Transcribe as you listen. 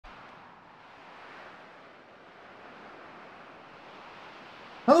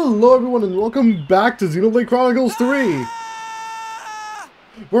Hello everyone and welcome back to Xenoblade Chronicles 3!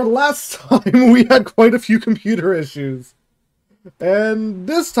 Where last time we had quite a few computer issues. And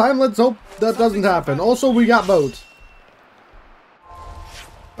this time let's hope that doesn't happen. Also we got boat.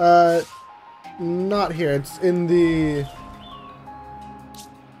 Not here. It's in the...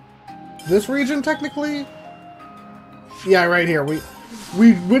 this region technically? Yeah, right here.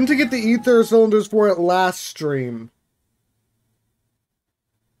 We went to get the ether cylinders for it last stream.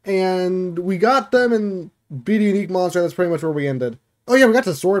 And we got them and beat a unique monster. That's pretty much where we ended. Oh yeah, we got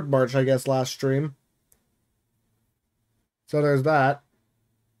to Sword March, I guess, last stream. So there's that.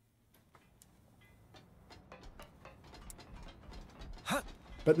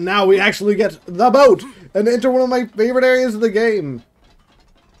 But now we actually get the boat and enter one of my favorite areas of the game.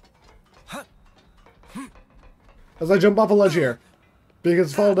 As I jump off a ledge here.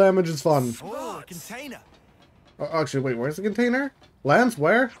 Because fall damage is fun. Oh, container. Actually, wait, where's the container? Lance,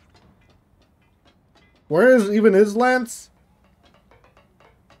 where? Where is even his Lance?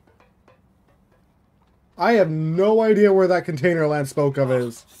 I have no idea where that container Lance spoke of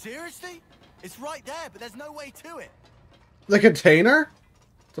is. Seriously? It's right there, but there's no way to it. The container?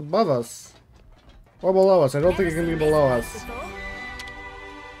 It's above us. Or below us. I don't think it can be below us.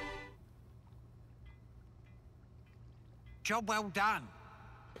 Job well done.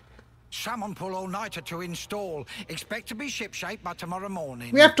 Salmon pull all-nighter to install. Expect to be shipshape by tomorrow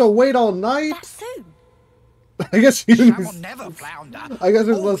morning. We have to wait all night? That soon? I guess Salmon never flounder. I guess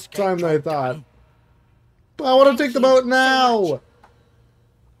there's less time than I thought. But I want to take the boat now!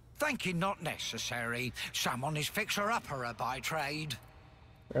 Thank you, not necessary. Salmon is fixer-upper by trade.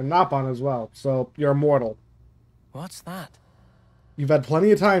 And Napon as well, so you're immortal. What's that? You've had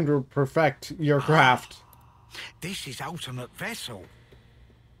plenty of time to perfect your craft. This is ultimate vessel.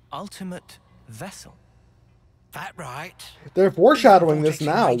 Ultimate vessel. That right? They're foreshadowing this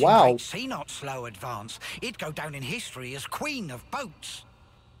now, wow. See not slow advance. It'd go down in history as queen of boats.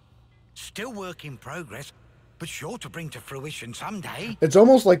 Still work in progress, but sure to bring to fruition someday. It's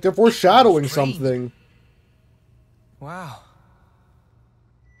almost like they're foreshadowing something. Wow.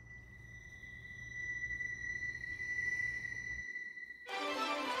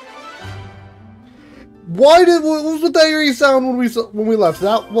 Why did what was with that eerie sound when we left?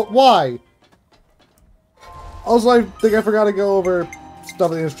 Why? Also, I think I forgot to go over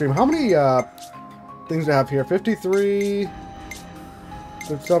stuff in the stream. How many things do I have here? 53,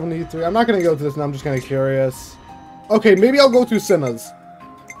 73. I'm not gonna go through this now. I'm just kind of curious. Okay, maybe I'll go through Cinna's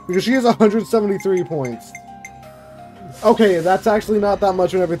because she has 173 points. Okay, that's actually not that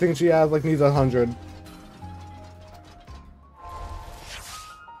much when everything she has like needs 100.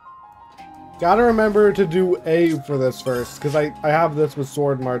 Gotta remember to do A for this first, because I have this with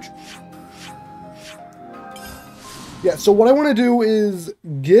Sword March. Yeah, so what I want to do is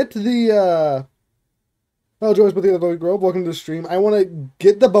get the, oh, Joyce with the other Grove, welcome to the stream. I want to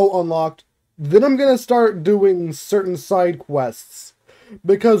get the boat unlocked, then I'm going to start doing certain side quests.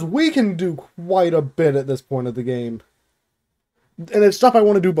 Because we can do quite a bit at this point of the game. And it's stuff I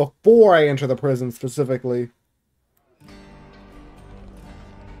want to do before I enter the prison, specifically.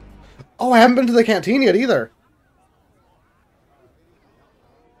 Oh, I haven't been to the canteen yet, either.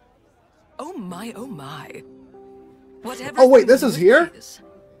 Oh my, oh my. Whatever. Oh wait, this is here?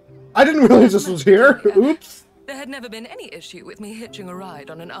 I didn't realize this was here. Oops. There had never been any issue with me hitching a ride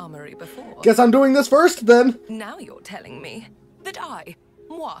on an armory before. Guess I'm doing this first, then. Now you're telling me that I,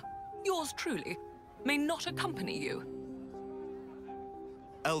 moi, yours truly, may not accompany you.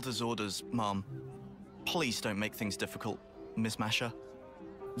 Elder's orders, Mom. Please don't make things difficult, Miss Masher.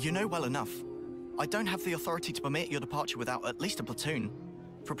 You know well enough. I don't have the authority to permit your departure without at least a platoon.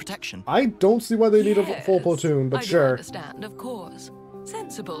 For protection. I don't see why they need a full platoon, but sure. I do understand, of course.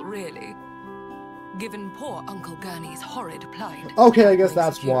 Sensible, really. Given poor Uncle Gurney's horrid plight. Okay, I guess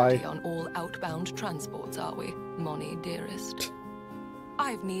that's why. On all outbound transports, are we, Moni, dearest?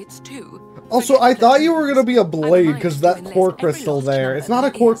 I've needs too. Also, I thought you were gonna be a blade because that core crystal there. It's not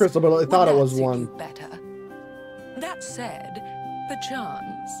a core crystal, but I thought it was one. Better. That said,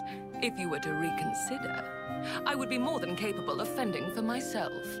 perchance, if you were to reconsider, I would be more than capable of fending for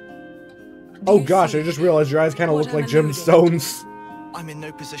myself. Oh gosh, I just realized your eyes kind of look like gemstones. I'm in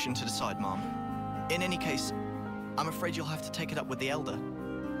no position to decide, Mom. In any case, I'm afraid you'll have to take it up with the Elder.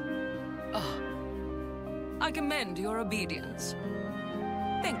 Oh, I commend your obedience.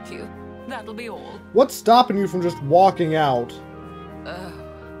 Thank you. That'll be all. What's stopping you from just walking out? Oh,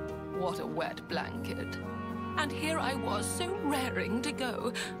 what a wet blanket. And here I was, so raring to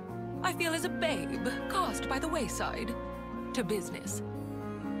go. I feel as a babe cast by the wayside. To business.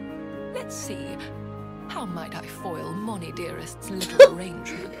 Let's see. How might I foil Moni Dearest's little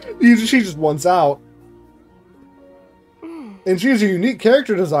arrangement? She just wants out. And she has a unique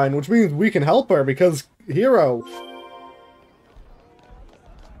character design, which means we can help her because hero.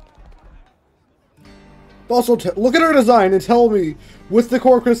 Also, look at her design and tell me, with the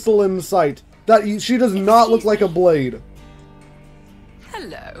core crystal in sight, that she does not look like a blade.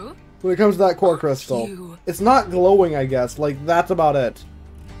 Hello? When it comes to that core crystal. You. It's not glowing, I guess. Like, that's about it.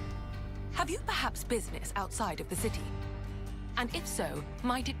 Have you perhaps business outside of the city? And if so,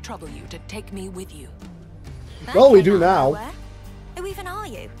 might it trouble you to take me with you? Well, we do now. Who even are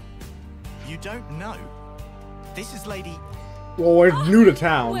you? You don't know? This is Lady... Well, we're new to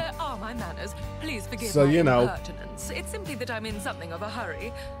town. Where are my manners? Please forgive So, my you know. impertinence. It's simply that I'm in something of a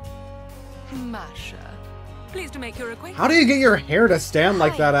hurry. Masha. Pleased to make your acquaintance. How do you get your hair to stand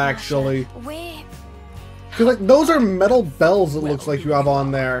like that, Hi, actually? Masha. We're... Because, like, those are metal bells it looks like you have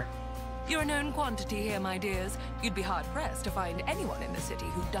on there. You're a known quantity here, my dears. You'd be hard-pressed to find anyone in the city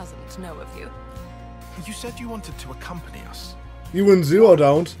who doesn't know of you. You said you wanted to accompany us. You and Zuo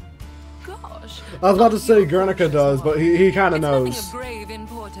don't. Gosh. I was about to say Guernica does, but he kind of It's knows. nothing of grave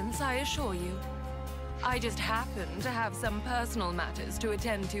importance, I assure you. I just happen to have some personal matters to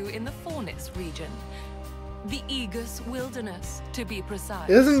attend to in the Fornis region. The Aegis Wilderness, to be precise.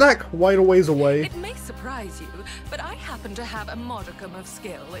 Isn't that quite a ways away? It may surprise you, but I happen to have a modicum of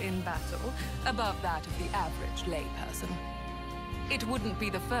skill in battle, above that of the average layperson. It wouldn't be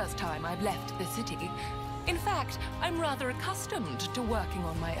the first time I've left the city. In fact, I'm rather accustomed to working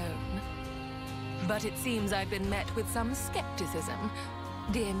on my own. But it seems I've been met with some skepticism.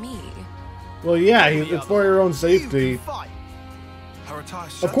 Dear me. Well, yeah, it's for your own safety. Her attire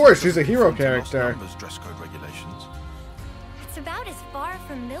Of course, she's a certainly hero doesn't conform to character. Los Numbers dress code regulations. It's about as far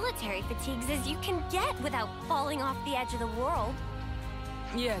from military fatigues as you can get without falling off the edge of the world.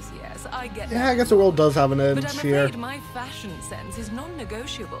 Yes, I get Yeah, I guess the world does have an But edge I'm here. afraid my fashion sense is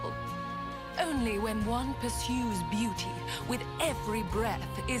non-negotiable. Only when one pursues beauty with every breath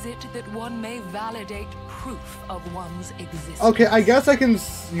is it that one may validate proof of one's existence. Okay, I guess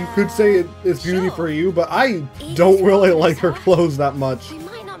you could say it's beauty Sure. for you, but I don't really like her clothes that much. We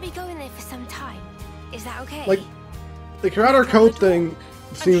might not be going there for some time. Is that okay? Like, the outer coat thing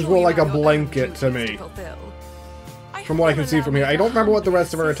seems more like a blanket to me. From what I can see from here. I don't remember what the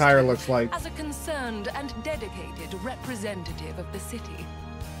rest of her attire looks like. As a concerned and dedicated representative of the city.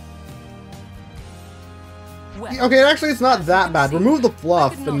 Well, Okay, actually, it's not as that you bad. can see, Remove the I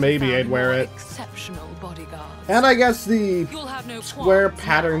fluff, could and not maybe have I'd found wear more it. exceptional bodyguards. And I guess the You'll have no square qualms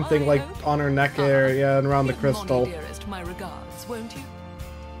pattern now, thing, I like, hope. on her neck area and around the Give Moni crystal. Dearest my regards, won't you?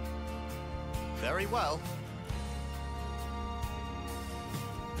 Very well.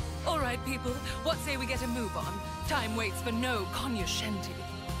 All right, people. What say we get a move on? Time waits for no cognoscenti.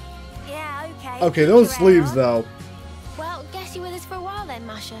 Yeah, okay. Okay, those You're sleeves, on. though. Well, guess you're with us for a while then,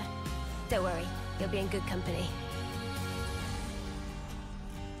 Masha. Don't worry, you'll be in good company.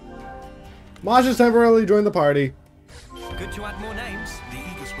 Masha's temporarily joined the party. Good to add more names. The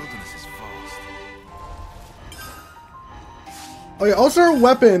Aegis Wilderness is vast. Oh yeah, also her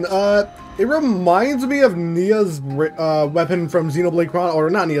weapon, it reminds me of Nia's weapon from Xenoblade Chronicles, or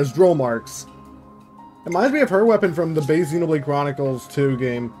not Nia's, Dromark's. It reminds me of her weapon from the base Xenoblade Chronicles 2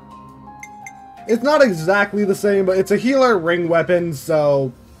 game. It's not exactly the same, but it's a healer ring weapon,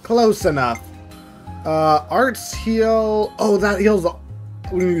 so close enough. Arts heal, oh, that heals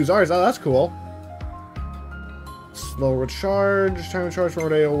when you use arts, oh, that's cool. Slow recharge, time to charge from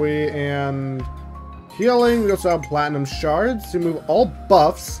AoE, and healing. We also have platinum shards to move all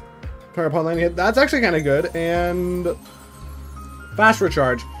buffs per upon landing hit. That's actually kind of good. And fast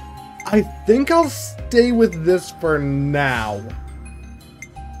recharge. I think I'll stay with this for now.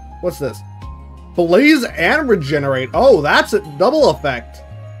 What's this? Blaze and regenerate. Oh, that's a double effect.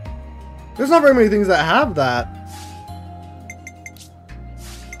 There's not very many things that have that.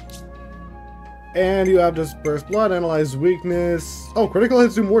 And you have Disperse Blood, Analyze Weakness. Oh, critical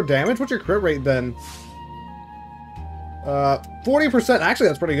hits do more damage? What's your crit rate then? 40%. Actually,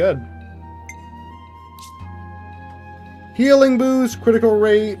 that's pretty good. Healing boost, critical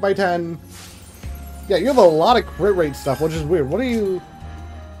rate by 10. Yeah, you have a lot of crit rate stuff, which is weird. What are you...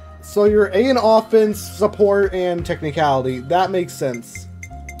 So you're A in offense, support, and technicality. That makes sense.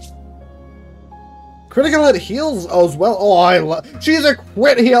 Critical hit heals as well. Oh, I love... She's a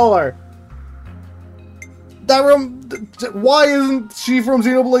crit healer! Why isn't she from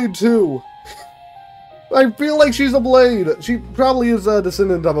Xenoblade 2? I feel like she's a Blade. She probably is a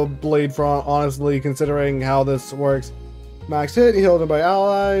descendant of a Blade, honestly, considering how this works. Max hit, healed by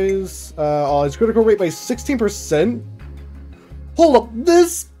allies. Allies critical rate by 16%. Hold up,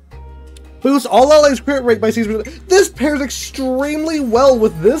 this Boosts all allies crit rate by 6%. This pairs extremely well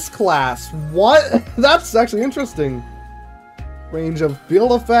with this class. What? That's actually interesting. Range of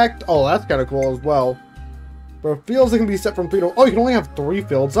field effect. Oh, that's kind of cool as well. For fields, it can be set from 3 to... Oh, you can only have 3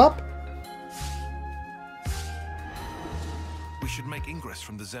 fields up? We should make ingress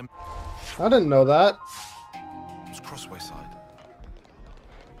from the I didn't know that. Crossway side.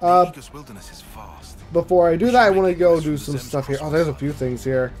 Uh, Aegis Wilderness is fast. Before I do that, I want to go do some stuff here. Oh, there's a few things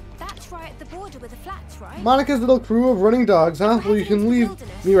here. That's right at the border with the flats, right? Monica's little crew of running dogs, huh? Well, you can leave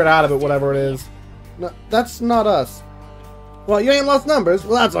me right out of it, whatever it is. No, that's not us. Well, you ain't lost numbers.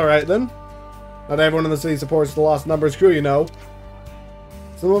 Well, that's alright then. Not everyone in the city supports the lost numbers crew, you know.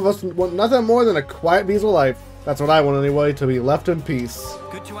 Some of us want nothing more than a quiet, peaceful life. That's what I want anyway, to be left in peace.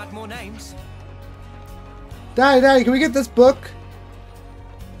 Good to add more names. Daddy, can we get this book?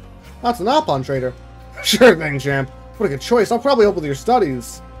 That's an Alpon trader. Sure thing, champ. What a good choice. I'll probably help with your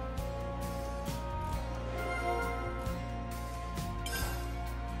studies.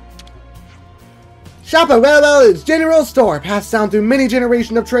 Shop at Well-Well's General Store, passed down through many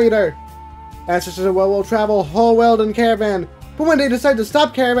generations of trader. Ancestors of Well travel whole world in caravan, but one day decide to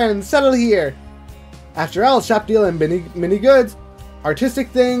stop caravan and settle here. After all, shop deal in many goods, artistic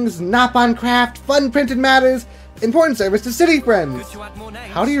things, Napon craft, fun printed matters, important service to city friends. Good to add more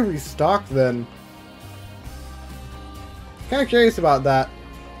names. How do you restock then? Kind of curious about that.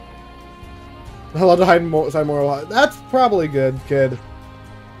 Allowed to hide more. That's probably good, kid.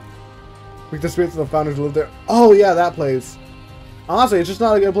 Like the spirits of the founders who lived there. Oh yeah, that place. Honestly, it's just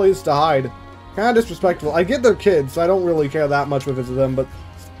not a good place to hide. Kind of disrespectful. I get they're kids, so I don't really care that much if it's them, but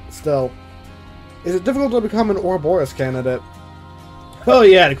still. Is it difficult to become an Ouroboros candidate? Oh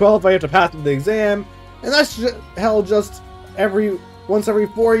yeah, to qualify you have to pass the exam, and that's held just once every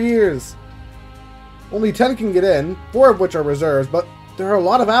 4 years. Only 10 can get in, 4 of which are reserves, but there are a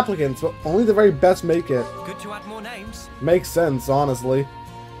lot of applicants, but only the very best make it. Good to add more names. Makes sense, honestly.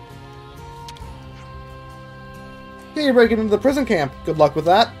 Hey, you're breaking into the prison camp. Good luck with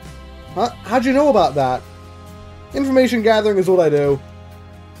that. Huh? How'd you know about that? Information gathering is what I do.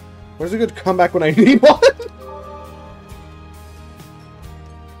 Where's a good comeback when I need one?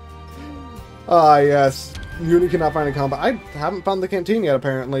 Ah, yes. Uni cannot find a combat. I haven't found the canteen yet,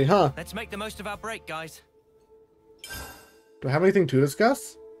 apparently, huh? Let's make the most of our break, guys. Do I have anything to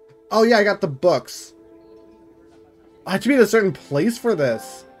discuss? Oh, yeah, I got the books. I have to be at a certain place for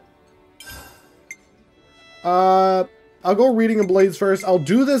this. I'll go reading and blades first. I'll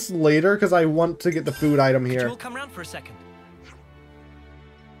do this later because I want to get the food item here. Could you all come round for a second?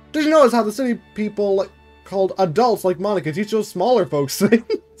 Did you notice how the city people called adults like Monica teach those smaller folks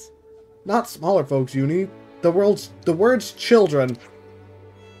things? Not smaller folks, Uni. The words children.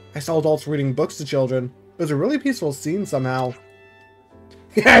 I saw adults reading books to children. It was a really peaceful scene somehow.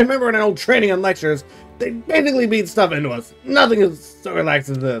 Yeah, I remember in our old training and lectures, they basically beat stuff into us. Nothing is so relaxed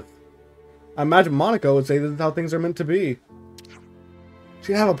as this. I imagine Monica would say this is how things are meant to be.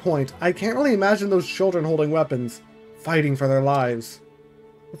 She'd have a point. I can't really imagine those children holding weapons, fighting for their lives.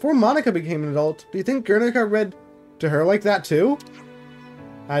 Before Monica became an adult, do you think Guernica read to her like that too?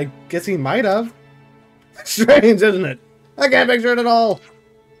 I guess he might have. Strange, isn't it? I can't picture it at all.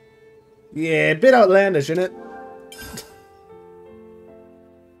 Yeah, a bit outlandish, isn't it?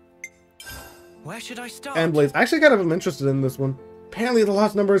 Where should I start? And blades. Actually, kind of am interested in this one. Apparently, the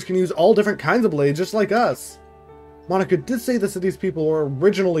lost numbers can use all different kinds of blades, just like us. Monica did say the city's people were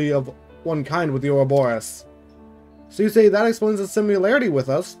originally of one kind with the Ouroboros. So you say that explains the similarity with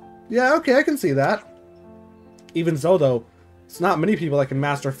us? Yeah, okay, I can see that. Even so, though, it's not many people that can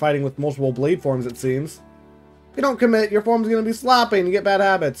master fighting with multiple blade forms, it seems. If you don't commit, your form's gonna be sloppy and you get bad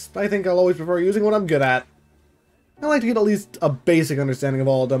habits. I think I'll always prefer using what I'm good at. I like to get at least a basic understanding of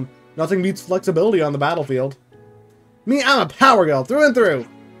all of them. Nothing beats flexibility on the battlefield. Me, I'm a power girl, through and through.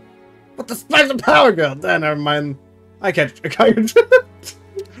 What the spice of power girl? Never mind. I got your drift.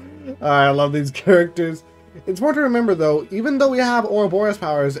 I love these characters. It's important to remember, though, even though we have Ouroboros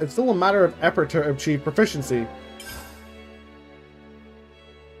powers, it's still a matter of effort to achieve proficiency.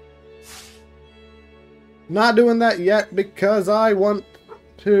 Not doing that yet because I want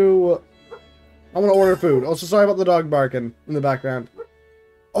to order food. Also, sorry about the dog barking in the background.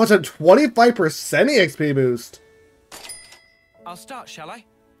 Oh, it's a 25% EXP boost. I'll start, shall I?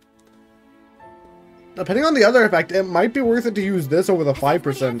 Depending on the other effect, it might be worth it to use this over the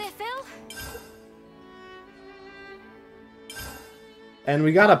 5%. And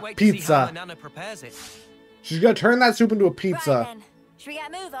we got a pizza. Nana prepares it. She's gonna turn that soup into a pizza. Right, then. Should we get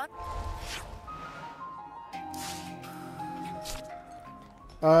a move on?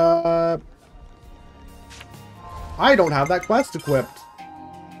 I don't have that quest equipped.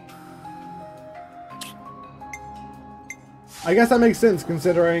 I guess that makes sense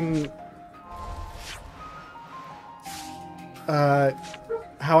considering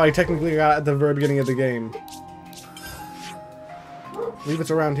how I technically got at the very beginning of the game. I believe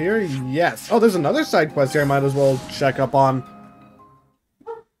it's around here? Yes. Oh, there's another side quest here I might as well check up on.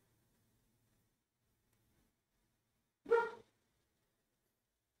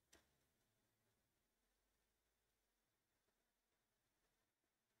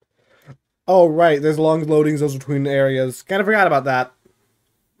 Oh, right. There's long loading zones between areas. Kind of forgot about that.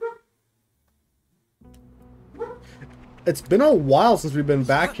 It's been a while since we've been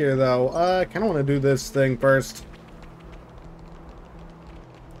back here, though. I kind of want to do this thing first.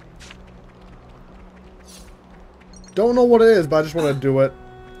 Don't know what it is, but I just want to do it.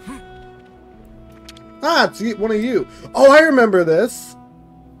 Ah, it's one of you. Oh, I remember this.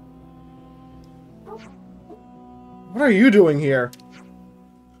 What are you doing here?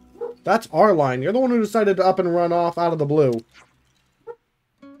 That's our line. You're the one who decided to up and run off out of the blue.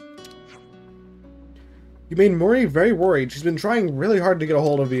 You made Marie very worried. She's been trying really hard to get a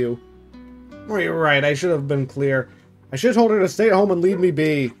hold of you. Oh, you're right. I should have been clear. I should have told her to stay at home and leave me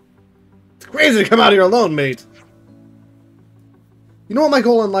be. It's crazy to come out here alone, mate. You know what my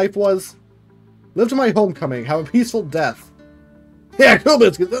goal in life was? Live to my homecoming. Have a peaceful death. Yeah, cool,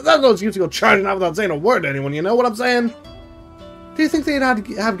 but that's no excuse to go charging out without saying a word to anyone. You know what I'm saying? Do you think they'd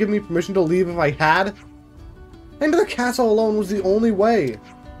have given me permission to leave if I had? Into the castle alone was the only way.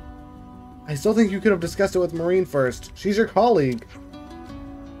 I still think you could have discussed it with Maureen first. She's your colleague.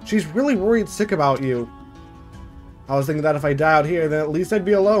 She's really worried sick about you. I was thinking that if I die out here, then at least I'd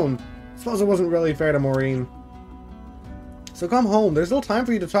be alone. I suppose it wasn't really fair to Maureen. So come home. There's still time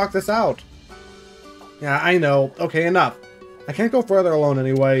for you to talk this out. Yeah, I know. Okay, enough. I can't go further alone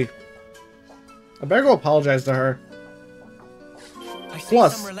anyway. I better go apologize to her.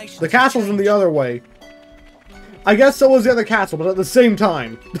 Plus, the castle's in the other way. I guess so was the other castle, but at the same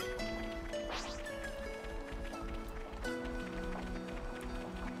time.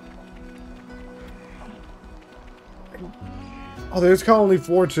 Oh, there's Colony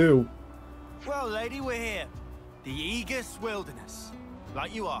 4 too. Well, lady, we're here. The Aegis Wilderness,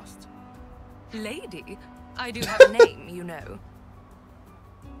 like you asked. Lady? I do have a name, you know.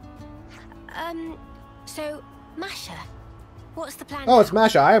 So, Masha, what's the plan Oh, now? it's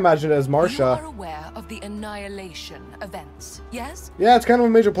Masha. I imagine it as You Marsha. are aware of the Annihilation events, yes? Yeah, it's kind of a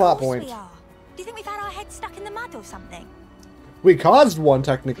major Of plot course point. we are. Do you think we've had our heads stuck in the mud or something? We caused one,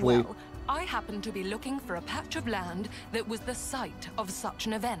 technically. Well, I happen to be looking for a patch of land that was the site of such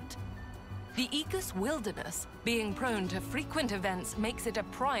an event. The Aegis Wilderness, being prone to frequent events, makes it a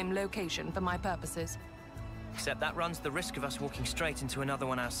prime location for my purposes. Except that runs the risk of us walking straight into another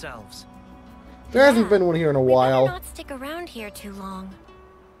one ourselves. There hasn't been one here in a We better while. not stick around here too long.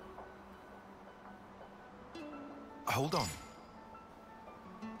 Hold on.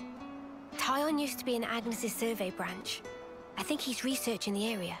 Tyon used to be in Agnes's survey branch. I think he's researching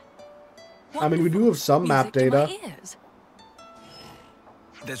the area. I mean, we do have some map Music to my data. ears.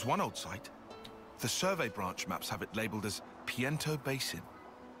 There's one old site. The survey branch maps have it labeled as Piento Basin.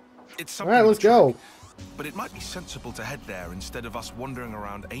 It's something Alright, of a let's go. trek, but it might be sensible to head there instead of us wandering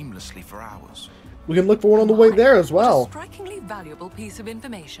around aimlessly for hours. We can look for one on the way there as What a well. strikingly valuable piece of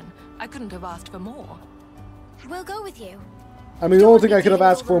information. I couldn't have asked for more. We'll go with you. I mean, the only thing I could have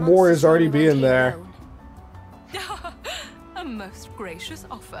asked for more is already being there. A most gracious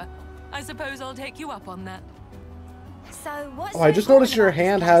offer. I suppose I'll take you up on that. So what's Oh, I just noticed your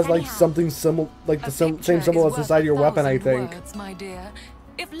hand has like something similar, like the A same picture symbol is as worth inside your weapon, I 1,000 think. words, my dear.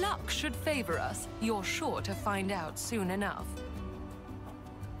 If luck should favor us, you're sure to find out soon enough.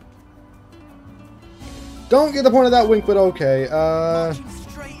 Don't get the point of that wink, but okay. Marching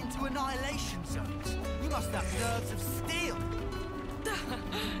straight into annihilation zones. You must have nerves of steel.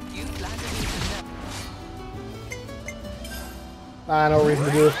 You flatter me to I no reason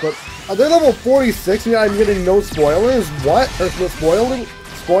to do this, but they're level 46 and I'm getting no spoilers? What? Or spoiled?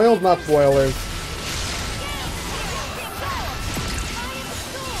 Spoiled, not spoilers.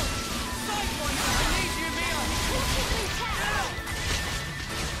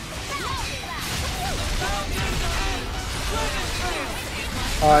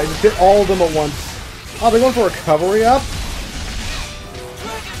 I just hit all of them at once. Oh, they're going for recovery up?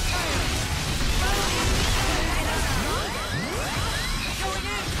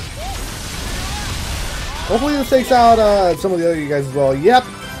 Hopefully this takes out some of the other guys as well. Yep.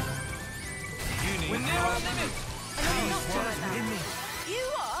 You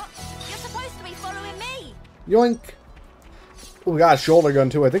are? You're supposed to be following me. Yoink. Oh, we got a shoulder gun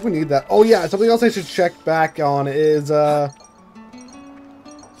too. I think we need that. Oh yeah, something else I should check back on is the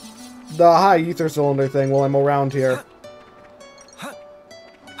high ether cylinder thing while I'm around here.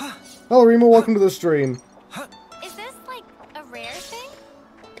 Hello, Rima. Welcome to the stream. Is this like a rare thing?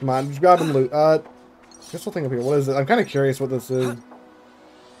 Come on, just grab and loot. Crystal thing up here. What is it? I'm kind of curious what this is.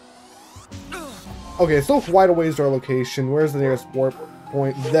 Okay, it's still quite a ways to our location. Where's the nearest warp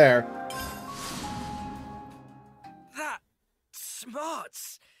point? There. That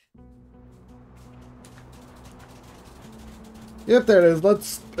smarts. Yep, there it is.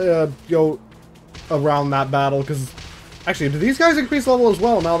 Let's go around that battle, because... Actually, do these guys increase level as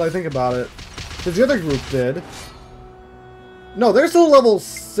well, now that I think about it? Because the other group did. No, they're still level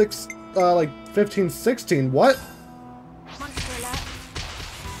 6, like 15, 16. What? Monster alert.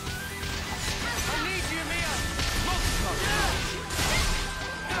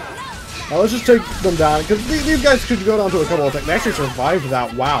 Now let's just take them down, because these guys could go down to a couple of things. They actually survived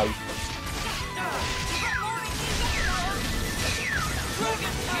that. Wow.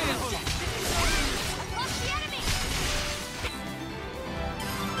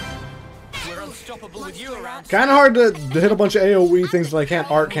 Kind of hard to hit a bunch of AoE things that I can't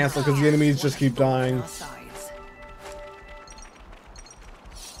art cancel because the enemies just keep dying. You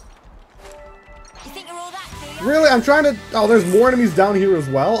think you're all that, do you? Really? I'm trying to... Oh, there's more enemies down here as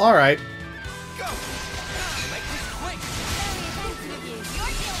well? Alright.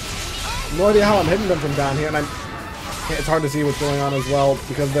 No idea how I'm hitting them from down here, and it's hard to see what's going on as well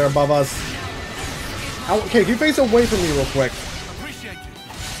because they're above us. Okay, can you face away from me real quick?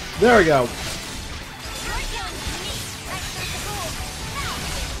 There we go.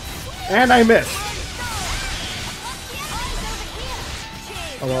 And I missed.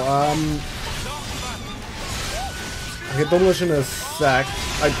 Oh well, I'll get demolition in a sec.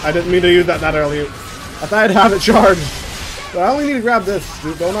 I didn't mean to use that earlier. I thought I'd have it charged. But I only need to grab this,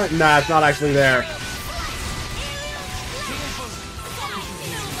 don't I? Nah, it's not actually there.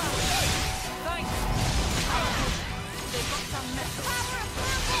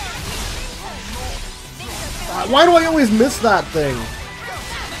 Why do I always miss that thing?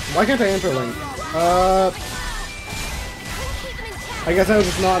 Why can't I interlink? I guess I was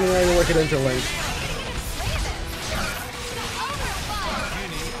just not in the area where I could interlink.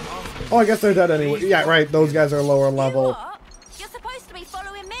 Oh, I guess they're dead anyway. Yeah, right, those guys are lower level. You're supposed to be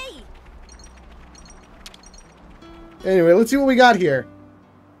following me. Anyway, let's see what we got here.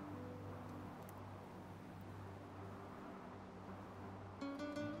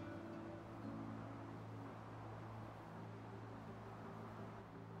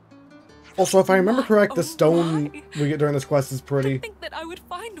 Also, if I remember correct, the stone we get during this quest is pretty. To think that I would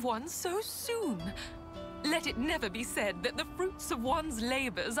find one so soon. Let it never be said that the fruits of one's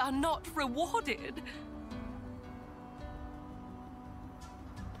labors are not rewarded.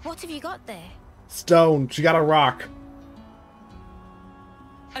 What have you got there? Stone. She got a rock.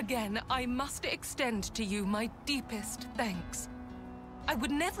 Again, I must extend to you my deepest thanks. I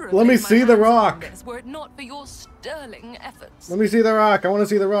would never have Let me laid my see the hands on rock. this were it not for your sterling efforts. Let me see the rock. I want to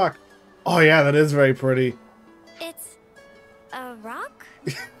see the rock. Oh yeah, that is very pretty. It's a rock?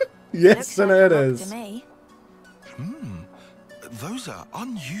 Yes, and it is. To me. Those are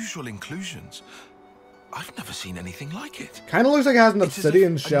unusual inclusions. I've never seen anything like it. Kind of looks like it has an It's as if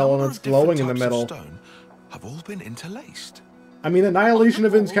obsidian a shell number and it's of different glowing in the types of middle. stone have all been interlaced. I mean, annihilation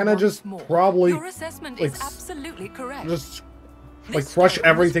events kind of Once just more. probably Your assessment like, is absolutely correct. just This like crush stone was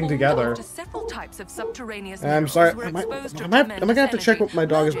everything formed together. after several types of subterraneous I'm minerals sorry. were Am exposed to I gonna tremendous have to check energy, what my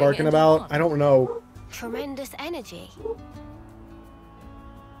dog is merging barking into about? one. I don't know. Tremendous energy.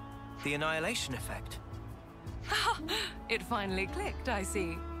 The annihilation effect. It finally clicked, I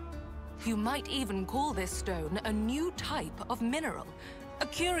see. You might even call this stone a new type of mineral, a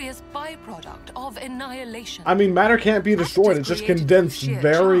curious byproduct of annihilation. I mean, matter can't be destroyed. It's just condensed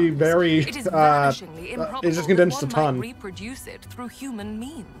very, very. It is vanishingly improbable It's just condensed a that one ton. might reproduce it through human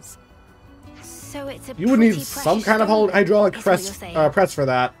means. So it's a You would need pretty some precious kind of stone, hydraulic is what you're press, saying. press for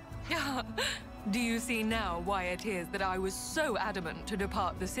that. Do you see now why it is that I was so adamant to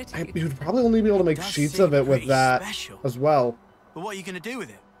depart the city? You'd probably only be able to make Does sheets seem of it with pretty that special. as well. But what are you going to do with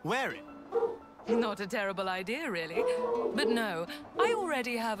it? Wear it? Not a terrible idea, really. But no, I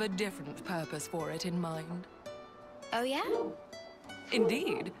already have a different purpose for it in mind. Oh yeah?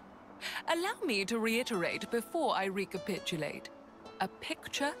 Indeed. Allow me to reiterate before I recapitulate. A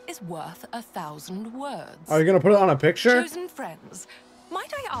picture is worth 1,000 words. Are you gonna put it on a picture? Chosen friends,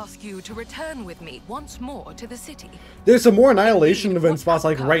 might I ask you to return with me once more to the city? There's some more annihilation Indeed, event what spots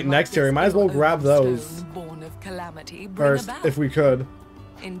like outcome right might next here. We this might as well grab ill-omened those stone born of calamity bring first, about? if we could.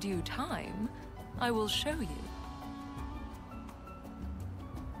 In due time, I will show you.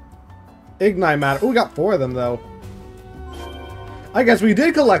 Ignite matter. Oh, we got 4 of them though. I guess we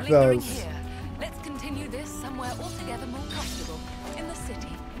did collect Lingering those. here, let's continue this somewhere altogether more comfortable in the city.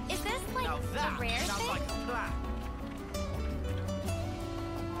 Is this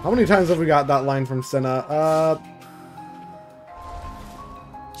How many times have we got that line from Senna?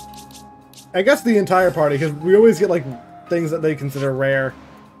 I guess the entire party, because we always get, like, things that they consider rare.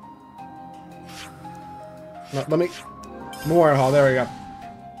 No, let me... Memorial Hall, there we go.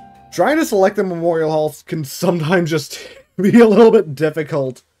 Trying to select the Memorial Halls can sometimes just be a little bit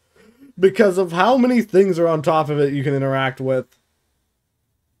difficult because of how many things are on top of it you can interact with.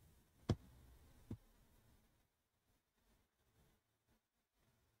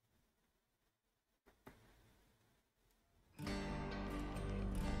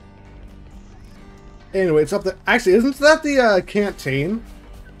 Anyway, it's up there. Actually, isn't that the canteen?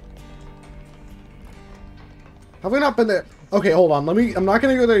 Have we not been there? Okay, hold on. I'm not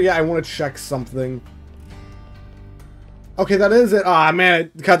gonna go there yet. I want to check something. Okay, that is it. Ah, man,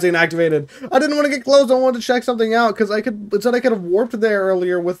 cutscene activated. I didn't want to get close. I wanted to check something out because it said I could have warped there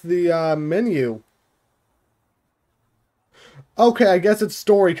earlier with the menu. Okay, I guess it's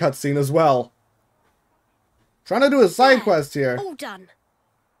story cutscene as well. Trying to do a side quest here. All done.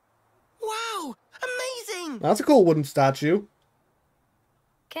 Wow! Amazing! That's a cool wooden statue.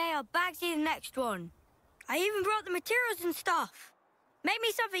 Okay, I'll back to the next one. I even brought the materials and stuff. Make me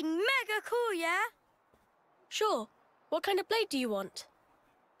something mega cool, yeah? Sure. What kind of blade do you want?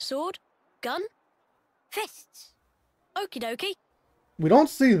 Sword? Gun? Fists. Okie dokie. We don't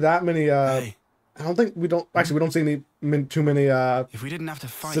see that many, Hey, I don't think we don't see too many, if we didn't have to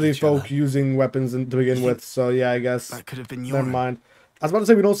fight city each folk other, using weapons to begin You with, think so yeah, I guess. that could have been your Never own. mind. I was about to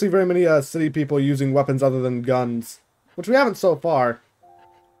say we don't see very many city people using weapons other than guns, which we haven't so far.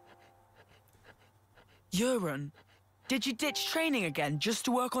 Euron, did you ditch training again just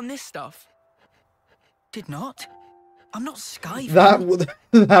to work on this stuff? Did not. I'm not skiving.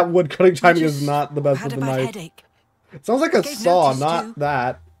 That wood cutting timing is just not the best had with a the bad knife. headache. It sounds like a Gave saw, notice not to-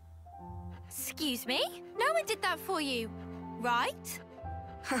 that. Excuse me? No one did that for you, right?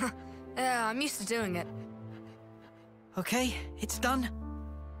 Yeah, I'm used to doing it. Okay, it's done.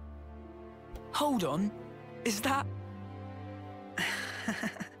 Hold on. Is that...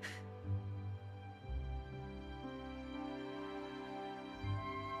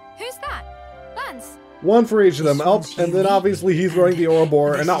 Who's that? Lance. One for each of them. This Oh, one's and then unique, obviously he's wearing the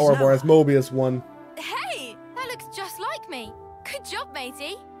Ouroboros, this not is Ouroboros, Mobius one. Hey, that looks just like me. Good job,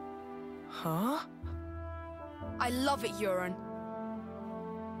 matey. Huh? I love it, Euron.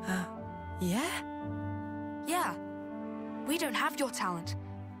 Yeah? Yeah. We don't have your talent.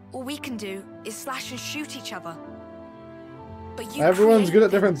 All we can do is slash and shoot each other. But you Everyone's create good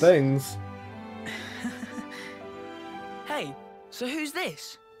at different things. things. Hey, so who's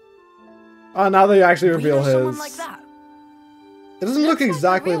this? Oh, now they actually We reveal know his. someone like that? It doesn't look Looks like a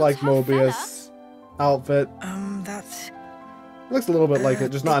exactly real like tough Mobius' outfit. That's... Looks a little bit like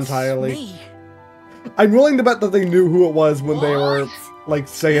it, just not it's entirely. me. I'm willing to bet that they knew who it was when they were, What? like,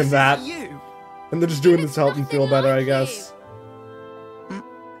 saying This that. is you. And they're just doing It this to help them looks feel better, like I you. guess.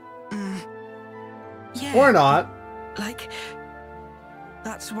 Yeah. Or not. Like...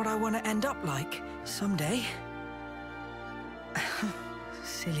 That's what I want to end up like, someday.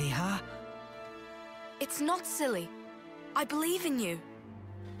 Silly, huh? It's not silly. I believe in you.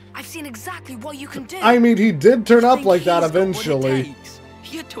 I've seen exactly what you can do. I mean, he did turn up Think like that he's got what it eventually. takes?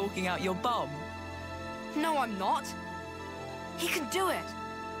 You're talking out your bum. No, I'm not. He can do it.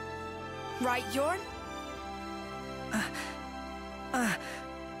 Right, Euron?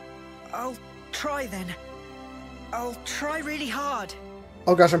 I'll try then. I'll try really hard.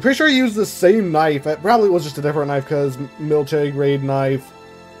 Oh gosh, I'm pretty sure he used the same knife. It probably was just a different knife because military grade knife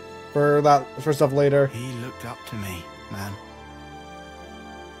for stuff later. He looked up to me, man.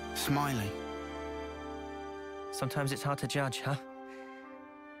 Smiling. Sometimes it's hard to judge, huh?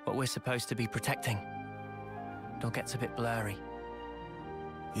 What we're supposed to be protecting. It all gets a bit blurry.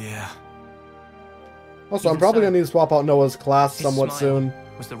 Yeah. Also, I'm Even probably so, gonna need to swap out Noah's class His somewhat smile soon.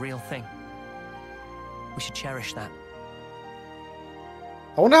 was the real thing. We should cherish that.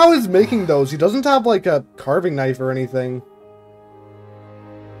 I wonder how he's making those. He doesn't have like a carving knife or anything.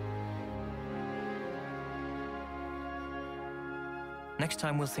 Next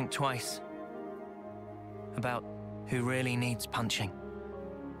time we'll think twice about who really needs punching.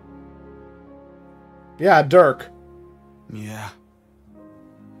 Yeah, Dirk. Yeah.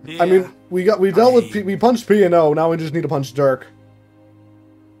 I mean, we dealt with we punched P and O. Now we just need to punch Dirk.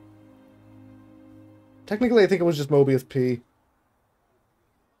 Technically, I think it was just Mobius P.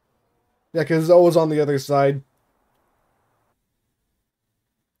 Yeah, because O was on the other side.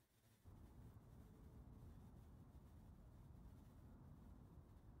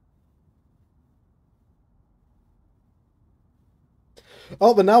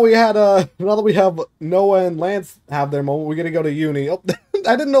 Oh, but now we had now that we have Noah and Lance have their moment, we're gonna go to uni. Oh,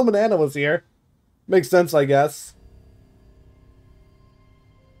 didn't know Banana was here. Makes sense, I guess.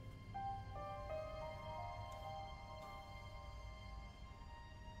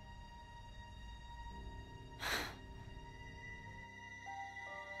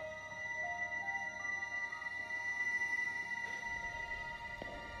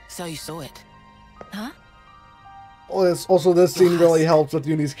 So you saw it, huh? Well, also, this scene really helps with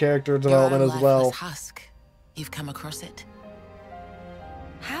Uni's character development as well. Husk. You've come across it.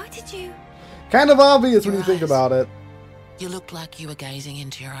 How did you? Kind of obvious when you think about it. You looked like you were gazing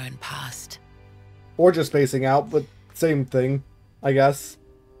into your own past. Or just spacing out, but same thing, I guess.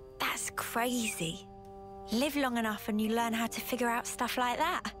 That's crazy. Live long enough and you learn how to figure out stuff like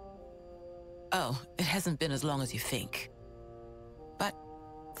that. Oh, it hasn't been as long as you think. But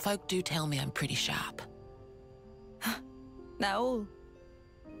folk do tell me I'm pretty sharp. No.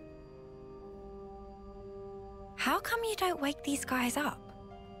 How come you don't wake these guys up?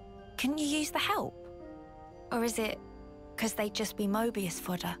 Can you use the help? Or is it because they'd just be Mobius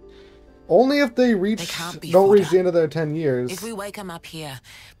fodder? Only if they don't reach the end of their 10 years. If we wake them up here,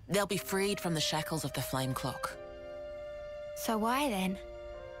 they'll be freed from the shackles of the flame clock. So why then?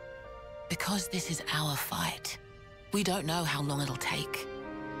 Because this is our fight. We don't know how long it'll take.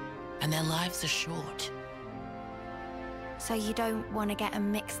 And their lives are short. So you don't want to get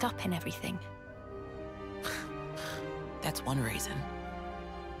them mixed up in everything? That's one reason.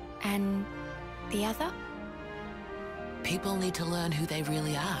 And the other? People need to learn who they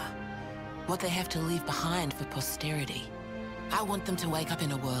really are. What they have to leave behind for posterity. I want them to wake up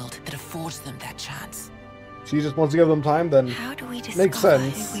in a world that affords them that chance. She just wants to give them time, then. How do we discover makes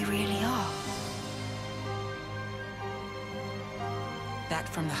sense. who we really are? That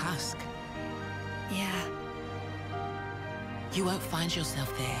from the husk. Yeah. You won't find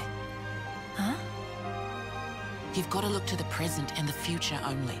yourself there. Huh? You've got to look to the present and the future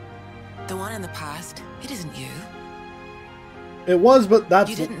only. The one in the past, it isn't you. It was, but that's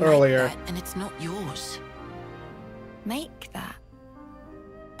you didn't earlier. Make that, and it's not yours. Make that?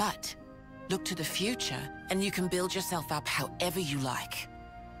 But look to the future, and you can build yourself up however you like.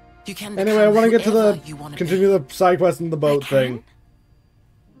 You can. Anyway, I want to get to the continue the side quest and the boat thing.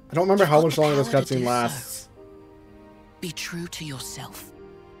 I don't remember how much longer this cutscene lasts. Be true to yourself.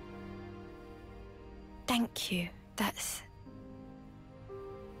 Thank you. That's...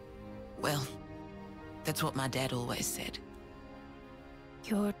 Well, that's what my dad always said.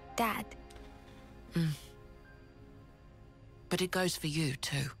 Your dad? But it goes for you,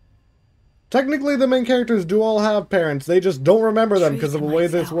 too. Technically, the main characters do all have parents. They just don't remember them because of the way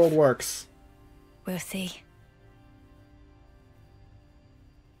this world works. We'll see.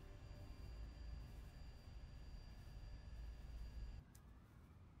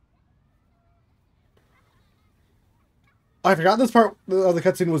 I forgot this part of the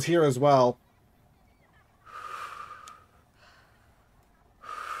cutscene was here as well.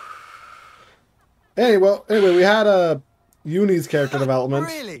 Anyway, we had Uni's character development.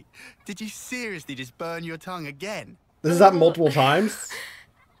 Really? Did you seriously just burn your tongue again? This is happened multiple times.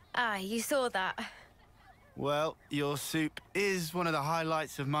 Ah, you saw that. Well, your soup is one of the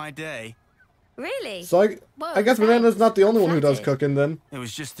highlights of my day. Really? So I guess Banana's not the only one who does cooking then. It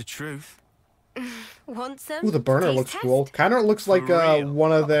was just the truth. Want some? Ooh, the burner looks cool. Kind of looks like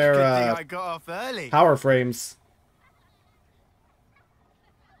one of their I got off early. power frames.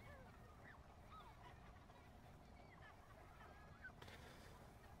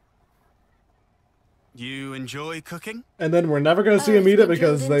 You enjoy cooking? And then we're never going to see them eat it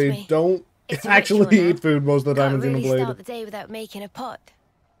because they don't actually eat food most of the time in Can't really Xenoblade. start the day without making a pot.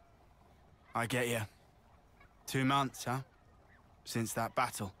 I get you. 2 months, huh? Since that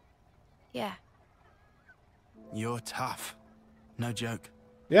battle. Yeah. You're tough. No joke.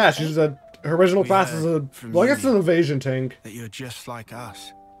 Yeah, she's her original class is a, well, I guess an invasion tank. That you're just like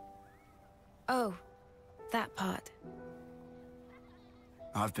us. Oh, that part.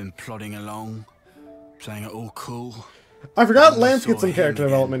 I've been plodding along, playing it all cool. I forgot Lance gets some character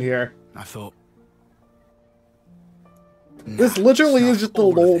development here. I thought... This literally is just the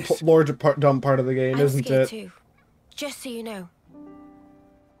large dumb part of the game, I'm isn't scared it? too. Just so you know.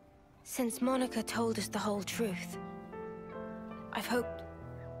 Since Monica told us the whole truth, I've hoped...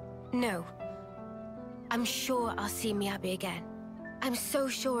 No. I'm sure I'll see Miyabi again. I'm so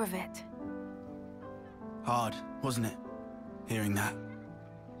sure of it. Hard, wasn't it? Hearing that.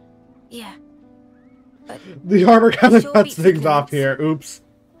 Yeah. But the armor kind of sure cuts beats things the off here. Oops.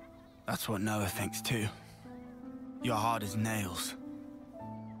 That's what Noah thinks too. You're hard as nails.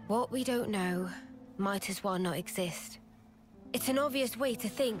 what we don't know might as well not exist. It's an obvious way to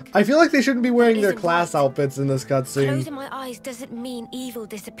think. I feel like they shouldn't be wearing their Isn't class right. outfits in this cutscene. Closing my eyes doesn't mean evil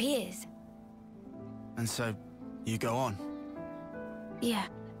disappears. And so, you go on. Yeah,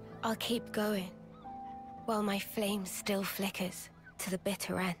 I'll keep going. While my flame still flickers to the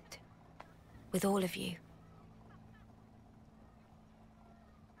bitter end. With all of you.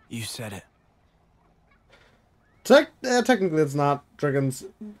 You said it. Technically, it's not Dragon's.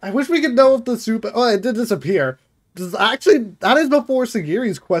 I wish we could know if the soup. Oh, it did disappear. Actually, that is before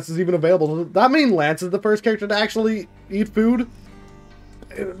Sagiri's quest is even available. Does that mean Lance is the first character to actually eat food?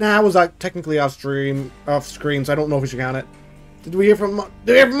 Nah, it was technically off screen, so I don't know if we should count it. Did we hear from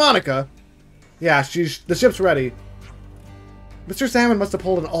Monica? Yeah, the ship's ready. Mr. Salmon must have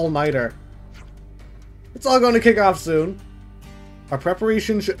pulled an all-nighter. It's all going to kick off soon. Our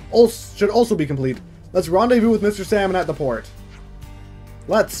preparation should also be complete. Let's rendezvous with Mr. Salmon at the port.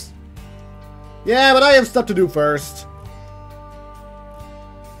 Let's. Yeah, but I have stuff to do first.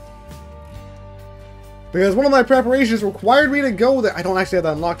 Because one of my preparations required me to go there. I don't actually have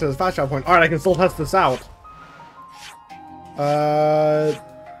that unlocked to the fast travel point. Alright, I can still test this out.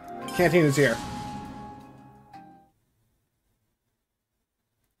 Canteen is here.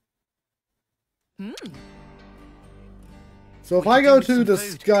 So if I go to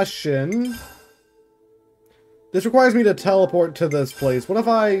discussion, this requires me to teleport to this place. What if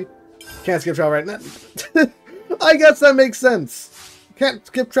I can't skip travel right now? I guess that makes sense. Can't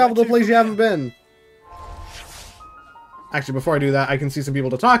skip travel to a place you haven't been. Actually, before I do that, I can see some people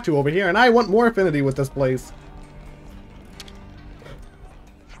to talk to over here, and I want more affinity with this place.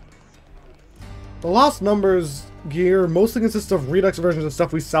 The Lost Numbers gear mostly consists of Redux versions of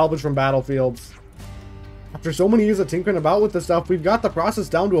stuff we salvage from battlefields. After so many years of tinkering about with this stuff, we've got the process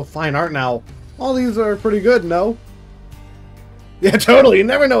down to a fine art now. All these are pretty good, no? Yeah, totally. You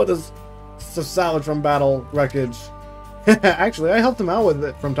never know what this is salvage from battle wreckage. Actually, I helped him out with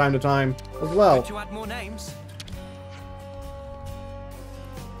it from time to time as well. Could you add more names?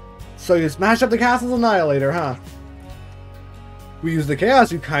 So you smash up the castle's annihilator, huh? We use the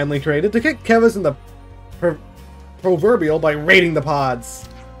chaos you kindly created to kick Kevis in the proverbial by raiding the pods.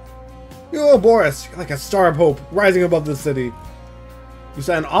 Yo, Boris, you're like a star of hope rising above the city. You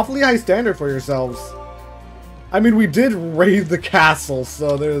set an awfully high standard for yourselves. I mean, we did raid the castle,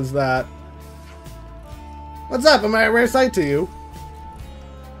 so there's that. What's up? Am I a rare sight to you?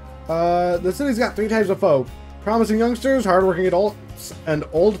 The city's got 3 types of folk. Promising youngsters, hardworking adults, and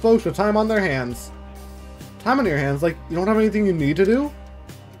old folks with time on their hands. Time on your hands? Like, you don't have anything you need to do?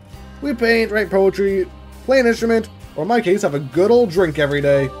 We paint, write poetry, play an instrument, or in my case, have a good old drink every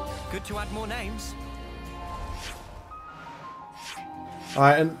day. Good to add more names.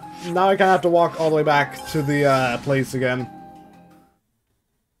 Alright, and now I kind of have to walk all the way back to the place again.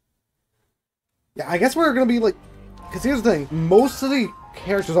 Yeah, I guess we're going to be like... Because here's the thing, most of the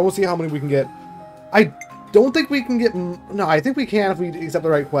characters, I want to see how many we can get. I don't think we can get... No, I think we can if we accept the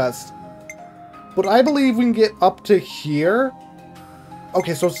right quest. But I believe we can get up to here.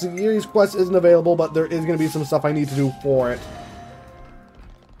 Okay, so Sagiri's quest isn't available, but there is going to be some stuff I need to do for it.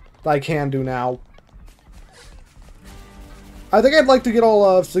 That I can do now. I think I'd like to get all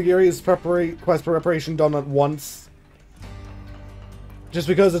of Sagiri's quest preparation done at once. Just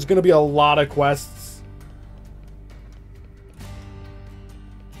because it's going to be a lot of quests.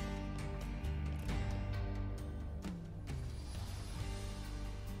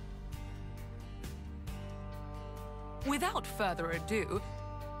 Without further ado,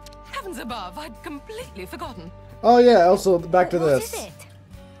 heavens above, I'd completely forgotten. Oh yeah, also back to What this. is it?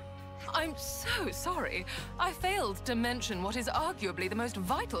 I'm so sorry. I failed to mention what is arguably the most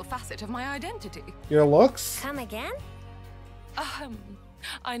vital facet of my identity. Your looks? Come again?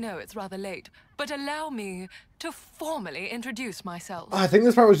 I know it's rather late, but allow me to formally introduce myself. I think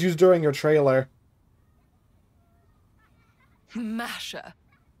this part was used during your trailer. Masher,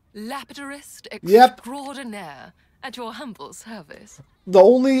 lapidurist Yep. extraordinaire, at your humble service. The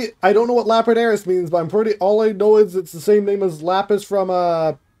only... I don't know what Lapidaris means, but I'm pretty... All I know is it's the same name as Lapis from,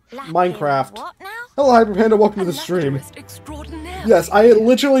 Minecraft. What now? Hello, Hyper Panda, welcome to the stream. Yes, I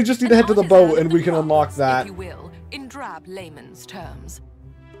literally just need to head to the boat and we can unlock that. If you will, in drab layman's terms.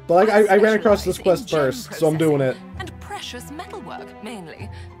 But I ran across this quest first, so I'm doing it. And precious metalwork, mainly.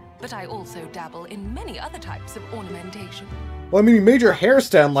 But I also dabble in many other types of ornamentation. Well, I mean, you made your hair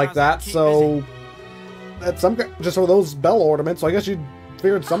stand like that, so... That's some... Just for those bell ornaments, so I guess you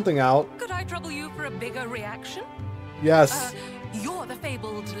figured something out. Could I trouble you for a bigger reaction? Yes. You're the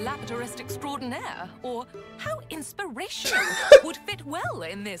fabled lapidarist extraordinaire, or how inspirational would fit well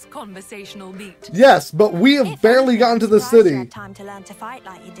in this conversational beat. Yes, but we have barely gotten to the city. Have time to learn to fight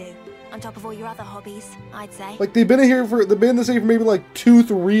like you do, on top of all your other hobbies, I'd say. Like they've been in the city for maybe like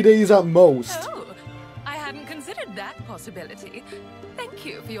 2-3 days at most. Oh, I hadn't considered that possibility. Thank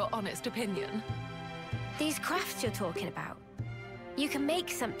you for your honest opinion. These crafts you're talking about, you can make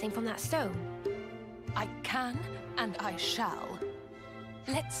something from that stone. I can, and I shall.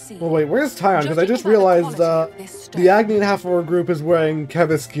 Let's see. Well, wait, where's Tyon? Because I just realized the Agni and half of our group is wearing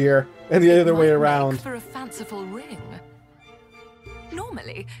Kevis gear, and the other way around. For a fanciful ring.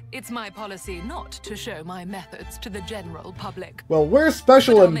 Normally, it's my policy not to show my methods to the general public. Well, we're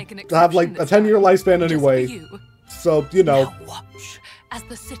special and have like a 10-year lifespan anyway. So, you know. Now watch as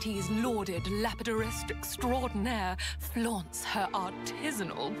the city's lauded lapidarist extraordinaire flaunts her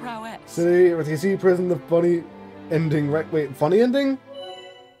artisanal prowess. City with the prison, the funny ending, right? Wait, funny ending?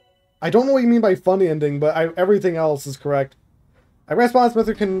 I don't know what you mean by funny ending, but everything else is correct. I response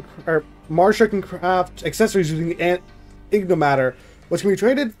method Marsha can craft accessories using ignomatter, which can be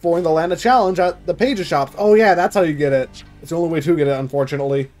traded for in the Land of Challenge at the Pages shops. Oh yeah, that's how you get it. It's the only way to get it,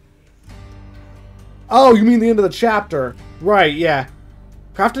 unfortunately. Oh, you mean the end of the chapter. Right, yeah.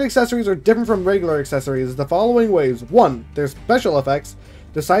 Crafted accessories are different from regular accessories the following ways. 1. There's special effects,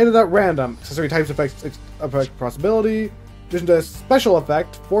 decided at random. Accessory types affect possibility. In addition to a special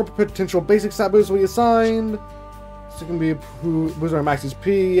effect, 4 potential basic stat boosts will be assigned. So it can be boost our max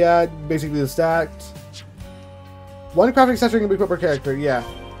XP, yeah, basically the stacked. 1 crafted accessory can be equipped per character, yeah.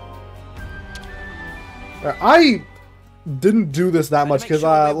 I didn't do this that much because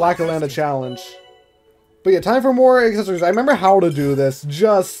lack of Land of Challenge. But yeah, time for more accessories. I remember how to do this,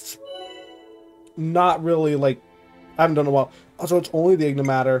 just not really, like, I haven't done it in a while. Also, it's only the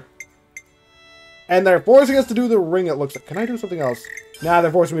ignomatter. And they're forcing us to do the ring, it looks like. Can I do something else? Nah,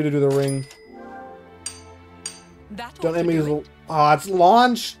 they're forcing me to do the ring. Don't enemies... Oh, it's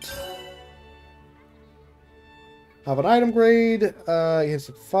launched! Have an item grade.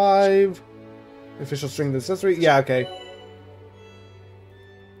 It's 5. Official string accessory. Yeah, okay.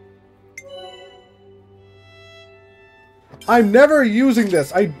 I'm never using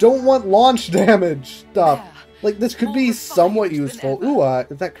this. I don't want launch damage stuff. Like, this could be somewhat useful. Ooh,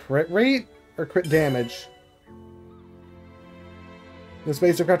 is that crit rate or crit damage? The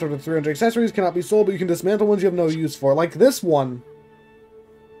space of crafted with 300 accessories cannot be sold, but you can dismantle ones you have no use for. Like this one.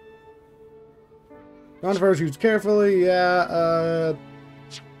 Non-furs used carefully, yeah,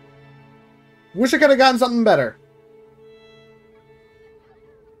 wish I could have gotten something better.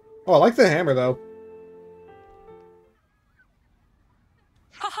 Oh, I like the hammer, though.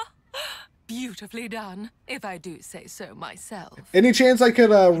 Beautifully done, if I do say so myself. Any chance I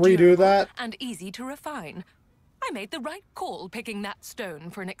could redo that? And easy to refine. I made the right call picking that stone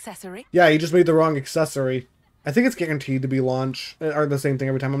for an accessory. Yeah, you just made the wrong accessory. I think it's guaranteed to be launch, or the same thing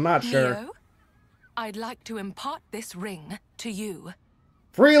every time, I'm not sure. Neo, I'd like to impart this ring to you.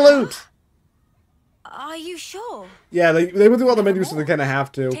 Free loot! Are you sure? Yeah, they would do all the menus, so they kind of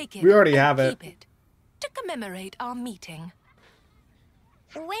have to. We already have it. Keep it. To commemorate our meeting.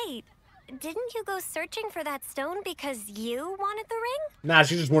 Wait, didn't you go searching for that stone because you wanted the ring? Nah,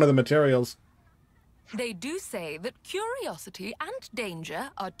 she's just one of the materials. They do say that curiosity and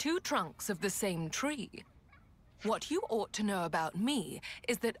danger are 2 trunks of the same tree. What you ought to know about me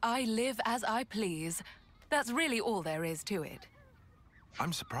is that I live as I please. That's really all there is to it.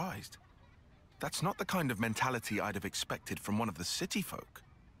 I'm surprised. That's not the kind of mentality I'd have expected from one of the city folk.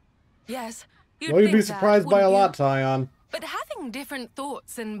 Yes, you'd be surprised by a lot, Tyon. But having different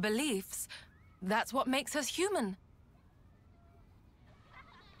thoughts and beliefs, that's what makes us human.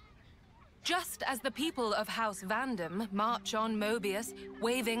 Just as the people of House Vandam march on Mobius,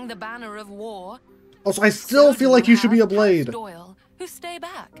 waving the banner of war. Also, I still feel like you should be a blade. House Doyle, who stay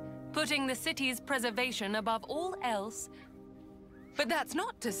back, putting the city's preservation above all else. But that's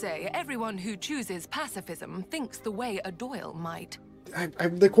not to say everyone who chooses pacifism thinks the way a Doyle might.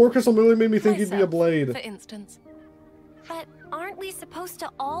 The core crystal really made me think you'd be a blade. For instance. But aren't we supposed to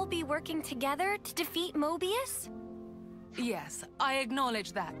all be working together to defeat Mobius? Yes, I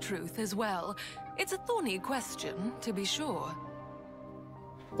acknowledge that truth as well. It's a thorny question, to be sure.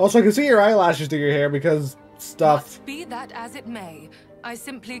 Also, I can see your eyelashes through your hair because stuff. But be that as it may, I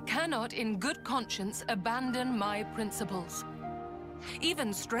simply cannot in good conscience abandon my principles.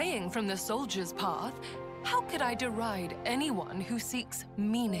 Even straying from the soldier's path, how could I deride anyone who seeks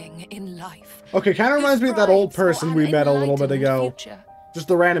meaning in life? Okay, kind of reminds me of that old person we met a little bit ago. Just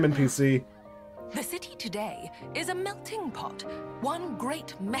the random NPC. The city today is a melting pot, one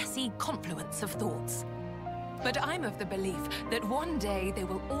great messy confluence of thoughts. But I'm of the belief that one day they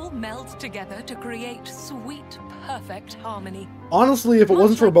will all meld together to create sweet, perfect harmony. Honestly, if it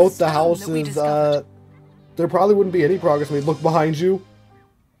wasn't for both the houses, there probably wouldn't be any progress made. Look behind you.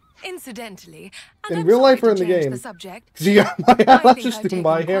 Incidentally, in real life or in the game? See, my eyelashes through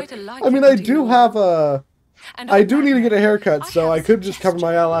my hair. I mean, I do have a... I do need to get a haircut, so I could just cover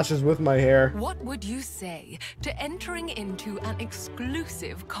my eyelashes with my hair. What would you say to entering into an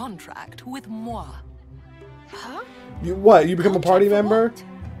exclusive contract with moi? Huh? You what? You become a party member? What?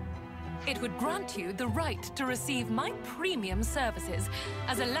 It would grant you the right to receive my premium services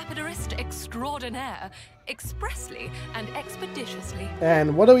as a lapidarist extraordinaire, expressly and expeditiously.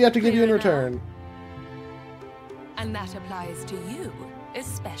 And what do we have to give you in return? And that applies to you,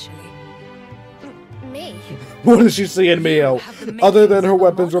 especially. Me? What does she see in Mio? Other than her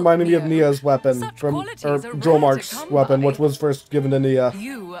weapons reminding me of Nia's weapon, or Dromark's weapon, which was first given to Nia.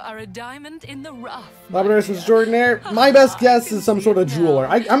 You are a diamond in the rough. Lapidaris extraordinaire? My best guess is some sort of jeweler.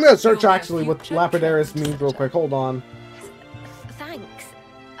 I'm gonna search actually what Lapidaris means real quick. Hold on. Thanks,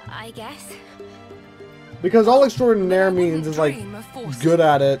 I guess. Because all extraordinaire means is like good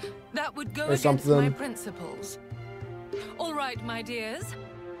at it, that would go or something. My principles. All right, my dears.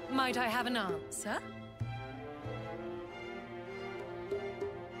 Might I have an answer?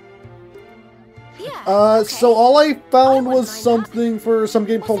 Yeah. Okay. So all I found was something for some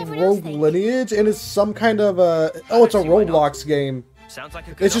game called Rogue Lineage, and it's some kind of it's a Roblox game. Sounds like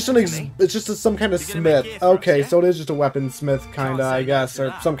it's just some kind of smith. Okay, so it is just a weaponsmith kinda, I guess,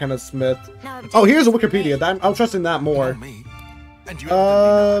 or some kind of smith. Oh, here's a Wikipedia. I'm trusting that more.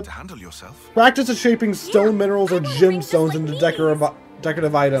 Practice of shaping stone minerals or gemstones into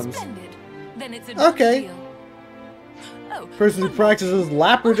decorative items. Okay. Person who practices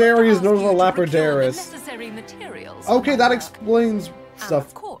lapidary is known as a lapidaris. Okay, that explains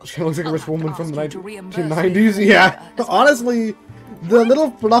stuff. She looks like a rich woman from the 1990s. Yeah. Honestly, the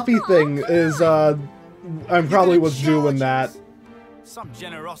little fluffy thing is, I probably was doing that. Some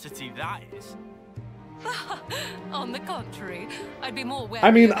generosity that is. On the contrary, I'd be more I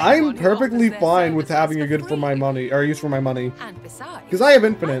mean, I'm perfectly fine with having a good for my money, or use for my money. And besides, because I have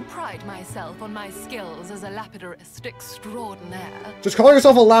infinite. I pride myself on my skills as a lapidarist extraordinaire. Just call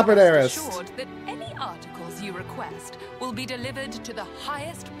yourself a lapidarist. Assured that any articles you request will be delivered to the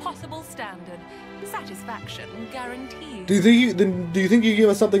highest possible standard. Satisfaction guaranteed. Do you think you give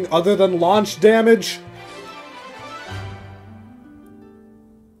us something other than launch damage?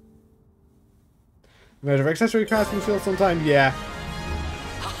 Measure of accessory costume field sometime, yeah.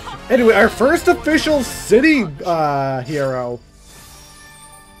 Anyway, our first official city hero.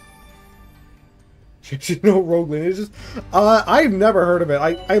 You know, Rogue Lineage. I've never heard of it.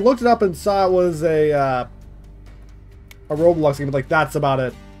 I looked it up and saw it was a Roblox game, but like that's about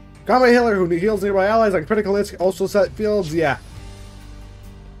it. Combat healer who heals nearby allies on critical hits, also set fields, yeah.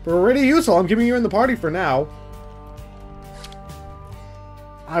 Pretty useful. I'm keeping you in the party for now.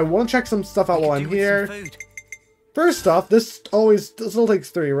 I want to check some stuff out while I'm here. First off, this still takes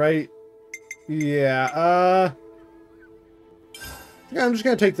 3, right? Yeah, yeah, I'm just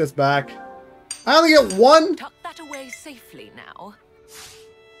gonna take this back. I only get 1? Tuck that away safely now.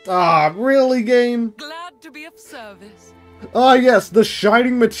 Ah, really, game? Glad to be of service. Ah, yes, the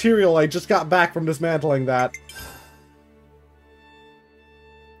shining material. I just got back from dismantling that.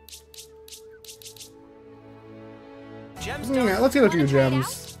 Yeah, let's get a few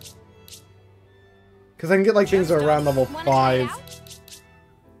gems. Because I can get like things around level 5.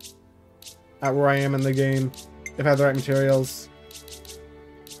 At where I am in the game. If I have the right materials.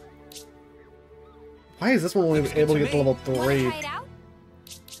 Why is this one only able to get to level 3?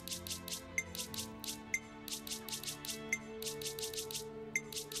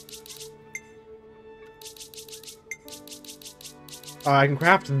 I can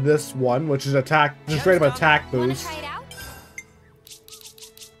craft this one, which is attack, just straight up attack boost.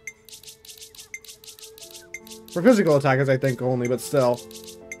 For physical attackers, I think only, but still.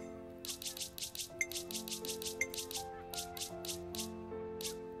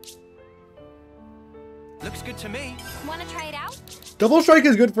 Looks good to me. Wanna try it out? Double Strike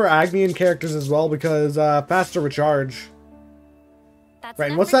is good for Agnian characters as well because faster recharge. That's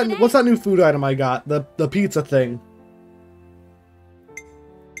right, and what's that new food item I got? The pizza thing.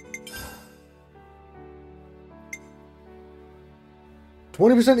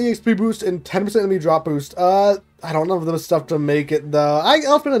 %20 EXP boost and 10% enemy drop boost. I don't know if there's stuff to make it though.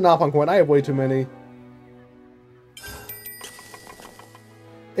 I'll spend a Napalm coin. I have way too many.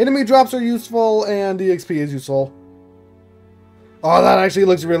 Enemy drops are useful and EXP is useful. Oh, that actually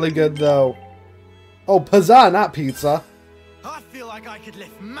looks really good though. Oh, pizza, not pizza. I feel like I could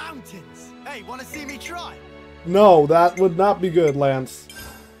lift mountains. Hey, wanna see me try? No, that would not be good, Lance.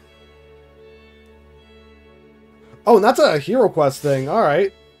 Oh, and that's a hero quest thing.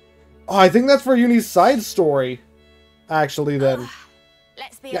 Alright. Oh, I think that's for Uni's side story. Actually, then.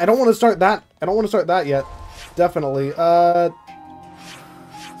 Let's be Yeah, I don't want to start that. I don't want to start that yet. Definitely.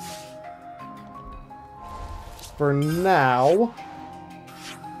 For now,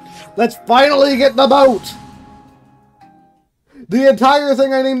 let's finally get the boat! The entire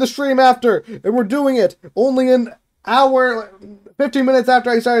thing I named the stream after, and we're doing it only an hour, 15 minutes after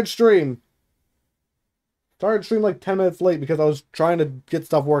I started stream. Started stream like 10 minutes late because I was trying to get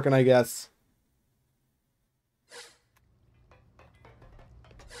stuff working, I guess.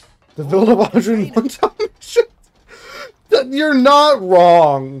 The Villa of 101 Dalmatians. You're not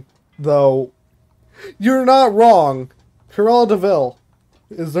wrong, though. You're not wrong. Cruella DeVille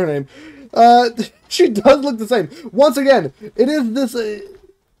is her name. She does look the same. Once again, it is this...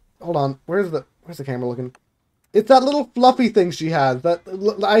 hold on. Where's the camera looking? It's that little fluffy thing she has that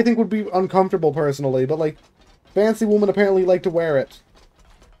I think would be uncomfortable personally, but like, fancy women apparently like to wear it.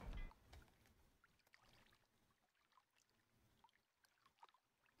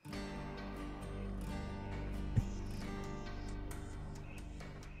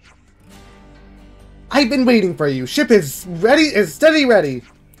 I've been waiting for you. Ship is ready, is steady ready.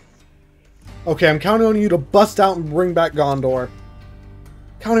 Okay, I'm counting on you to bust out and bring back Gondor.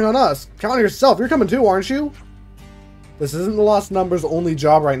 Counting on us. Count on yourself. You're coming too, aren't you? This isn't the Lost Numbers' only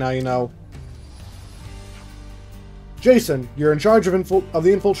job right now, you know. Jason, you're in charge of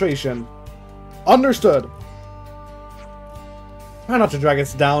the infiltration. Understood. Try not to drag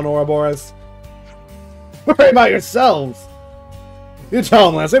us down, Ouroboros. Worry about yourselves. You tell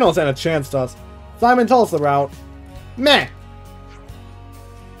them, Lance. They don't stand a chance to us. Simon, tell us the route. Meh.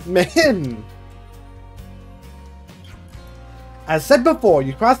 Man. As said before,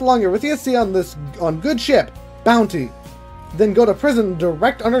 you cross along Erythea Sea on good ship, Bounty. Then go to prison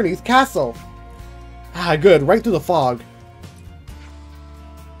direct underneath castle. Ah, good. Right through the fog.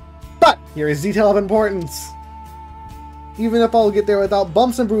 But here is detail of importance. Even if I'll get there without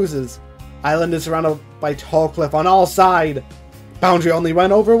bumps and bruises, island is surrounded by tall cliff on all sides. Boundary only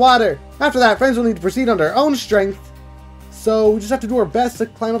run over water. After that, friends will need to proceed on their own strength. So we just have to do our best to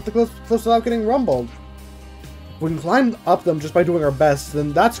climb up the cliffs without getting rumbled. If we can climb up them just by doing our best,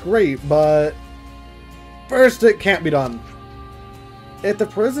 then that's great, but first it can't be done. If the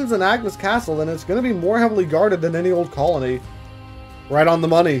prison's in Agnes Castle, then it's going to be more heavily guarded than any old colony. Right on the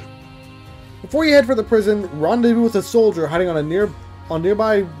money. Before you head for the prison, rendezvous with a soldier hiding on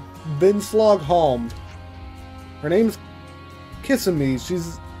nearby Binslog Home. Her name's Kissimmee.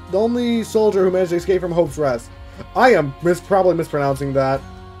 She's the only soldier who managed to escape from Hope's Rest. I am probably mispronouncing that.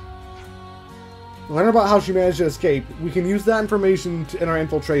 Learn about how she managed to escape. We can use that information in our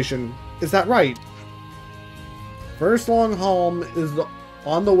infiltration. Is that right? First long home is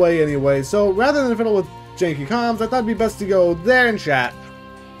on the way anyway, so rather than fiddle with janky comms, I thought it'd be best to go there and chat.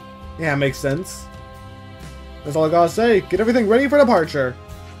 Yeah, makes sense. That's all I gotta say. Get everything ready for departure.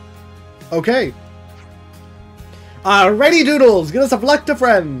 Okay. Ready, Doodles! Get us a flock of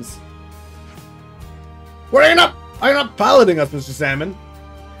friends! Are you not piloting us, Mr. Salmon?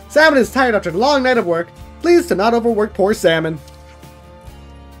 Salmon is tired after a long night of work. Please to not overwork poor Salmon.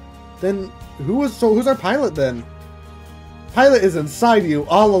 Then, who's our pilot then? Pilot is inside you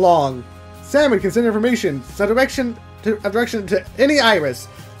all along. Salmon can send information, a direction to any iris,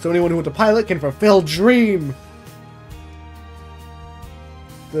 so anyone who wants to pilot can fulfill dream.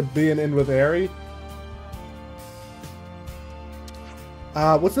 The B and end with Airy.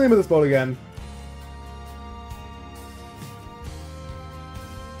 What's the name of this boat again?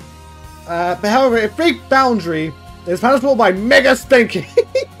 But however, a fake boundary is punishable by mega stinking.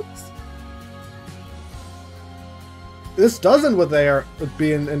 This doesn't with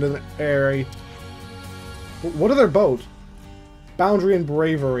being into the airy. What are their boat? Boundary and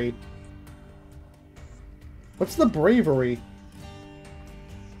bravery. What's the bravery?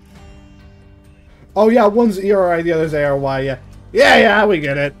 Oh yeah, one's ERI, the other's ARY. Yeah, yeah, we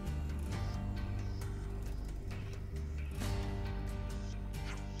get it.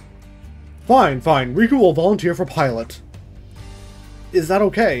 Fine. Riku will volunteer for pilot. Is that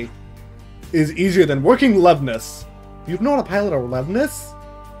okay? Is easier than working Levness. You know how to pilot a Levness?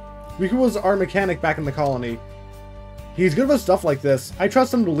 Riku was our mechanic back in the colony. He's good with stuff like this. I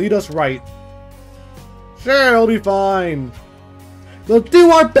trust him to lead us right. Sure, it'll be fine. We'll do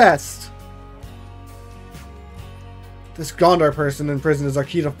our best. This Gondar person in prison is our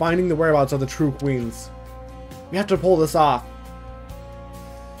key to finding the whereabouts of the true queens. We have to pull this off.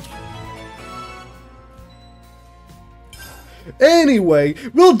 Anyway,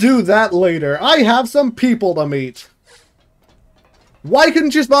 we'll do that later. I have some people to meet. Why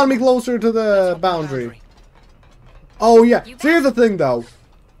couldn't you spawn me closer to the boundary? Oh yeah, so here's the thing though.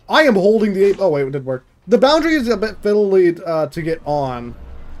 I am holding the... Oh wait, it did work. The boundary is a bit fiddly to get on.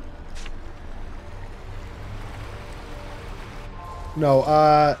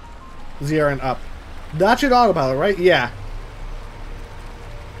 No, 0 and up. That should autopilot, right? Yeah.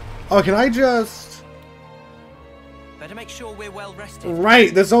 Oh, can I just... Better make sure we're well rested.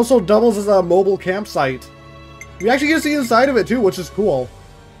 Right, this also doubles as a mobile campsite. You actually get to see inside of it too, which is cool.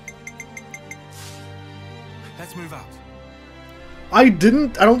 Let's move out. I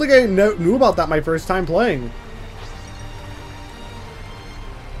don't think I knew about that my first time playing.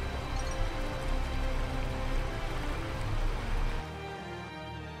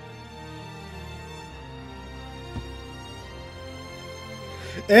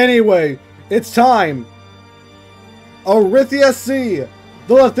 Anyway, it's time. Orithia Sea,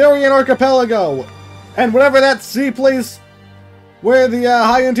 the Letharian Archipelago, and whatever that sea place where the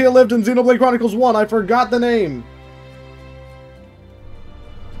High Entia lived in Xenoblade Chronicles 1, I forgot the name.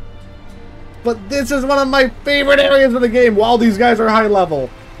 But this is one of my favorite areas of the game while these guys are high level.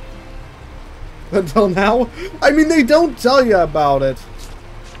 Until now. I mean, they don't tell you about it.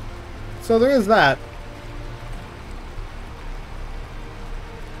 So there is that.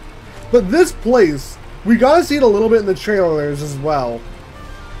 But this place, we gotta see it a little bit in the trailers as well.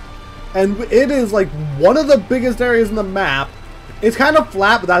 And it is like one of the biggest areas in the map. It's kind of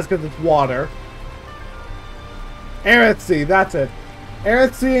flat, but that's because it's water. Aerith Sea, that's it.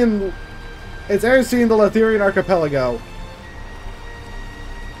 Aerith Sea and... It's Aerith Sea in the Letharian Archipelago.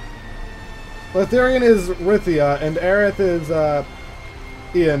 Letharian is Rithia, and Aerith is,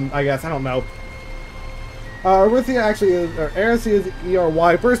 Ian, I guess. I don't know. Rithia actually is, or Aerith Sea is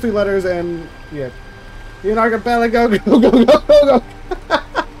E-R-Y. First 3 letters, and, yeah. Ian Archipelago, go, go, go, go, go.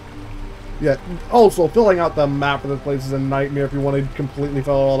 Yeah, also, filling out the map for this place is a nightmare if you want to completely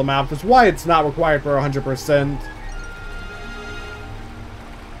fill out all the maps. That's why it's not required for 100%.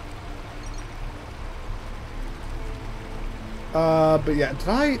 But yeah, did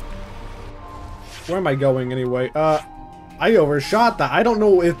I... Where am I going anyway? I overshot that. I don't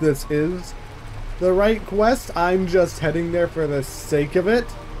know if this is the right quest. I'm just heading there for the sake of it.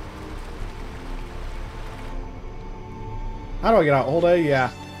 How do I get out? Hold A?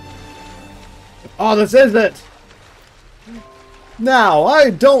 Yeah. Oh, this is it! Now, I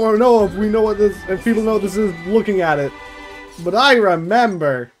don't know if we know what this... If people know this is looking at it. But I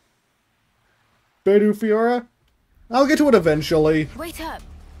remember. Bedu Fiora? I'll get to it eventually. Wait up.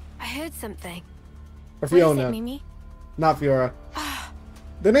 I heard something. Or Fiona. What is it, Mimi? Not Fiora.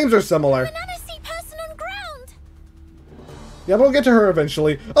 The names are similar. Banana sea person on ground. Yeah, but we'll get to her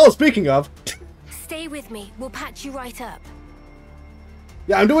eventually. Oh, speaking of. Stay with me. We'll patch you right up.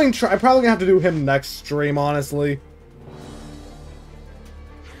 Yeah, I'm probably gonna have to do him next stream, honestly.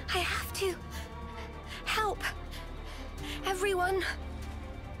 I have to help everyone.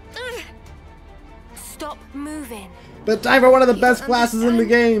 Ugh. Stop moving. But time for one of the best classes in the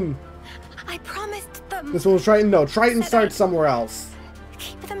game. I promised them. This one's Triton. No, Triton starts somewhere else.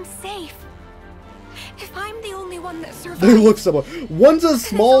 Keep them safe. If I'm the only one that survives. They look similar. One's a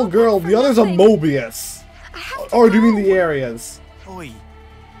small girl, the other's a Mobius. Or do you mean the areas? Oi,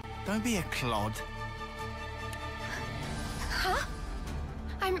 don't be a clod. Huh?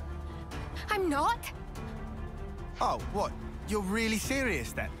 I'm not. Oh, what? You're really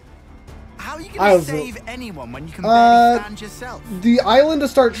serious then? How are you going to save anyone when you can barely stand yourself? The island to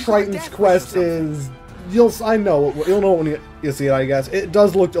start Triton's quest is... You'll know when you see it, I guess. It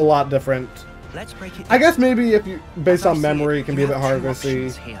does look a lot different. Let's break it. I guess maybe if you... Based on memory, it can be a bit harder to see.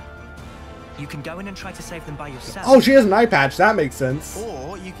 Here. You can go in and try to save them by yourself. Oh, she has an eye patch. That makes sense.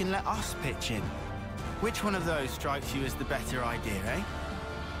 Or you can let us pitch in. Which one of those strikes you as the better idea, eh?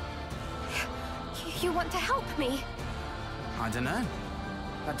 You want to help me? I don't know.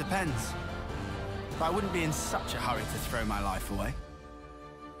 That depends. But I wouldn't be in such a hurry to throw my life away.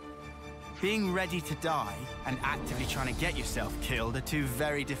 Being ready to die and actively trying to get yourself killed are 2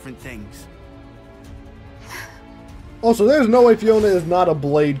 very different things. Also, there's no way Fiona is not a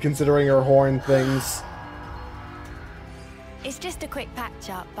blade considering her horn things. It's just a quick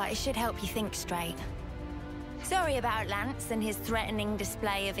patch-up, but it should help you think straight. Sorry about Lance and his threatening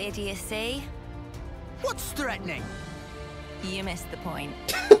display of idiocy. What's threatening? You missed the point.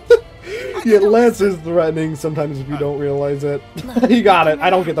 Yeah, Lance is threatening sometimes if you don't realize it. You got it. I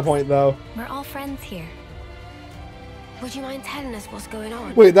don't get the point, though. We're all friends here. Would you mind telling us what's going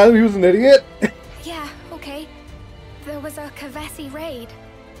on? Wait, that he was an idiot? Yeah, okay. There was a Kavesi raid.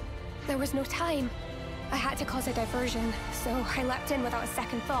 There was no time. I had to cause a diversion, so I leapt in without a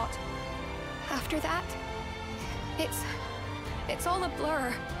second thought. After that, it's all a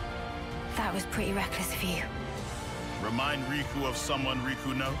blur. That was pretty reckless of you. Remind Riku of someone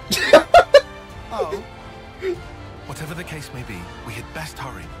Riku knows? Oh. Whatever the case may be, we had best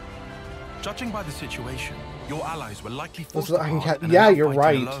hurry. Judging by the situation, your allies were likely forced apart and yeah, are now you're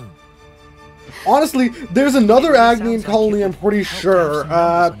fighting right. alone. Honestly, there's another Agnian colony, I'm pretty sure.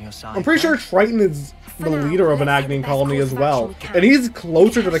 I'm pretty sure Triton is the leader of an Agnian colony as well. And he's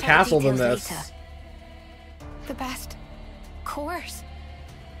closer to the castle than this. The best course.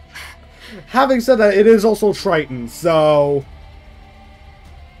 Having said that, it is also Triton, so...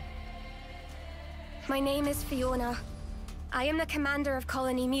 My name is Fiona. I am the commander of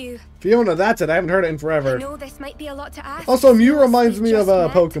Colony Mew. Fiona, that's it. I haven't heard it in forever. I know this might be a lot to ask. Also, Mew reminds me of a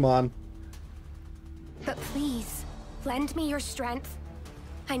Pokemon. But please, lend me your strength.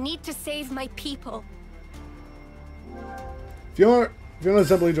 I need to save my people. Fiona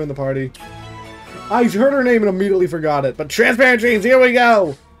simply joined the party. I heard her name and immediately forgot it. But transparent dreams, here we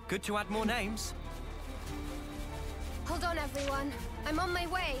go! Good to add more names. Hold on, everyone. I'm on my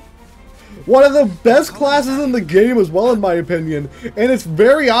way. One of the best classes in the game as well, in my opinion. And it's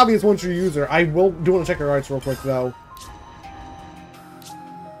very obvious once you use her. I do want to check her arts real quick, though.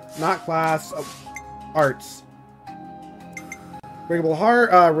 Not class. Arts. Breakable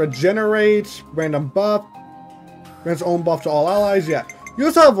Heart. Regenerate. Random buff. Grants own buff to all allies. Yeah. You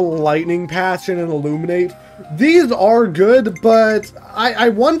also have Lightning, Passion, and Illuminate. These are good, but I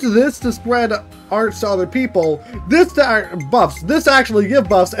want this to spread arts to other people. This to buffs. This to actually give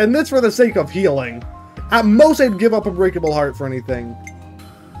buffs, and this for the sake of healing. At most, I'd give up a Breakable Heart for anything.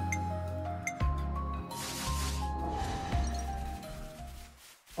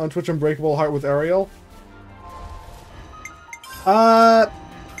 On Twitch, Unbreakable Heart with Ariel.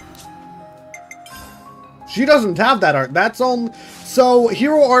 She doesn't have that art. That's on. So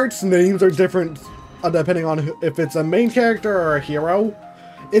hero arts names are different depending on if it's a main character or a hero.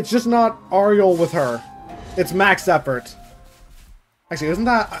 It's just not Ariel with her. It's max effort. Actually, isn't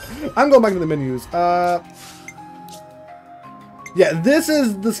that? I'm going back to the menus. Yeah, this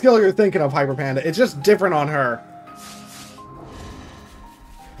is the skill you're thinking of, Hyper Panda. It's just different on her.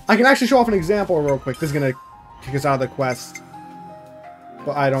 I can actually show off an example real quick. This is gonna kick us out of the quest,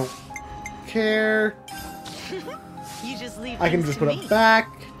 but I don't care. You just leave I can just put it back.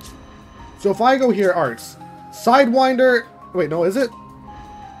 So if I go here, arts, Sidewinder. Wait, no, is it?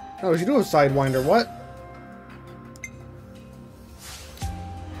 No, you do have Sidewinder. What?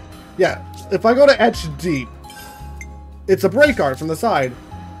 Yeah, if I go to Etch Deep, it's a break art from the side.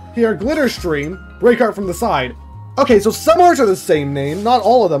 Here, Glitter Stream, break art from the side. Okay, so some arts are the same name, not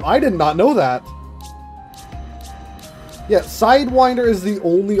all of them. I did not know that. Yeah, Sidewinder is the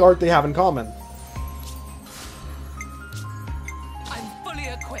only art they have in common. I'm fully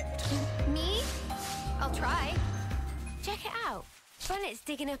equipped. Me? I'll try. Check it out. Planet's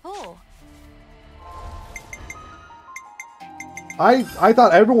digging up ore. I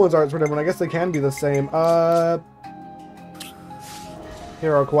thought everyone's arts were different. I guess they can be the same.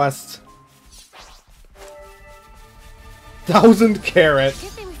 Hero quest. 1,000 carat. Good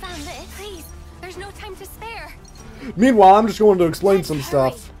thing we found this. Please, there's no time to spare. Meanwhile, I'm just going to explain some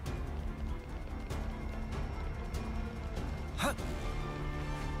stuff.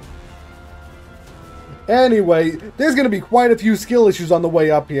 Anyway, there's going to be quite a few skill issues on the way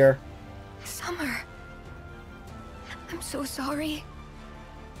up here. Summer. I'm so sorry.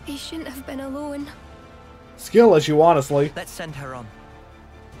 I shouldn't have been alone. Skill issue, honestly. Let's send her on.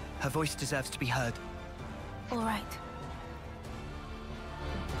 Her voice deserves to be heard. All right.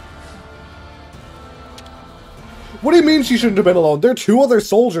 What do you mean she shouldn't have been alone? There are 2 other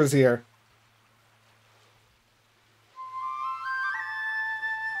soldiers here.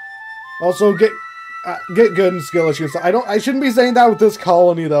 Also, get good in skill issues. I shouldn't be saying that with this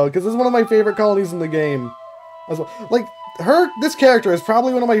colony though, because this is one of my favorite colonies in the game. As well. Like this character is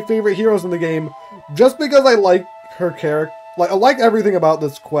probably one of my favorite heroes in the game, just because I like her character. Like I like everything about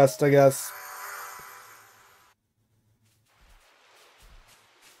this quest, I guess.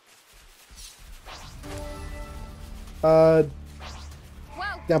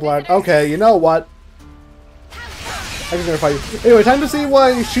 Okay, you know what? I'm just gonna fight you. Anyway, time to see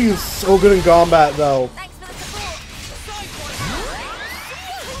why she's so good in combat, though.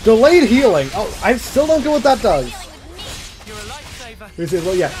 Delayed healing. Oh, I still don't know what that does.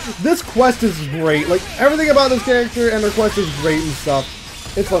 Well, yeah, this quest is great. Like, everything about this character and her quest is great and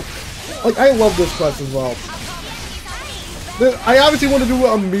stuff. It's fun. Like, I love this quest as well. I obviously want to do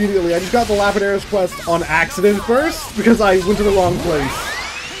it immediately. I just got the Lapidaris quest on accident first, because I went to the wrong place.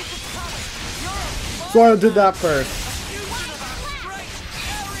 So I did that first.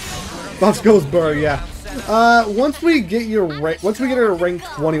 Buffs goes Burr, yeah. Once we get her to rank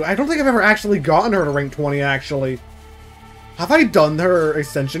 20, I don't think I've ever actually gotten her to rank 20, actually. Have I done her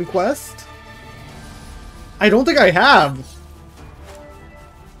Ascension quest? I don't think I have.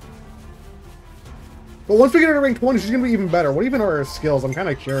 But once we get her to rank 20, she's gonna be even better. What even are her skills? I'm kind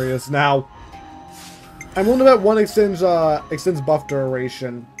of curious now. I'm willing to bet one extends buff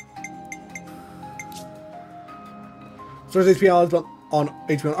duration. Stores HP on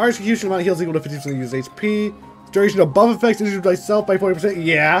HP on execution, amount of heals equal to 50% of used HP. Duration of buff effects issued by self by 40%.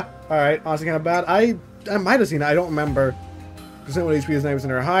 Yeah. Alright, honestly kind of bad. I might have seen it, I don't remember. Percent when HP is 90%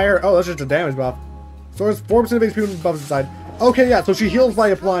 or higher. Oh, that's just a damage buff. Stores 4% of HP when buffs inside. Okay, yeah, so she heals by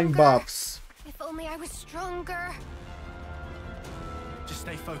applying buffs. If only I was stronger. Just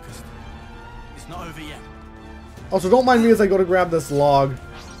stay focused. It's not over yet. Also, don't mind me as I go to grab this log.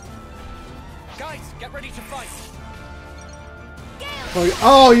 Guys, get ready to fight.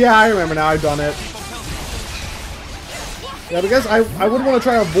 Oh yeah, I remember now. I've done it. Yeah, because I would want to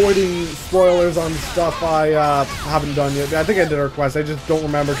try avoiding spoilers on stuff I haven't done yet. I think I did her quest. I just don't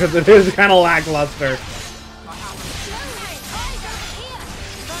remember because it is kind of lackluster.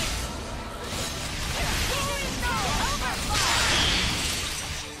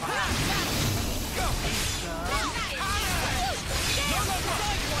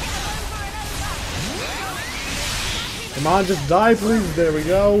 Come on, just die, please. There we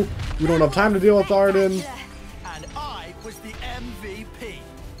go. We don't have time to deal with Arden. And I was the MVP.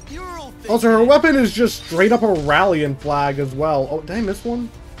 You're all also, her weapon is just straight up a rallying flag as well. Oh, did I miss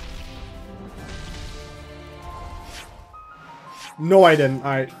one? No, I didn't.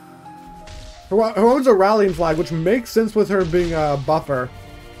 Alright. Her weapon's a rallying flag, which makes sense with her being a buffer.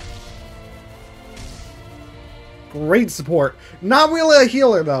 Great support. Not really a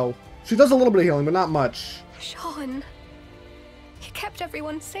healer, though. She does a little bit of healing, but not much. Sean. Kept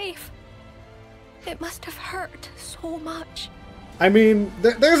everyone safe. It must have hurt so much. I mean,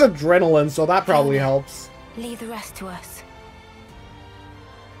 there's adrenaline, so that probably helps. Leave the rest to us.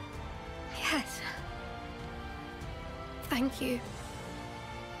 Yes. Thank you.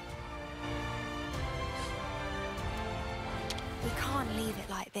 We can't leave it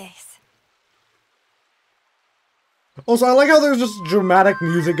like this. Also, I like how there's just dramatic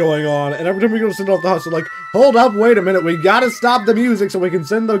music going on, and every time we go to send off the house, they're like, hold up, wait a minute, we gotta stop the music so we can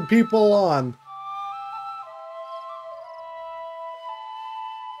send the people on.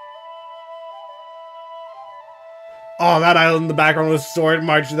 Oh, that island in the background with Sword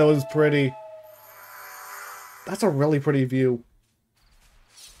March, that was pretty. That's a really pretty view.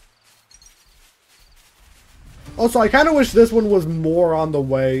 Also, I kind of wish this one was more on the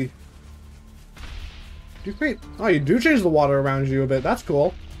way. Oh, you do change the water around you a bit. That's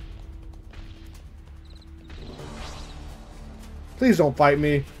cool. Please don't fight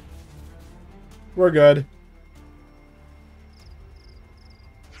me. We're good.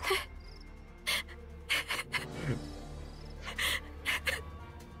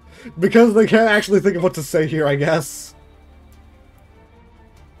 Because they can't actually think of what to say here, I guess.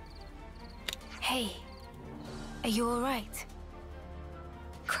 Hey, are you alright?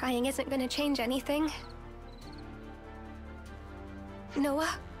 Crying isn't gonna change anything.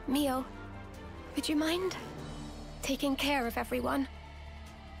 Noah, Mio, would you mind taking care of everyone?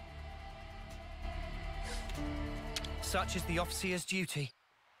 Such is the officer's duty.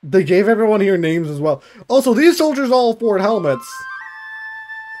 They gave everyone here names as well. Also, these soldiers all afford helmets.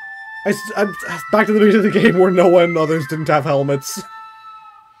 I'm back to the beginning of the game where Noah and others didn't have helmets.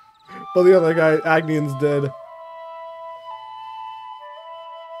 But the other guy, Agnians, did.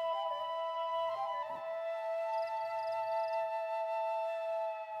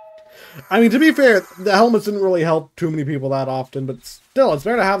 I mean, to be fair, the helmets didn't really help too many people that often, but still, it's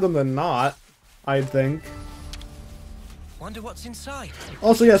better to have them than not, I'd think. Wonder what's inside.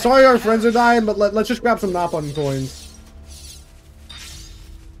 Also, yeah, sorry our friends are dying, but let's just grab some Napon coins.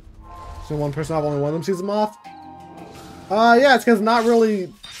 So one person off, only one of them sees them off? Yeah, it's because not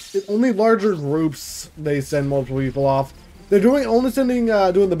really... only larger groups they send multiple people off. They're doing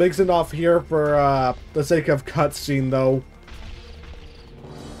the big send-off here for the sake of cutscene, though.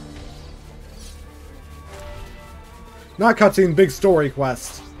 Not cutscene, big story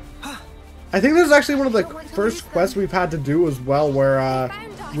quest. I think this is actually one of the first quests we've had to do as well, where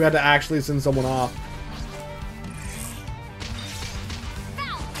we had to actually send someone off.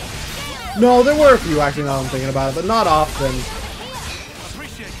 No, there were a few actually now I'm thinking about it, but not often.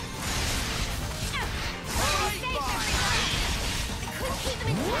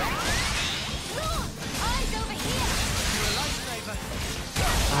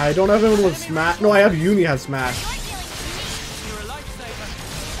 I don't have anyone with Smash. No, I have Uni has Smash.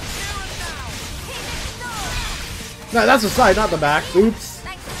 No, that's the side, not the back. Oops.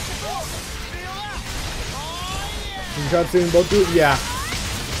 You tried seeing both do it? Yeah.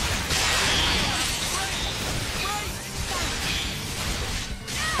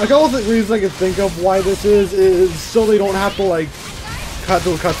 A couple of reasons I can think of why this is so they don't have to like cut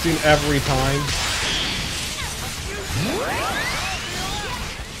to a cutscene every time.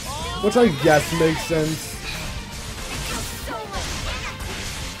 Which I guess makes sense.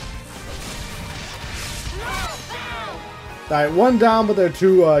 Alright, one down, but there are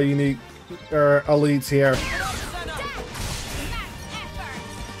two unique elites here.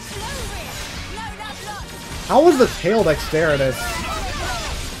 How was the tail dexterous?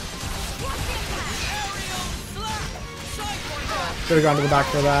 Should have gone to the back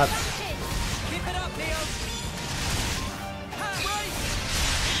for that.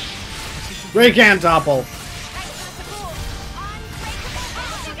 Ray can topple.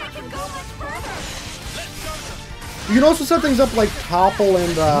 You can also set things up like topple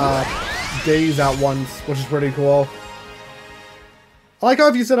and daze at once, which is pretty cool. I like how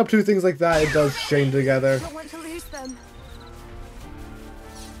if you set up two things like that, it does chain together. I don't want to lose them.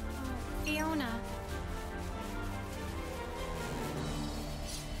 Fiona.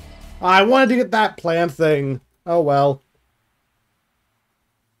 I wanted to get that plant thing. Oh well.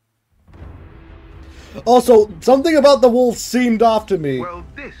 Also, something about the wolves seemed off to me. Well,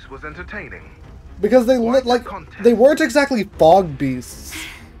 this was entertaining. Because they lit like they weren't exactly fog beasts.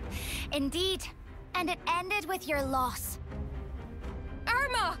 Indeed, and it ended with your loss.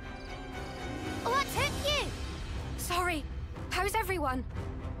 Irma! What's hit you? Sorry. How's everyone?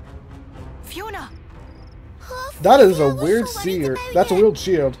 Fiona! That is a weird shield. That's a weird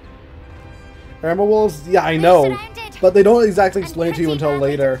shield. Irma wolves? Yeah, I know. But they don't exactly explain it to you until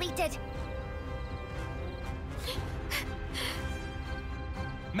later.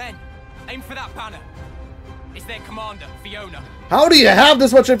 Men, aim for that banner. It's their commander, Fiona. How do you have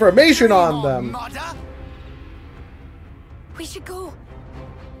this much information on them? We should go.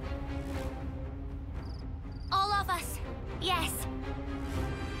 All of us. Yes.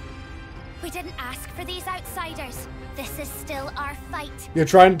 We didn't ask for these outsiders. This is still our fight. You're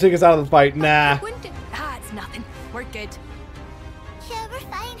trying to take us out of the fight. Nah. Ah, it's nothing. We're good. Yeah, we're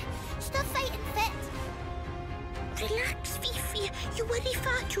fine. Stop fighting fit. Relax, Fifi. You worry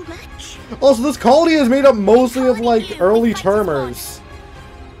far too much. Also, this colony is made up mostly of like early termers.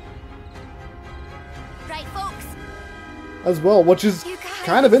 Right, folks. As well, which is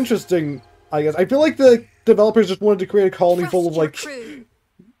kind of interesting, I guess. I feel like the developers just wanted to create a colony full of like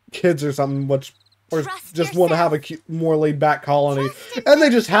kids or something, which or just want to have a more laid back colony, and they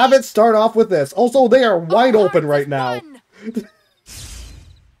just have it start off with this. Also, they are wide open right now. We'll make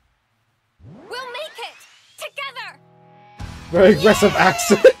it together. Very aggressive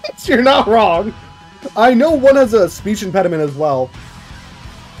accent. You're not wrong. I know one has a speech impediment as well.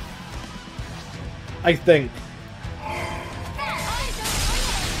 I think.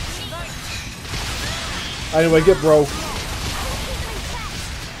 Anyway, get broke.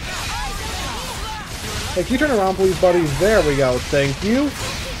 Hey, can you turn around, please, buddies? There we go. Thank you.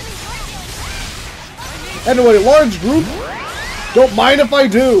 Anyway, large group. Don't mind if I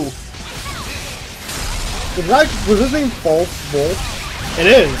do. Was his name False Wolf? It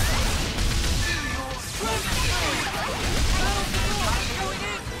is.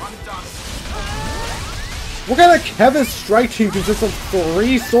 What kind of Kevis strike team consists of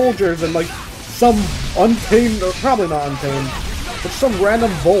 3 soldiers and like some untamed, or probably not untamed, but some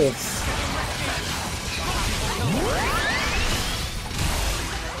random wolves?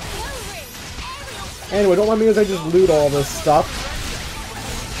 Anyway, don't let me as I just loot all this stuff.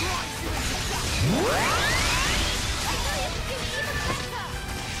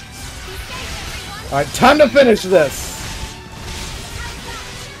 Alright, time to finish this!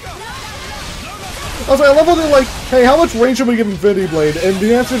 Also, I love how they're like, hey, how much range should we give Infinity Blade? And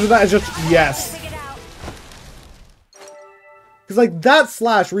the answer to that is just yes. Because, like, that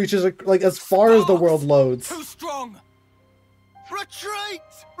slash reaches, like, as far as the world loads. Too strong! Retreat!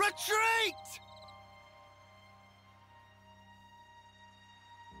 Retreat!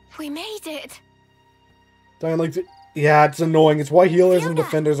 We made it. Don't like to, yeah, it's annoying. It's why healers and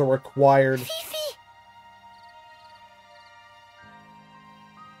defenders are required. Fifi!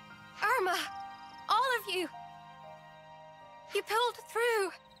 Irma! All of you! You pulled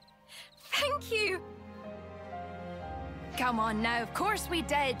through! Thank you! Come on now, of course we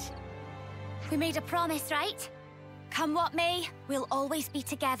did. We made a promise, right? Come what may, we'll always be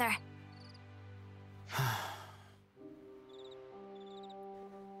together.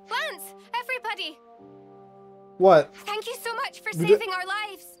 Lance, everybody. What? Thank you so much for saving our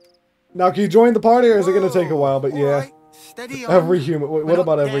lives. Now, can you join the party, or is it going to take a while? But yeah. Right. Steady on. Every human. What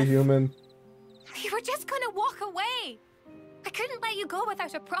about every human? We were just going to walk away. I couldn't let you go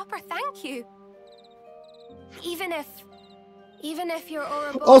without a proper thank you. Even if you're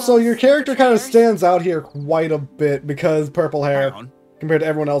horrible. Also, your character kind of stands out here quite a bit because purple hair compared to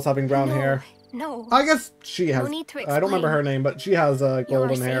everyone else having brown hair. No. I guess she has. No need to I don't remember her name, but she has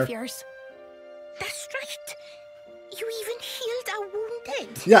golden hair. Saviors. That's right. You even healed our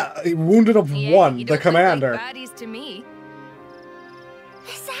wounded. Yeah, a wounded of one, the commander. Like baddies to me.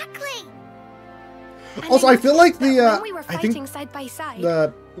 Exactly. Also, I feel like the we were I think side by side,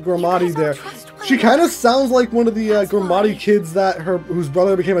 the Gramati there, she kind of sounds like one of the Gramati kids that whose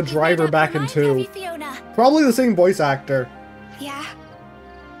brother became a driver back in 2. Probably the same voice actor. Yeah.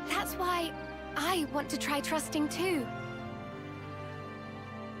 That's why I want to try trusting too.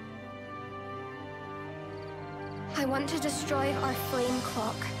 I want to destroy our flame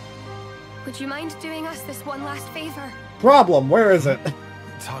clock. Would you mind doing us this one last favor? Problem, where is it?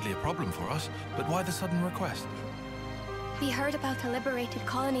 It's hardly a problem for us, but why the sudden request? We heard about a liberated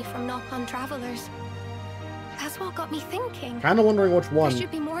colony from Nopon travelers. That's what got me thinking. Kinda wondering which one. There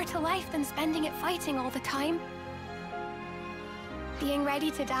should be more to life than spending it fighting all the time. Being ready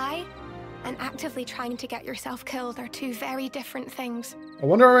to die and actively trying to get yourself killed are two very different things. I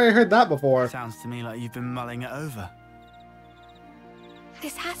wonder where I heard that before. Sounds to me like you've been mulling it over.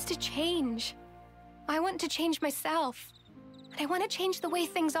 This has to change. I want to change myself. I want to change the way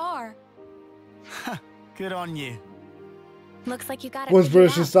things are. Good on you. Looks like you got it. Once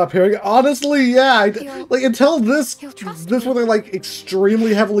British should stop hearing it. Honestly, yeah. Like, until this where they're, like,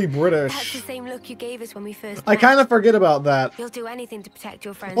 extremely heavily British. That's the same look you gave us when we first met. I kind of forget about that. You'll do anything to protect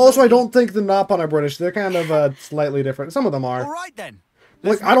your friends. Also, I don't think the Nopon are British. They're kind of slightly different. Some of them are. All right, then.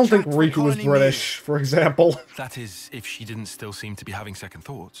 Like, I don't think Riku was British, for example. That is, if she didn't still seem to be having second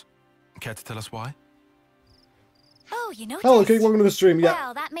thoughts. Care to tell us why? Oh, you know. Hello, Kate. Welcome to the stream. Yeah,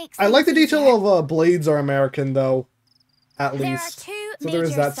 well, that makes I like the sense, detail of blades are American, though. At There least. are two So there is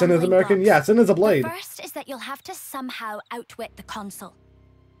major that. Sin is stumbling American. blocks. Yeah, Sin is a blade. The first is that you'll have to somehow outwit the consul.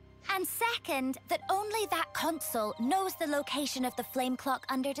 And second, that only that consul knows the location of the flame clock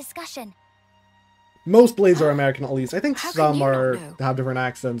under discussion. Most blades are American, at least. I think How can some you not are know? have different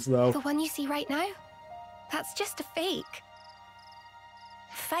accents, though. The one you see right now? That's just a fake.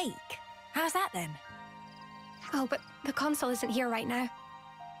 Fake? How's that then? Oh, but the consul isn't here right now.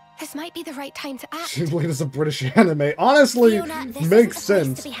 This might be the right time to act. Xenoblade is a British anime. Honestly, Fiona, this makes isn't a place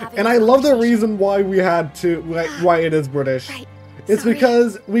sense. to be having And a I love the reason why we had to, why it is British. It's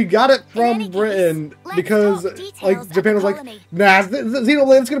because we got it from Britain because, like, Japan was like, nah,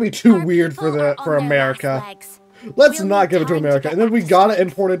 Xenoblade is gonna be too weird for America. Let's not give it to America. And then we got it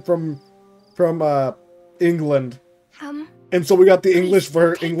imported from England. And so we got the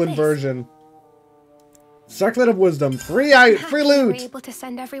England version. Circlet of Wisdom, free We were loot. able to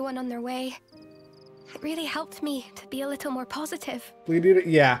send everyone on their way. It really helped me to be a little more positive.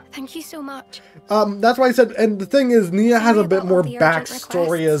 Yeah. Thank you so much. That's why I said, and the thing is, Nia has a bit more the urgent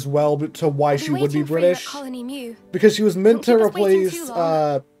backstory as well to why she would be Waiting for you at British. Colony Mew. Because she was meant to Don't keep us waiting replace, too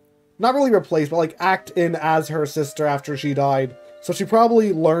long. not really replace, but like act in as her sister after she died. So she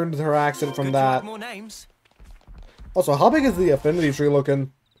probably learned her accent from that. More names. Also, how big is the affinity tree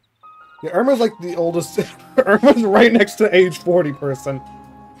looking? Yeah, Irma's like the oldest. Irma's right next to age 40 person.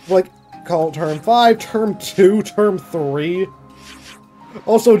 Like, call it term 5, term 2, term 3.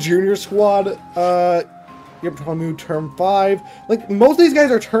 Also, junior squad, yep, term 5. Like, most of these guys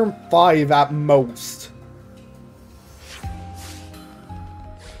are term 5 at most.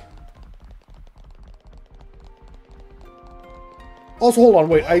 Also, hold on,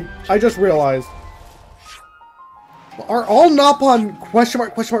 wait, I just realized. Are all Nopon question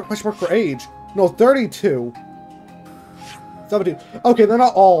mark for age? No, 32. 17. Okay, they're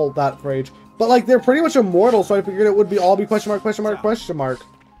not all that for age. But, like, they're pretty much immortal, so I figured it would be all be question mark.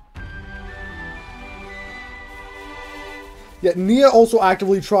 Yet Nia also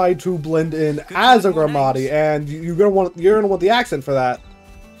actively tried to blend in as a Gramati, and you're gonna want the accent for that.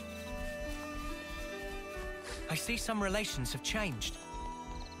 I see some relations have changed.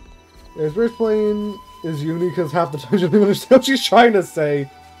 His first plane is unique because half the time she doesn't understand what she's trying to say.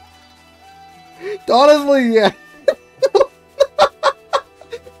 Honestly, yeah.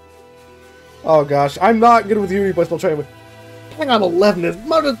 Oh gosh, I'm not good with Yuri, but still trying to. Hang on, 11 is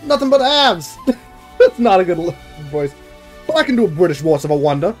nothing but abs. That's not a good voice. But I can do a British voice if I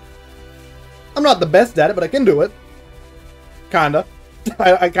wonder. I'm not the best at it, but I can do it. Kinda.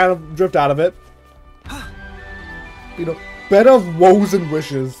 I kind of drift out of it. You know, Bed of Woes and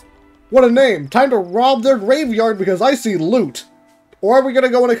Wishes. What a name. Time to rob their graveyard because I see loot. Or are we gonna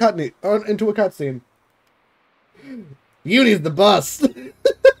go into a cutscene? Uni's the bus.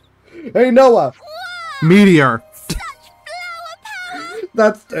 Hey, Noah. Whoa, meteor.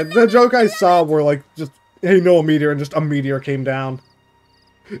 That's the joke I saw where, like, just, hey, Noah, meteor, and just a meteor came down.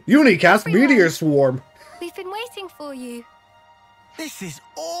 Uni cast Meteor Swarm. We've been waiting for you. This is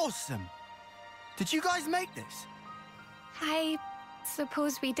awesome. Did you guys make this? I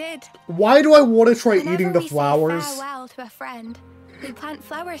suppose we did. Why do I want to try Whenever eating the we flowers? Say farewell to a friend, we plant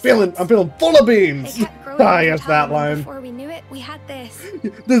flowers. I'm feeling full of beans. Yes, that line. Before we knew it, we had this.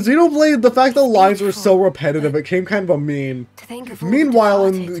 The Xenoblade, the fact the lines were so repetitive, it came kind of a meme. Meanwhile,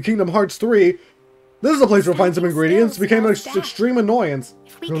 in Kingdom Hearts 3, this is a place where find some ingredients became an extreme annoyance.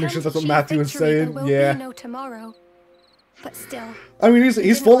 I'm really sure that's what Matthew is saying. Yeah. No tomorrow. But still. I mean,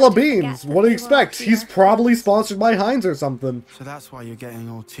 he's full of beans. What do you expect? He's probably sponsored by Heinz or something. So that's why you're getting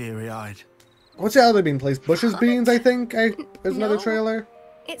all teary-eyed. What's the other bean place? Bush's Beans, I think. There's another trailer.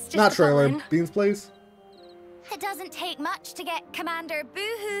 It's just not trailer. Beans place. It doesn't take much to get Commander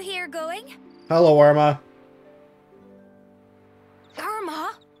Boohoo here going. Hello, Irma.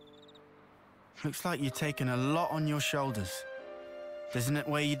 Irma? Looks like you're taking a lot on your shoulders. Doesn't it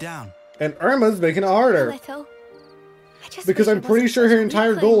weigh you down? And Irma's making it harder. A little. Because I'm pretty sure her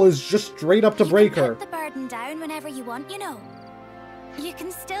entire goal is just straight up to break her. Put the burden down whenever you want, you know. You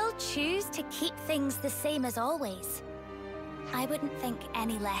can still choose to keep things the same as always. I wouldn't think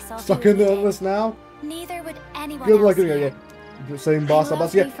any less of Stuck you. into this now? Neither would anyone Good else. Yeah. Saying boss on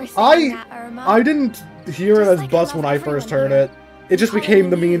bus. Yeah. I didn't hear it as bus when I first heard it. It just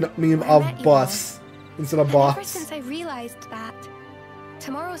became the meme of bus instead of boss. Ever since I realized that,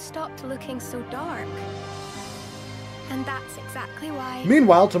 tomorrow stopped looking so dark. And that's exactly why.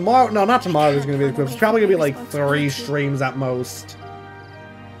 Meanwhile, tomorrow, no, not tomorrow, there's gonna be the clip. It's probably gonna be like 3 streams at most.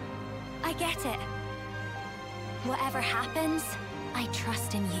 I get it. Whatever happens, I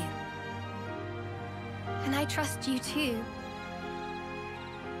trust in you. And I trust you too.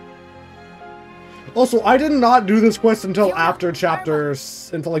 Also, I did not do this quest until during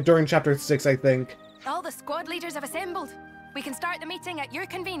chapter 6, I think. All the squad leaders have assembled. We can start the meeting at your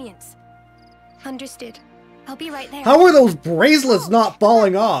convenience. Understood. I'll be right there. How are those bracelets not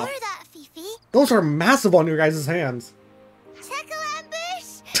falling off? Those are massive on your guys' hands.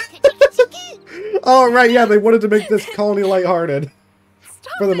 Oh, right, yeah, they wanted to make this colony lighthearted.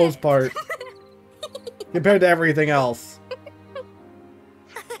 For the most part. Compared to everything else.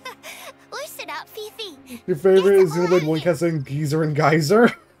 Listen up, Fifi. Your favorite is Xenoblade 1 casting Geezer and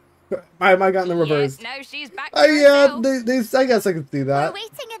Geyser? I got in the reverse. Yes, no, she's back Yeah, I guess I can see that. We're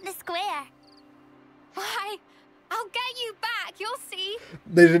waiting in the square. Why? I'll get you back, you'll see.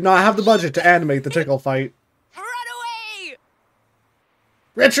 They did not have the budget to animate the tickle fight. Run away!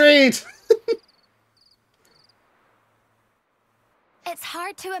 Retreat! It's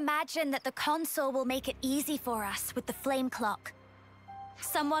hard to imagine that the console will make it easy for us with the flame clock.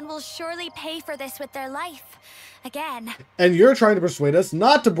 Someone will surely pay for this with their life. Again. And you're trying to persuade us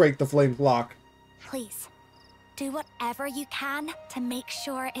not to break the flame clock. Please, do whatever you can to make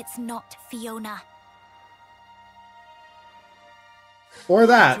sure it's not Fiona. Or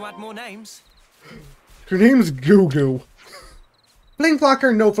that. To add more names. Her name's Goo Goo. Flame clock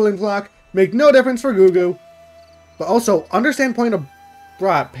or no flame clock, make no difference for Goo Goo. But also, understand point of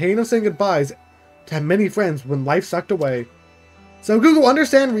brought pain of saying goodbyes to have many friends when life sucked away. So Goo Goo,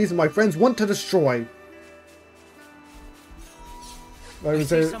 understand reason why friends want to destroy. I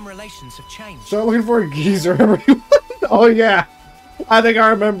see some relations have changed. Start looking for a geezer, everyone. Oh yeah, I think I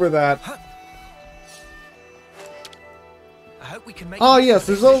remember that. I hope we can make. Oh yes,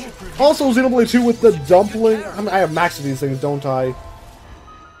 there's also Xenoblade 2 with the dumpling. I have max of these things, don't I?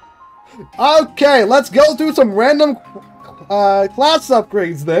 Okay, let's go through some random class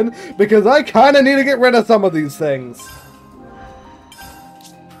upgrades then, because I kind of need to get rid of some of these things.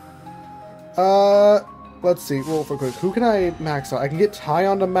 Let's see, real quick. Who can I max out? I can get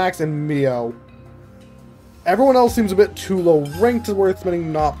Tyon to max and Mio. Everyone else seems a bit too low ranked to worth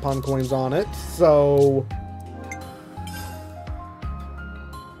spending not pun coins on it, so...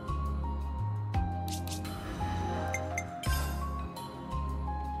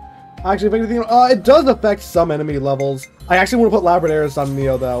 Actually, if anything, it does affect some enemy levels. I actually want to put Labradoris on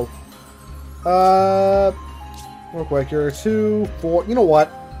Mio, though. Real quick, here, 2, 4, you know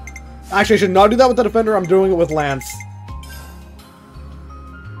what? Actually, I should not do that with the Defender, I'm doing it with Lance.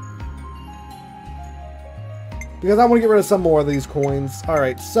 Because I want to get rid of some more of these coins.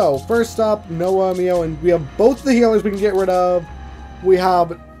 Alright, so, first up, Noah, Mio, and we have both the healers we can get rid of. We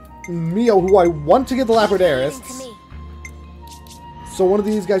have Mio, who I want to get the Labradoris. so one of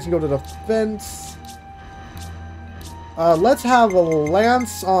these guys can go to defense. Let's have a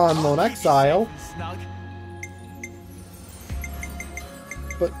lance on Lone Exile.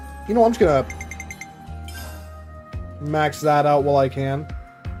 But, you know, I'm just gonna max that out while I can.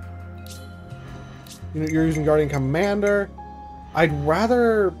 You know, you're using Guardian Commander. I'd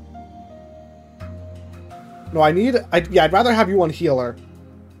rather... No, I'd rather have you on healer.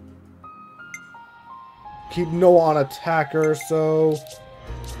 Keep Noah on attacker, so...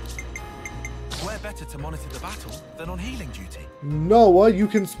 Where better to monitor the battle than on healing duty? Noah, you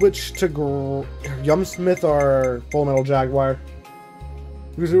can switch to Yumsmith or Full Metal Jaguar.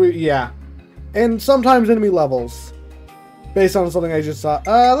 Yeah. And sometimes enemy levels. Based on something I just saw.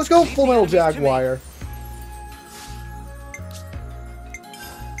 Let's go Full Metal Jaguar.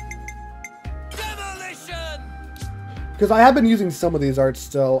 Because I have been using some of these arts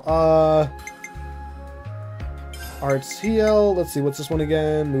still. Arts heal. Let's see, what's this one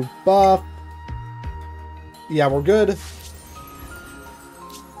again? Move buff. Yeah, we're good.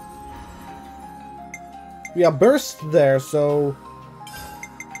 We have burst there, so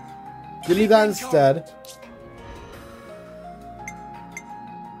give me that instead.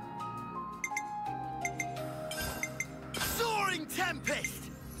 Soaring Tempest.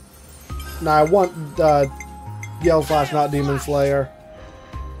 Nah, I want Yell Slash, not Demon Slayer.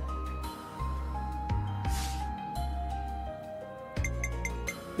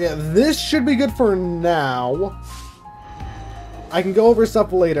 Yeah, this should be good for now. I can go over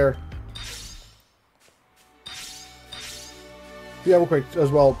stuff later. Yeah, real quick as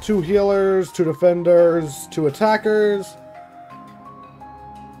well. 2 healers, 2 defenders, 2 attackers.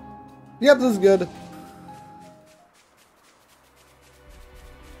 Yep, this is good.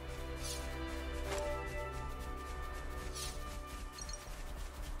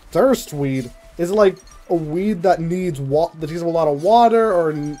 Thirst weed. Is it like a weed that needs that gives a lot of water,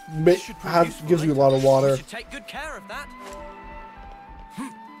 or gives you a lot of water? Take good care of that.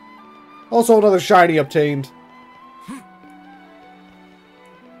 Also, another shiny obtained.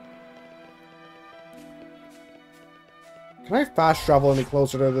 Can I fast travel any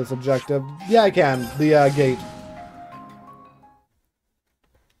closer to this objective? Yeah, I can. The gate.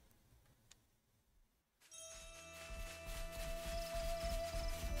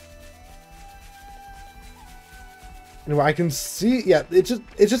 Anyway, I can see. Yeah, it's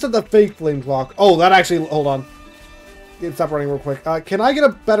just at the fake flame clock. Oh, that actually. Hold on. Stop running real quick. Can I get a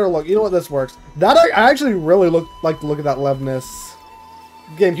better look? You know what? This works. That I actually really like to look at that Levness.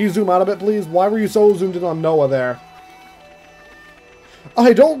 Game, can you zoom out a bit, please? Why were you so zoomed in on Noah there?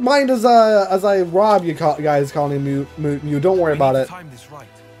 Okay, don't mind as I rob you guys calling me Mew. Don't worry about it. Time this right.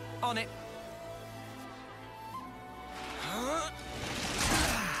 On it.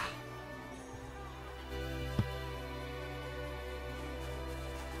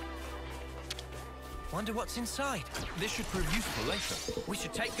 Wonder what's inside. This should prove useful later. We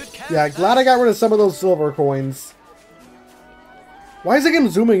should take good care. Yeah, glad I got rid of some of those silver coins. Why is it again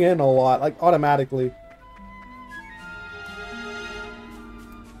zooming in a lot, like automatically?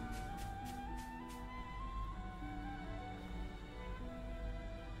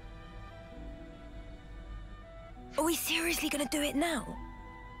 Are we seriously gonna do it now?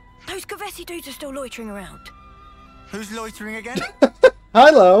 Those Gavesi dudes are still loitering around. Who's loitering again?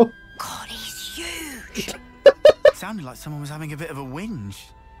 Hello. God, he's huge. Sounded like someone was having a bit of a whinge.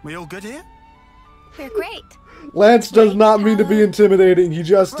 We all good here? We're great. Lance does not mean to be intimidating. He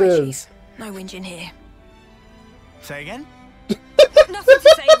just is. No whinging here. Say again? Nothing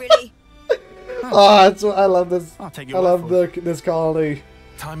to say, really. Oh, that's what I love this. I'll take your I love word for it. this colony.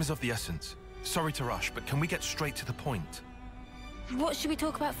 Time is of the essence. Sorry to rush, but can we get straight to the point? What should we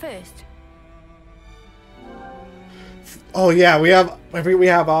talk about first? Oh yeah, we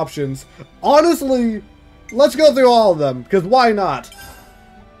have options. Honestly, let's go through all of them, because why not?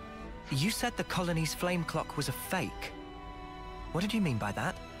 You said the colony's flame clock was a fake. What did you mean by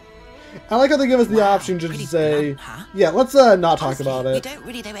that? I like how they give us the option just to say, blunt, huh? yeah, let's not talk Honestly, about we it. don't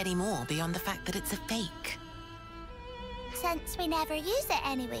really know any more beyond the fact that it's a fake. Since we never use it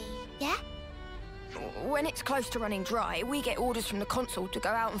anyway, yeah? When it's close to running dry, we get orders from the console to go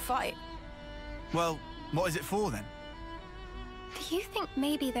out and fight. Well, what is it for then? Do you think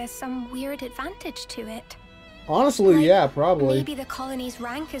maybe there's some weird advantage to it? Honestly, Like, yeah, probably. Maybe the colony's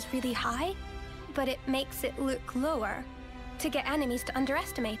rank is really high, but it makes it look lower to get enemies to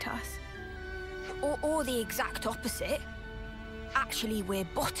underestimate us. Or the exact opposite. Actually, we're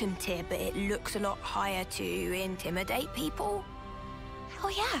bottom tier, but it looks a lot higher to intimidate people. Oh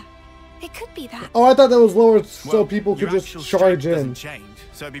yeah, it could be that. Oh, I thought that was lower so Well, people could your just actual charge strength in. doesn't change,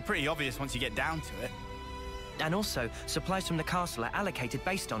 so it'd be pretty obvious once you get down to it. And also, supplies from the castle are allocated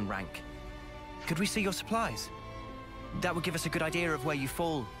based on rank. Could we see your supplies? That would give us a good idea of where you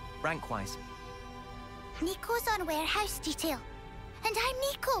fall, rank-wise. Nico's on warehouse detail. And I'm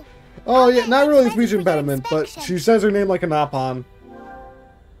Nico. Oh yeah, not really a speech impediment, but she says her name like a Napon.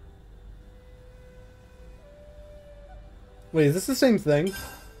 Wait, is this the same thing?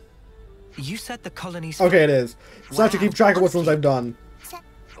 You said the colonies... Okay, it is. It's not to keep track of which ones I've done.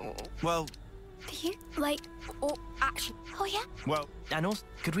 Well... Do you, like... Oh, actually... Oh, yeah? Well... And also,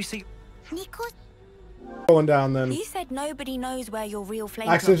 could we see... Nico's... Going down then. You said nobody knows where your real flame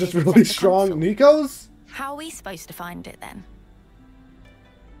Accent's just really strong. Nico's? How are we supposed to find it then?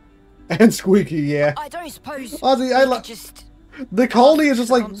 And Squeaky, yeah. I don't suppose... Ozzy, I just... The colony is just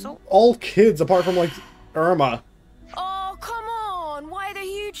like all kids apart from like Irma. Oh, come on! Why the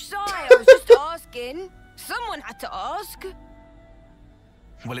huge sigh? I was just asking. Someone had to ask.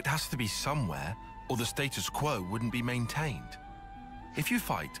 Well, it has to be somewhere, or the status quo wouldn't be maintained. If you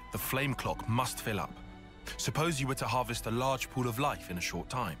fight, the flame clock must fill up. Suppose you were to harvest a large pool of life in a short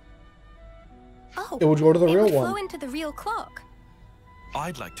time. Oh, it would go to the real one. Flow into the real clock.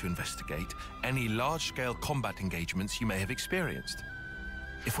 I'd like to investigate any large-scale combat engagements you may have experienced.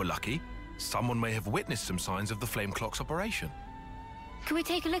 If we're lucky, someone may have witnessed some signs of the flame clock's operation. Can we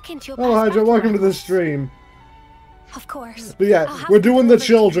take a look into your Oh, Hydra, welcome to the stream. Of course. But yeah, we're doing the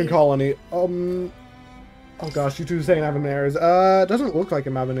children colony. Oh gosh, you two saying I'm having errors. It doesn't look like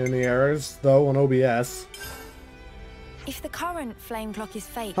I'm having any errors, though, on OBS. If the current flame clock is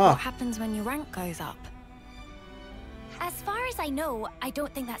fake, what happens when your rank goes up? As far as I know, I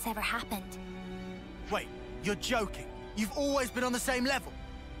don't think that's ever happened. Wait, you're joking? You've always been on the same level?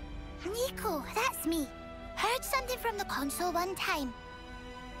 Nico, that's me. Heard something from the console one time.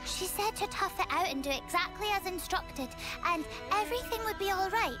 She said to tough it out and do exactly as instructed, and everything would be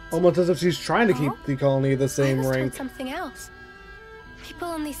alright. Almost as if she's trying to keep the colony the same rank. Something else. People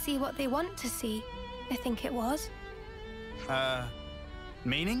only see what they want to see, I think it was.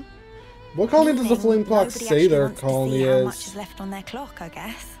 Meaning? What colony does the flame clock say their colony is? How much is left on their clock, I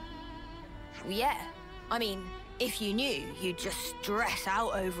guess. Yeah. I mean, if you knew, you'd just stress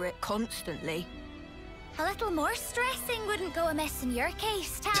out over it constantly. A little more stressing wouldn't go amiss in your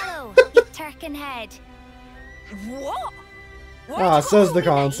case, Tallow, you turkin head. What? Says the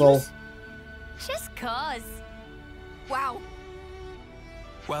console. Names? Just cause. Wow.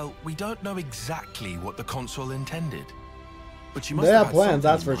 Well, we don't know exactly what the console intended. But you must they have have plans,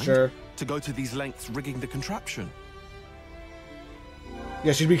 that's for mind sure. To go to these lengths rigging the contraption.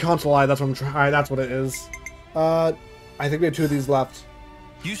 Yeah, she'd be console-eyed, that's what I'm trying. That's what it is. I think we have 2 of these left.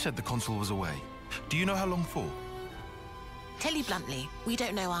 You said the console was away. Do you know how long for? Tell you bluntly, we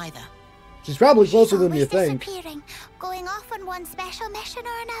don't know either. She's probably closer than you think. Disappearing, going off on one special mission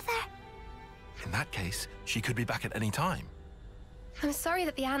or another. In that case, she could be back at any time. I'm sorry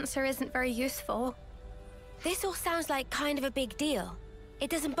that the answer isn't very useful. This all sounds like kind of a big deal. It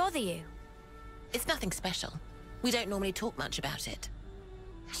doesn't bother you? It's nothing special. We don't normally talk much about it.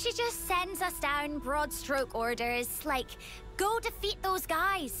 She just sends us down broad stroke orders, like, go defeat those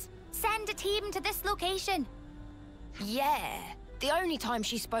guys. Send a team to this location. Yeah. The only time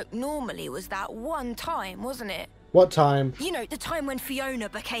she spoke normally was that one time, wasn't it? What time? You know, the time when Fiona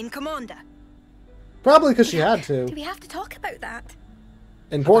became commander. Probably because she had to. Do we have to talk about that?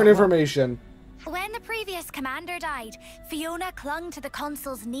 Important information. When the previous commander died, Fiona clung to the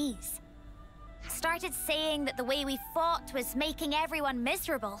consul's knees. Started saying that the way we fought was making everyone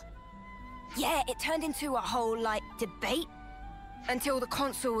miserable. Yeah, it turned into a whole, like, debate. Until the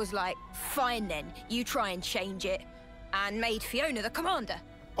consul was like, fine then, you try and change it. And made Fiona the commander.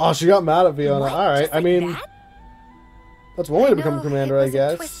 Oh, she got mad at Fiona. Alright, I mean... That? That's one way to become commander, I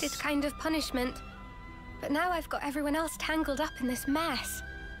guess. It was a twisted kind of punishment. But now I've got everyone else tangled up in this mess.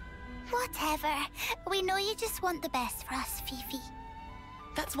 Whatever. We know you just want the best for us, Fifi.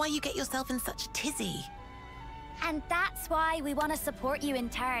 That's why you get yourself in such a tizzy. And that's why we want to support you in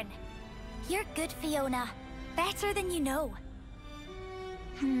turn. You're good, Fiona. Better than you know.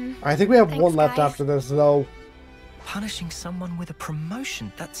 I think we have one left after this, though. Punishing someone with a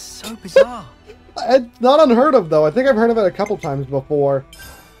promotion? That's so bizarre. It's not unheard of, though. I think I've heard of it a couple times before.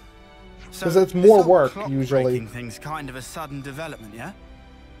 Because it's more work, usually. Thing's kind of a sudden development, yeah?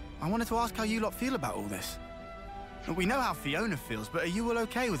 I wanted to ask how you lot feel about all this. We know how Fiona feels, but are you all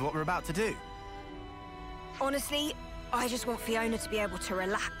okay with what we're about to do? Honestly, I just want Fiona to be able to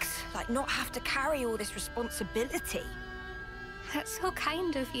relax, like not have to carry all this responsibility. That's so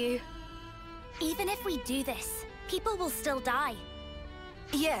kind of you. Even if we do this, people will still die.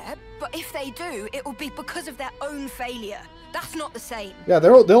 Yeah, but if they do, it will be because of their own failure. That's not the same. Yeah,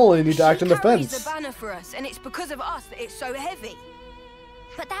 they'll only need to act in She carries defense. the banner for us, and it's because of us that it's so heavy.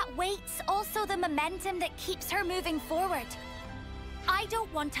 But that weight's also the momentum that keeps her moving forward. I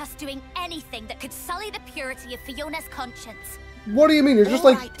don't want us doing anything that could sully the purity of Fiona's conscience. What do you mean? You're just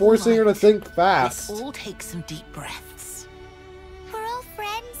All like right, forcing her to think fast. Let's all take some deep breaths. We're all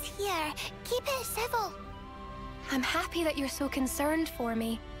friends here. Keep it civil. I'm happy that you're so concerned for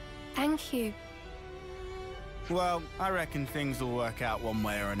me. Thank you. Well, I reckon things will work out one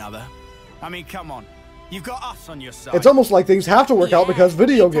way or another. I mean, come on. You've got us on your side. It's almost like things have to work out because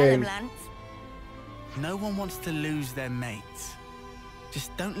video game. No one wants to lose their mates.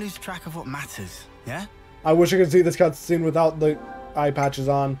 Just don't lose track of what matters, yeah? I wish I could see this cutscene without the eye patches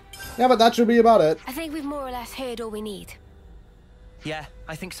on. Yeah, but that should be about it. I think we've more or less heard all we need. Yeah,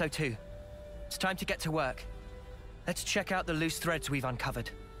 I think so too. It's time to get to work. Let's check out the loose threads we've uncovered.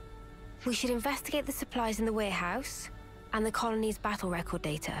 We should investigate the supplies in the warehouse and the colony's battle record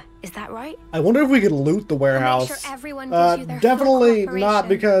data. Is that right? I wonder if we could loot the warehouse. Sure everyone gives you their definitely full not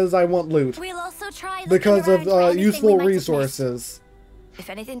because I want loot. We'll also try Because of anything useful we might have resources. If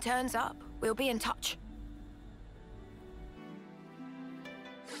anything turns up, we'll be in touch.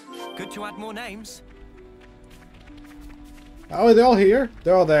 Good to add more names. Oh, they're all here?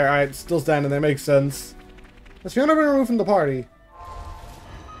 They're all there. Alright, still standing there. Makes sense. Has Fiona been removed from the party?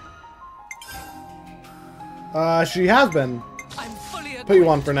 She has been. I'm fully Put you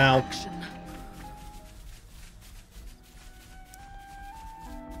on for now. action.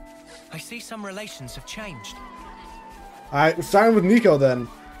 I see some relations have changed. Alright, starting with Nico then.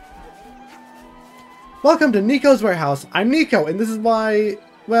 Welcome to Nico's warehouse. I'm Nico, and this is my...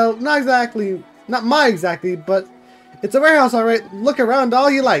 Well, not exactly... Not my exactly, but... It's a warehouse, alright. Look around all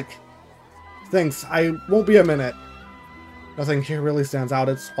you like. Thanks, I won't be a minute. Nothing here really stands out.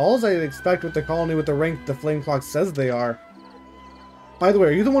 It's all I'd expect with the colony with the rank the Flame Clock says they are. By the way,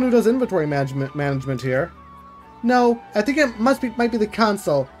 are you the one who does inventory management here? No, I think it might be the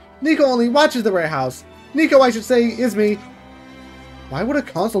console. Nico only watches the warehouse. Nico, I should say, is me. Why would a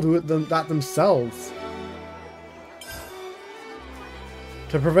console do that themselves?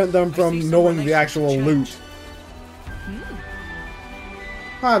 To prevent them from knowing the actual loot.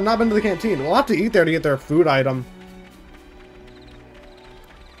 I've not been to the canteen. We'll have to eat there to get their food item.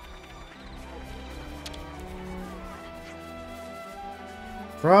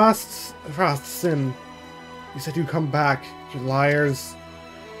 Frostson. You said you'd come back, you liars.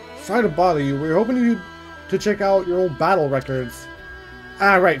 Sorry to bother you. We were hoping to check out your old battle records.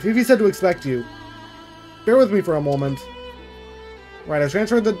 Ah, right. Fifi said to expect you. Bear with me for a moment. Right, I've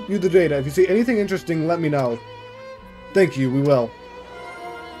transferred you the data. If you see anything interesting, let me know. Thank you, we will.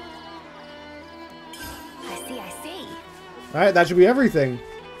 I see. Alright, that should be everything.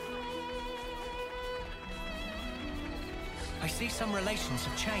 I see some relations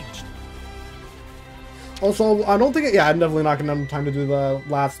have changed. Also, I don't think... Yeah, I'm definitely not going to have time to do the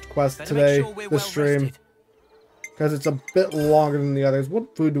last quest today, this stream. Because it's a bit longer than the others.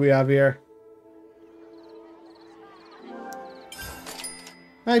 What food do we have here?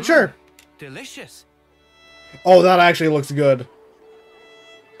 Alright, sure. Delicious. Oh, that actually looks good.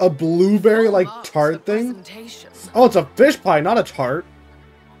 A blueberry, like, tart thing? Oh, it's a fish pie, not a tart.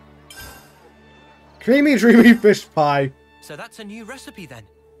 Creamy, dreamy fish pie. So that's a new recipe then.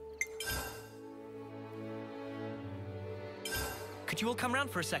 Could you all come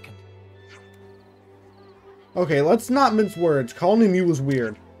round for a second? Okay, let's not mince words. Calling him you was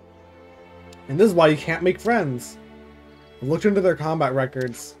weird. And this is why you can't make friends. I looked into their combat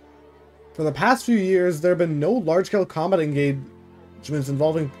records. For the past few years, there have been no large-scale combat engagements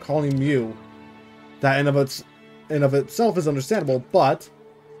involving Colony Mew. That in of itself is understandable, but...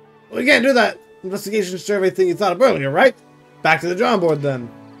 We can't do that investigation survey thing you thought of earlier, right? Back to the drawing board,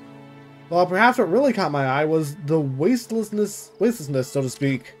 then. Well, perhaps what really caught my eye was the wastelessness, so to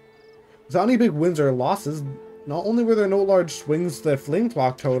speak. Without any big wins or losses, not only were there no large swings to the Flame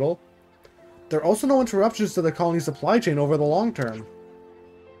Clock total, there are also no interruptions to the colony supply chain over the long term.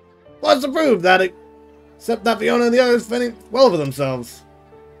 What's to prove that except that Fiona and the others fending well for themselves?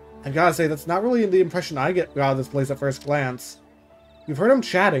 I've gotta say, that's not really the impression I get out of this place at first glance. You've heard them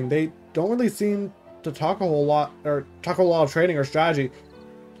chatting, they don't really seem to talk a whole lot of trading or strategy.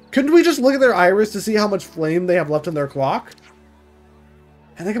 Couldn't we just look at their iris to see how much flame they have left in their clock?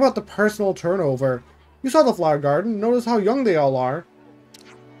 And think about the personal turnover. You saw the flower garden, notice how young they all are.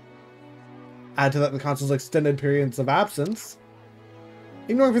 Add to that the console's extended periods of absence.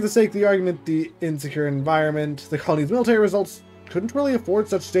 Ignoring for the sake of the argument the insecure environment, the colony's military results couldn't really afford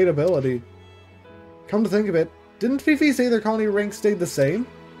such stability. Come to think of it, Didn't Fifi say their colony rank stayed the same?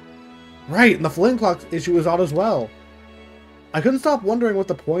 Right, and the flame clock issue was odd as well. I couldn't stop wondering what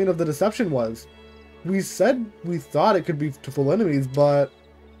the point of the deception was. We said we thought it could be to fool enemies, but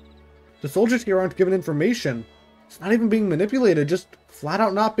the soldiers here aren't given information. It's not even being manipulated, just flat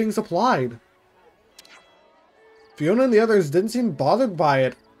out not being supplied. Fiona and the others didn't seem bothered by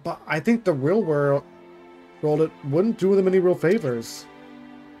it, but I think the real world it wouldn't do them any real favors.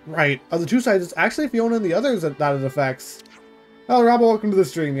 Right, of the two sides, it's actually Fiona and the others that it affects. Oh, Rob, welcome to the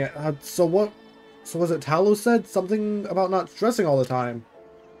stream. Yeah, so was it Talos said something about not stressing all the time?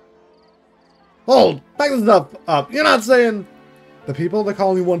 Hold! Back this stuff up! You're not saying the people the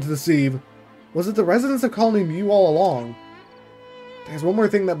colony wanted to deceive. Was it the residents of Colony Mu all along? There's one more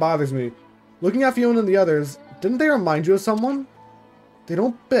thing that bothers me. Looking at Fiona and the others, didn't they remind you of someone? They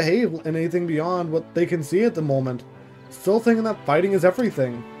don't behave in anything beyond what they can see at the moment. Still thinking that fighting is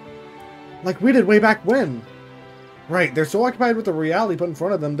everything. Like we did way back when. Right, they're so occupied with the reality put in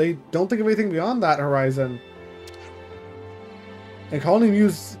front of them, they don't think of anything beyond that horizon. In Colony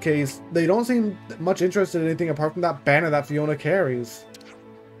Mu's case, they don't seem much interested in anything apart from that banner that Fiona carries.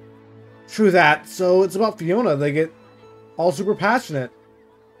 True that, so it's about Fiona, they get all super passionate.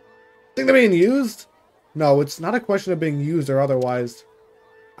 Think they're being used? No, it's not a question of being used or otherwise.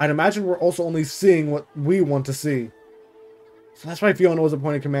 I'd imagine we're also only seeing what we want to see. So that's why Fiona was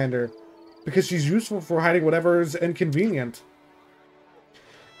appointed commander. Because she's useful for hiding whatever is inconvenient.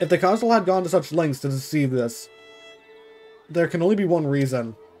 If the Council had gone to such lengths to deceive this, there can only be one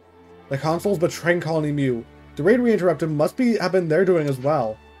reason. The Council's betraying Colony Mu. The raid we interrupted must have been their doing as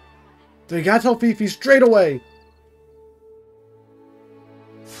well. So you gotta tell Fifi straight away!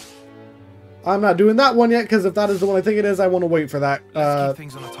 I'm not doing that one yet, because if that is the one I think it is, I want to wait for that,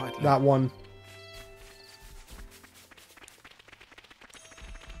 that one.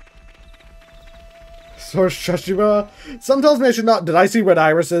 Source Shashima. Some tells me I should not. Did I see red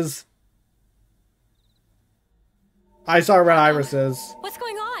irises? I saw red irises. What's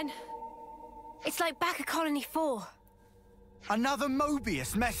going on? It's like back at Colony 4. Another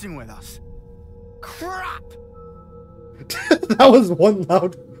Mobius messing with us. Crap! That was one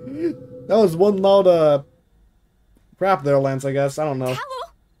loud. That was one loud. Crap there, Lance. I guess I don't know.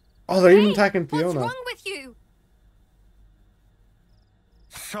 Oh, they're even attacking Fiona. What's wrong with you?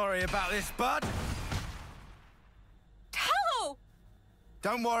 Sorry about this, bud.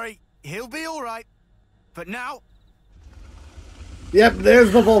 Don't worry, he'll be alright. But now... Yep,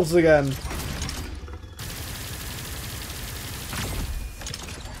 there's the bolts again.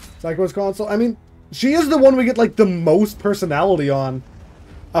 Psycho's console. I mean, she is the one we get, like, the most personality on.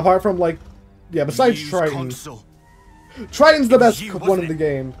 Apart from, like... Yeah, besides Triton. Console. Triton's the best one in the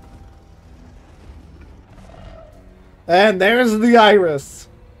game. And there's the iris.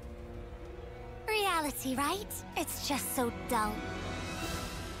 Reality, right? It's just so dull.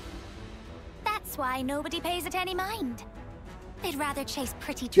 That's why nobody pays it any mind. They'd rather chase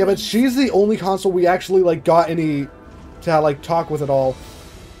pretty dreams. Yeah, but she's the only console we actually, like, got any to, like, talk with at all.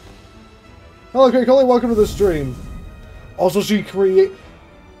 Hello, Craig, welcome to the stream. Also, she create...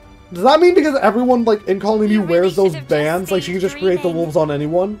 Does that mean because everyone, like, in Colony Mu wears those bands, like, she can just create the wolves on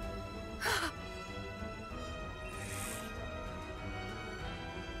anyone?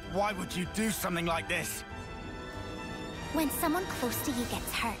 Why would you do something like this? When someone close to you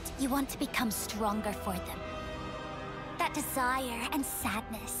gets hurt, you want to become stronger for them. That desire and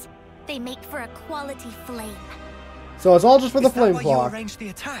sadness, they make for a quality flame. So it's all just for the flame clock. clock. You arranged the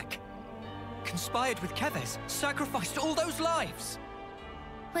attack? Conspired with Keves? Sacrificed all those lives?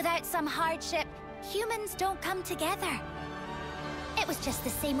 Without some hardship, humans don't come together. It was just the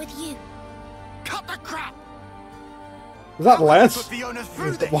same with you. Cut the crap! Was that Lance?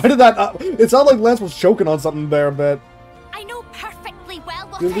 Why did that... it sounded like Lance was choking on something there a bit. I know perfectly well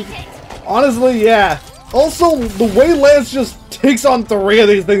what I did. Honestly, yeah. Also, the way Lance just takes on 3 of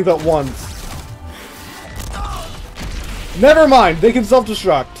these things at once. Never mind, they can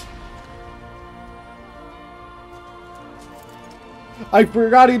self-destruct. I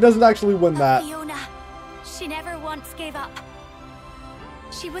forgot he doesn't actually win that. Fiona, she never once gave up.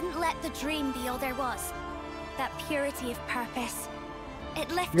 She wouldn't let the dream be all there was. That purity of purpose.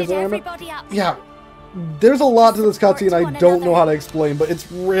 It lifted everybody up. Yeah. There's a lot to this cutscene I don't know how to explain, but it's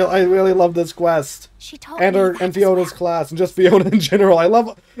real. I really love this quest. And Fiona's class, and just Fiona in general. I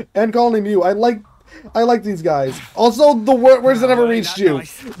love... And Colony Mu. I like these guys. Also, the Words That Never Reached You.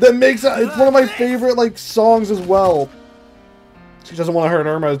 That makes it... It's one of my favorite, like, songs as well. She doesn't want to hurt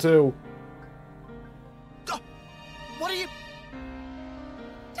Irma, too. What are you...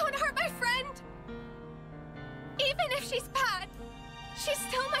 Don't hurt my friend! Even if she's bad, she's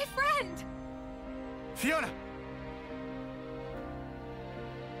still my friend! Fiona,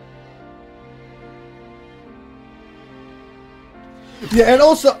 Yeah, and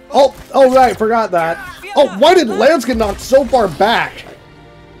also, oh right, forgot that. Oh, why did Lance get knocked so far back?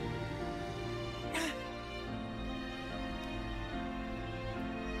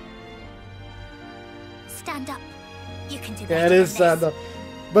 Stand up. You can do Yeah, it is sad though.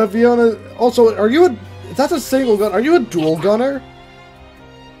 But Fiona, also, are you a? That's a single gun. Are you a dual gunner?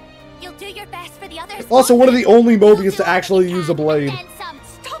 You'll do your best for the others. Also, one of the only Mobius to actually use a blade.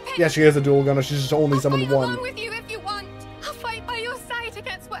 Yeah, she is a dual gunner. She's just only summoned one. With you if you want. I'll fight by your side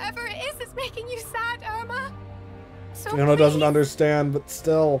against whatever it is that's making you sad, Irma. So Fiona doesn't understand, but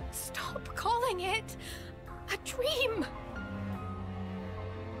still. stop calling it a dream.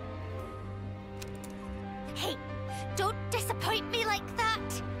 Hey, don't disappoint me like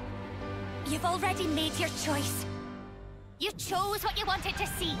that. You've already made your choice. You chose what you wanted to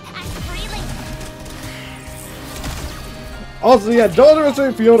see, and freely. Also, yeah, don't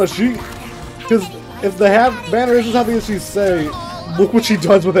underestimate Fiona. Because if the banner isn't something that she say, look what she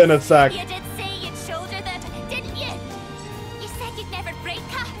does with it in a sec. You did say you'd shoulder them, didn't you? You said you'd never break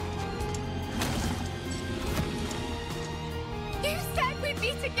her. You said we'd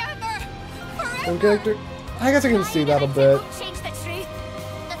be together forever. One character. I guess I can see that a bit. Change the truth.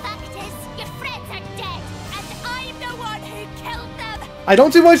 The fact is, your friends are dead, and I'm the one who killed them. I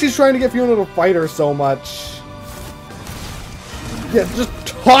don't see why she's trying to get Fiona to fight her so much. Yeah, just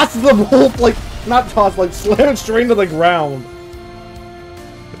toss the wolf, like, not toss, like, slam it straight into the ground.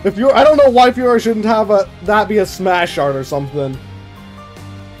 If you're, I don't know why Fiora shouldn't have that be a smash art or something.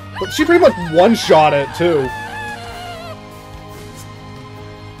 But she pretty much one-shot it, too.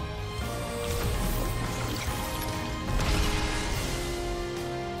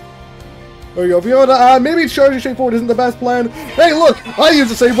 There you go, Fiona, maybe charging straight forward isn't the best plan. Hey, look! I use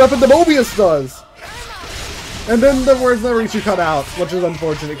the same weapon the Mobius does! And then the words never actually cut out, which is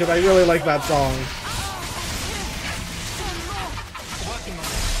unfortunate, because I really like that song.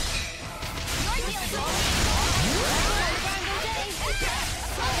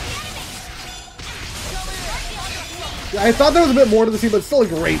 Yeah, I thought there was a bit more to the scene, but it's still a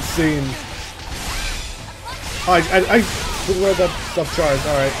great scene. Oh, I read that stuff charged,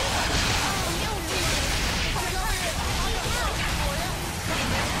 alright.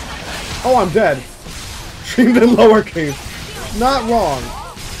 Oh, I'm dead. Streamed in lowercase. Not wrong.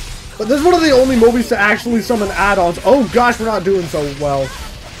 But this is one of the only movies to actually summon add-ons. Oh gosh, we're not doing so well.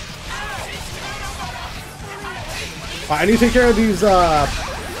 I need to take care of these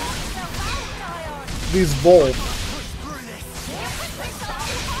bolts.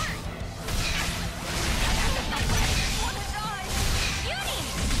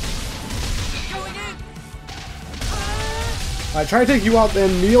 I try to take you out,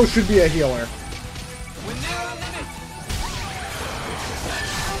 then Neo should be a healer.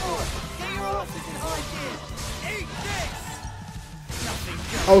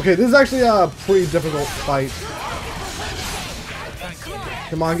 Okay, this is actually a pretty difficult fight.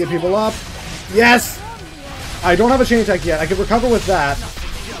 Come on, get people up. Yes! I don't have a chain attack yet. I can recover with that.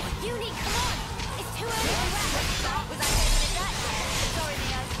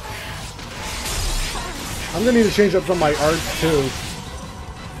 I'm gonna need to change up some of my arts too.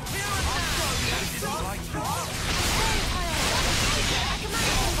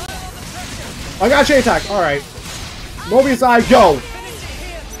 I got a chain attack. All right, Mobius, I go.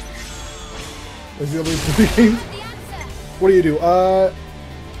 What do you do?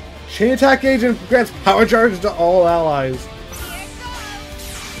 Chain attack agent grants power charge to all allies.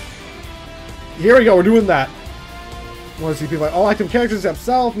 Here we go. We're doing that. Want to see people like all active characters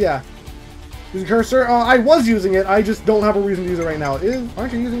themselves? Yeah. Using cursor? I was using it. I just don't have a reason to use it right now.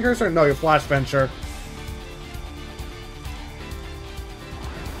 Aren't you using cursor? No, you're flash venture.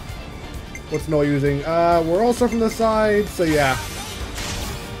 What's Noah using? We're also from the side, so yeah.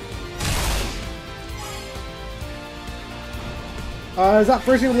 Is that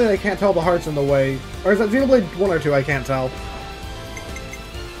first Xenoblade? I can't tell, the heart's in the way. Or is that Xenoblade 1 or 2? I can't tell.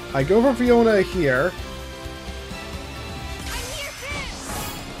 I go for Fiona here.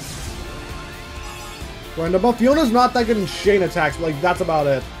 Right, but Fiona's not that good in chain attacks, but, like, that's about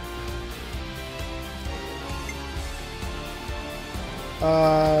it.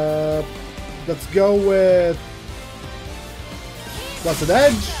 Let's go with Blessed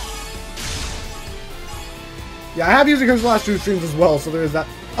Edge. Yeah, I have used it because the last two streams as well, so there's that.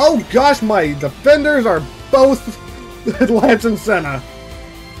 Oh gosh, my defenders are both Lance and Senna.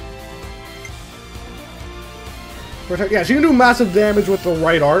 Yeah, she can do massive damage with the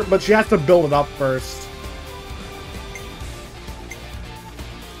right art, but she has to build it up first.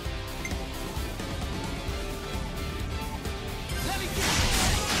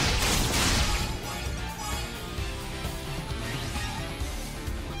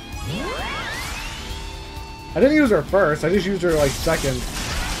 I didn't use her first, I just used her like second.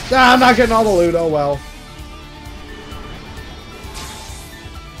 Ah, I'm not getting all the loot, oh well.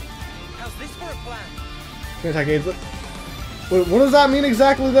 How's this for a plan? Attack aids. What does that mean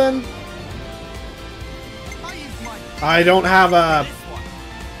exactly then? I don't have a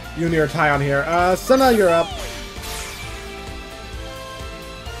Uni or Tai on here. Senna, you're up.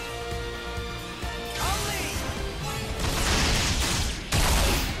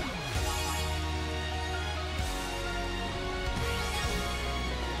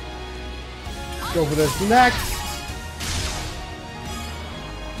 Go for this next.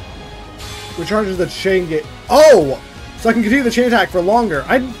 Recharges the chain gate. Oh! So I can continue the chain attack for longer.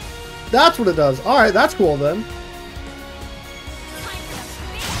 That's what it does. Alright, that's cool then.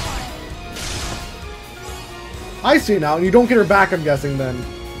 I see now, and you don't get her back, I'm guessing then.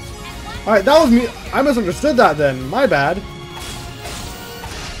 Alright, that was me. I misunderstood that then. My bad.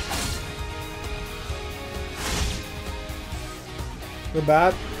 You're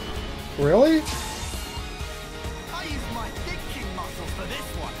bad. Really?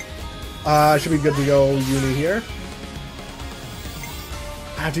 I should be good to go Uni here.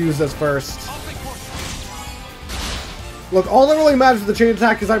 I have to use this first. Look, all that really matters with the chain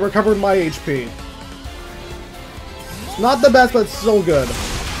attack is I recovered my HP. It's not the best, but it's still good.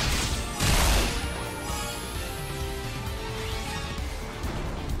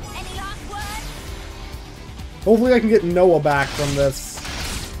 Hopefully I can get Noah back from this.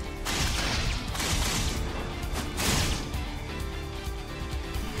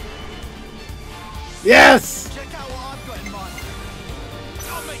 Yes!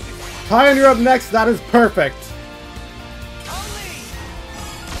 Tyan, you're up next. That is perfect.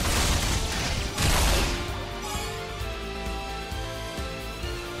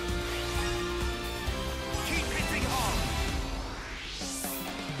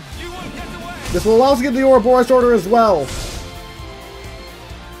 This will allow us to get the Ouroboros order as well.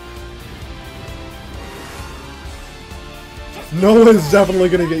 Noah's definitely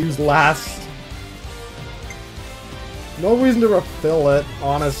going to get used last. No reason to refill it,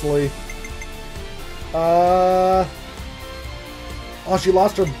 honestly. Oh, she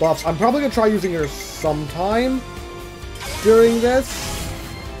lost her buffs. I'm probably going to try using her sometime during this.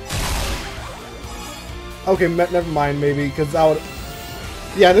 Okay, never mind, maybe, because that would...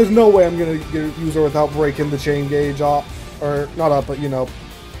 Yeah, there's no way I'm going to use her without breaking the chain gauge off. Or, not up, but, you know.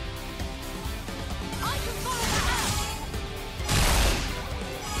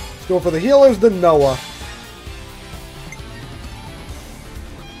 Let's go for the healers, then Noah.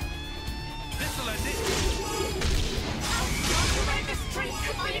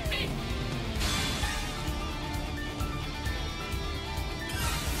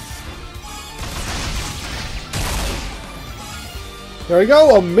 There we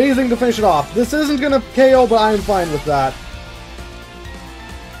go, amazing to finish it off. This isn't gonna KO, but I'm fine with that.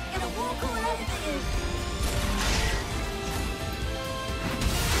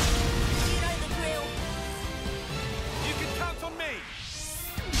 You can count on me.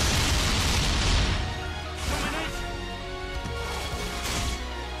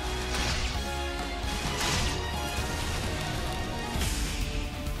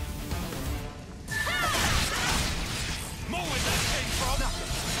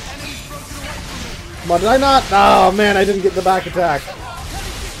 Come on, did I not? Oh man, I didn't get the back attack.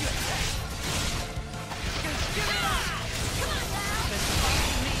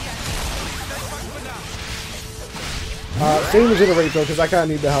 Same regenerate though, because I kind of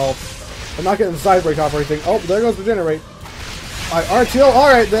need the help. I'm not getting side break off or anything. Oh, there goes regenerate. Alright, RTO.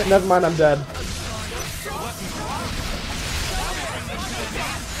 Alright, never mind, I'm dead.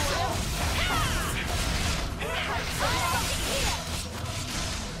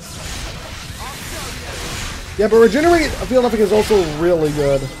 Yeah, but regenerate, I feel like is also really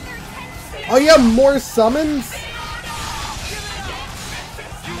good. Oh yeah, more summons?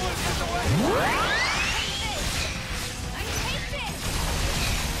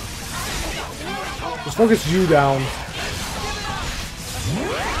 Just focus you down.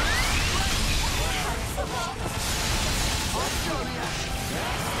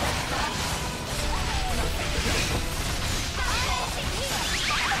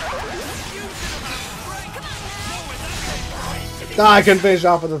 Ah, I couldn't finish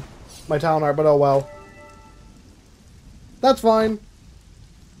off with my talent art, but oh well. That's fine.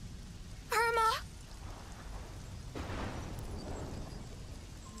 Irma!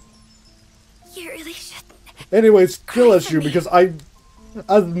 You really shouldn't. Anyways, kill issue because I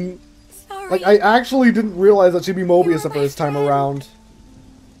actually didn't realize that she'd be Mobius the first time around.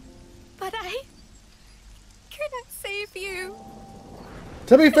 But I couldn't save you.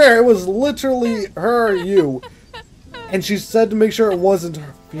 To be fair, it was literally her, you. And she said to make sure it wasn't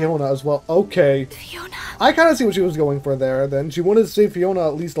Fiona as well. Okay. Fiona. I kind of see what she was going for there, then. She wanted to save Fiona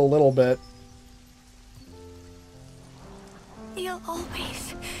at least a little bit. You'll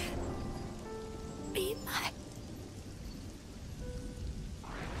always be my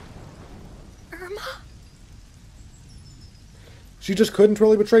Irma. She just couldn't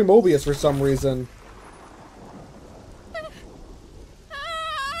really betray Mobius for some reason.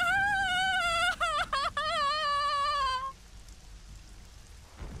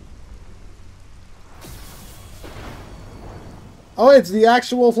 Oh, it's the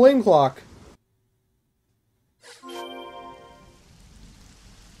actual flame clock.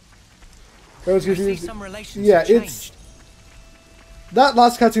 I was confused. Yeah, it's... That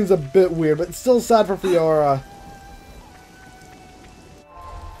last cutscene's a bit weird, but it's still sad for Fiora.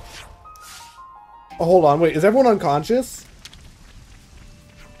 Oh, hold on, wait, is everyone unconscious?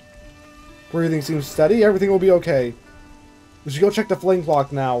 Breathing seems steady, everything will be okay. We should go check the flame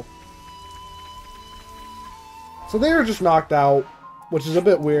clock now. So they were just knocked out, which is a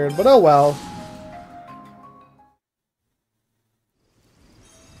bit weird, but oh well.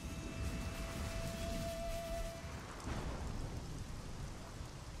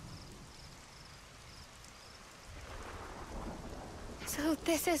 So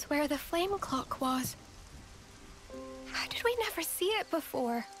this is where the flame clock was. How did we never see it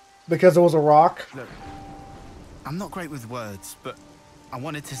before? Because it was a rock? Look, I'm not great with words, but I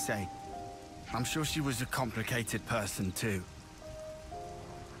wanted to say, I'm sure she was a complicated person too.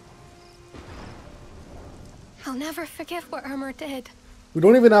 I'll never forgive what Irma did. We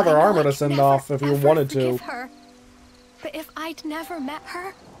don't even have our armor to send off if we wanted to. Her. But if I'd never met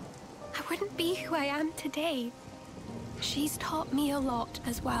her, I wouldn't be who I am today. She's taught me a lot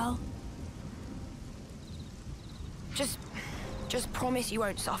as well. Just promise you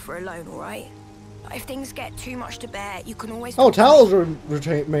won't suffer alone, all right? If things get too much to bear, you can always... Oh, Talos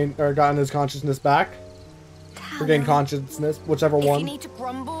gotten his consciousness back. Regained consciousness, whichever one. If you need to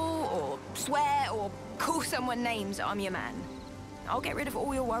grumble, or swear, or call someone names, I'm your man. I'll get rid of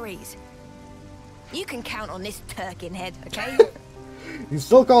all your worries. You can count on this turkin head, okay? He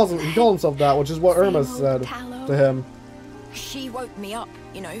still calls himself that, which is what Irma said to him. She woke me up,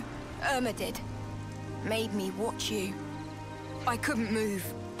 you know. Irma did. Made me watch you. I couldn't move,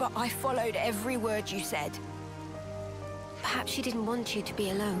 but I followed every word you said. Perhaps she didn't want you to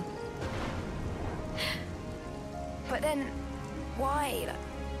be alone. But then, why?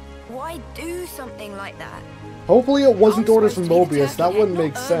 Why do something like that? Hopefully it wasn't orders from Mobius. That wouldn't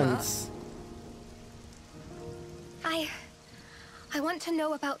make sense. I want to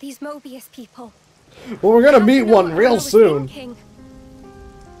know about these Mobius people. Well, we're gonna meet one real soon.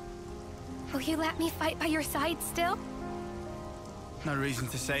 Will you let me fight by your side still? No reason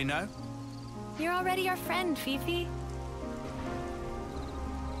to say no. You're already our friend, Fifi.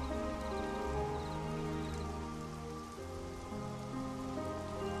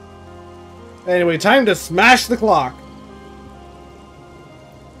 Anyway, time to smash the clock.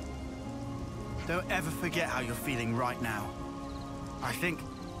 Don't ever forget how you're feeling right now. I think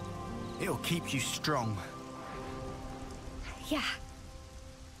it'll keep you strong. Yeah.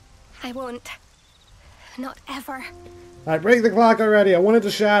 I won't. Not ever. Alright, break the clock already. I want it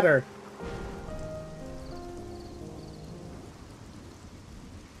to shatter.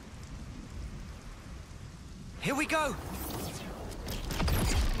 Here we go.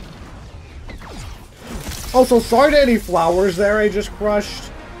 Also, sorry to any flowers there I just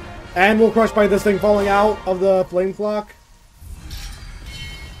crushed. And we'll crush by this thing falling out of the flame clock.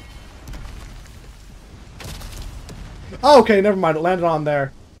 Oh, okay, never mind. It landed on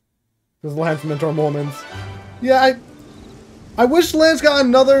there. Because Lance mentor moments. Yeah, I wish Lance got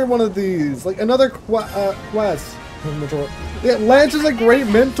another one of these. Like, another quest. Yeah, Lance is a great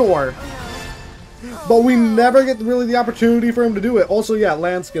mentor. But we never get really the opportunity for him to do it. Also, yeah,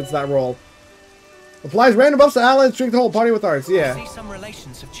 Lance gets that role. Applies random buffs to allies, drink the whole party with arts. Yeah. I see some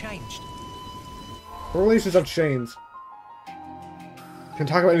relations have changed. Relations have changed. Can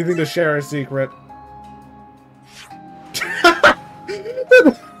talk about anything to share a secret.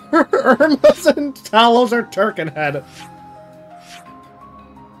 Irma's and Talos are Turkenhead.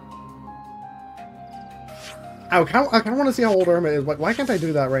 I kind of want to see how old Irma is. Why can't I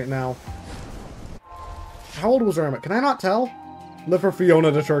do that right now? How old was Irma? Can I not tell? Live for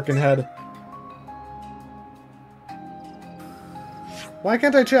Fiona to Turkenhead. Why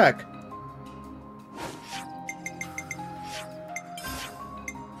can't I check?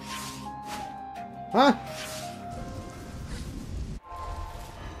 Huh?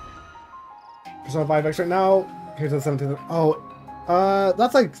 Persona 5X right now. Here's the 17th. Oh,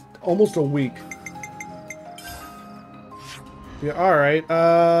 That's like almost a week. Yeah, alright.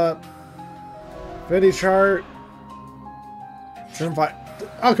 Affinity chart. Term 5.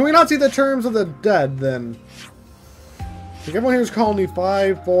 Oh, can we not see the terms of the dead then? Like everyone here is Colony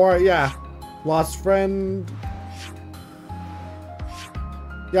 5, 4, yeah. Lost friend.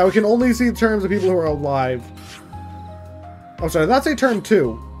 Yeah, we can only see terms of people who are alive. Oh, sorry, that's a term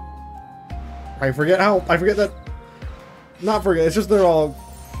 2. I forget that. Not forget, it's just they're all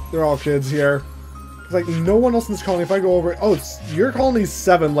kids here. It's like no one else in this colony. If I go over, oh, it's your colony's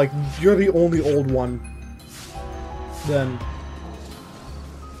 7. Like you're the only old one. Then,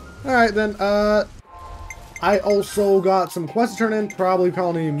 all right, then. I also got some quests to turn in. Probably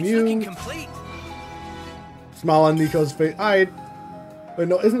colony Mew. Smile on Nico's face. Wait,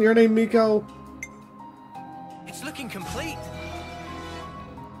 no, isn't your name Miko? It's looking complete.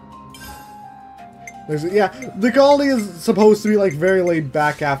 Yeah, the colony is supposed to be like very laid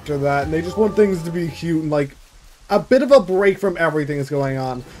back after that, and they just want things to be cute and like a bit of a break from everything that's going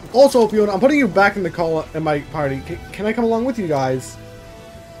on. Also, Fiona, I'm putting you back in my party. Can I come along with you guys?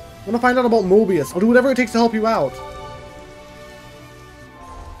 I want to find out about Mobius. I'll do whatever it takes to help you out.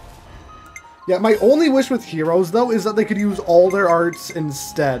 Yeah, my only wish with heroes though is that they could use all their arts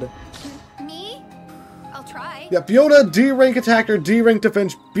instead. Me? I'll try. Yeah, Fiona, D rank attacker, D rank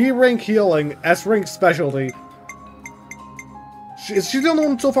defense, B rank healing, S rank specialty. She's the only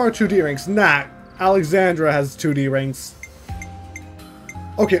one so far 2 D ranks. Nah, Alexandra has 2 D ranks.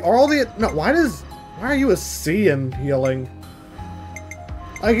 Okay, are all the... No, why are you a C in healing?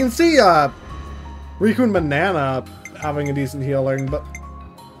 I can see, Riku and Banana having a decent healing, but...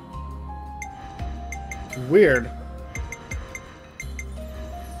 Weird.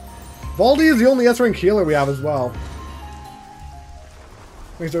 Valdi is the only S-rank healer we have as well.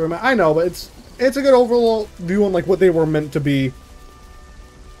 I know, but it's a good overall view on like what they were meant to be.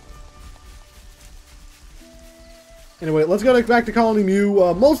 Anyway, let's go back to Colony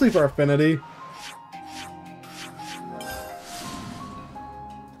Mew, mostly for affinity.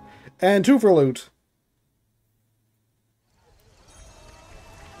 And 2 for loot.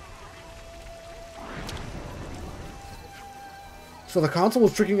 So the console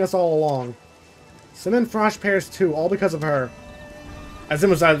was tricking us all along. Sin and Frost pairs too, all because of her. I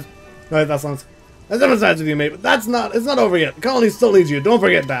sympathize. No, that sounds. I sympathize with you, mate, but it's not over yet. The colony still needs you. Don't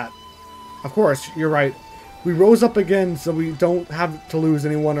forget that. Of course, you're right. We rose up again, so we don't have to lose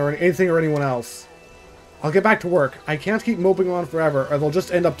anyone or anything or anyone else. I'll get back to work. I can't keep moping on forever, or they'll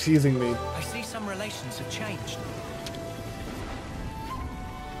just end up teasing me. I see some relations have changed.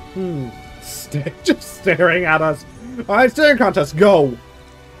 Just staring at us. Alright, staring contest, go!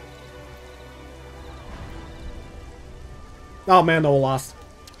 Oh man, no, lost.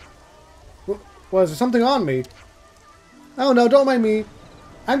 Was there something on me? Oh no, don't mind me.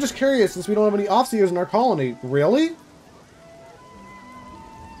 I'm just curious since we don't have any Offseers in our colony. Really?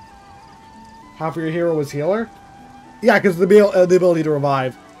 Half of your hero was healer? Yeah, because the ability to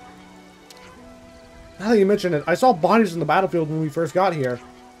revive. Now that you mention it, I saw bodies in the battlefield when we first got here.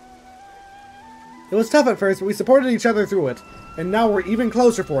 It was tough at first, but we supported each other through it. And now we're even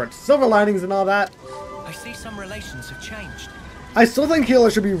closer for it. Silver linings and all that. I see some relations have changed. I still think healer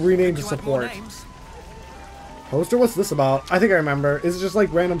should be renamed to support. Poster, what's this about? I think I remember. Is it just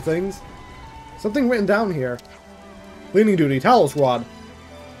like random things? Something written down here. Cleaning duty, Talos Rod.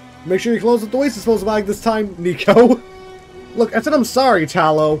 Make sure you close up the waste disposal bag this time, Nico. Look, I said I'm sorry,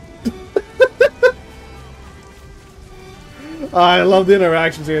 Talo. I love the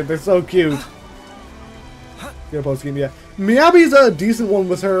interactions here. They're so cute. Yeah, post game, yeah. Miyabi's a decent one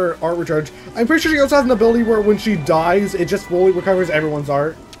with her art recharge. I'm pretty sure she also has an ability where when she dies, it just fully recovers everyone's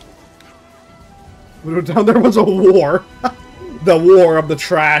art. Down there was a war. The war of the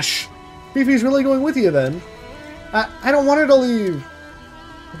trash. Fifi's really going with you then. I don't want her to leave.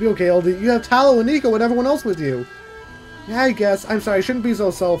 It'll be okay, LD. You have Talo and Nico and everyone else with you. Yeah, I guess. I'm sorry, I shouldn't be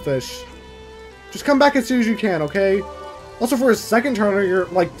so selfish. Just come back as soon as you can, okay? Also, for a second turner, you're,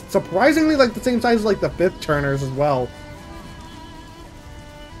 like, surprisingly, like, the same size as, like, the 5th turners as well.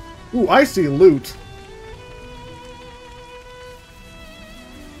 Ooh, I see loot.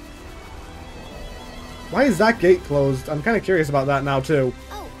 Why is that gate closed? I'm kind of curious about that now, too.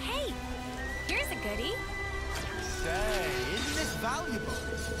 Oh, hey! Here's a goodie. Say, isn't this valuable?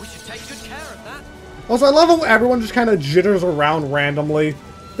 We should take good care of that. Also, I love how everyone just kind of jitters around randomly.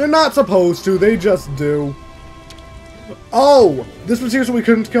 They're not supposed to, they just do. Oh! This was here so we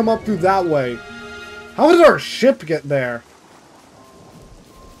couldn't come up through that way. How did our ship get there?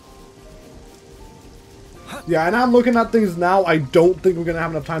 Yeah, and I'm looking at things now. I don't think we're going to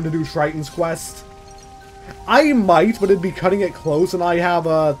have enough time to do Triton's quest. I might, but it'd be cutting it close, and I have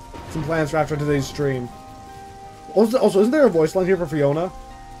some plans for after today's stream. Also, isn't there a voice line here for Fiona?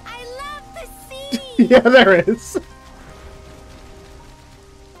 I love the sea! Yeah, there is.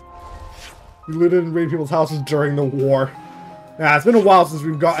 We looted and raided people's houses during the war. Yeah, it's been a while since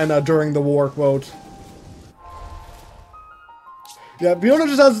we've gotten a during the war quote. Yeah, Fiona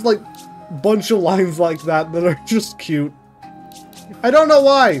just has, like, a bunch of lines like that that are just cute. I don't know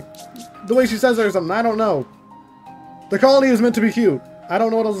why. The way she says it or something, I don't know. The colony is meant to be cute. I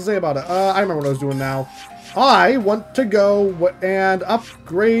don't know what else to say about it. I remember what I was doing now. I want to go and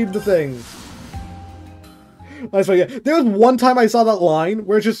upgrade the thing. That's right, yeah. There was one time I saw that line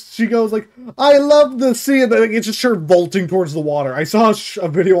where she goes like, I love the sea, and then it's just her vaulting towards the water. I saw a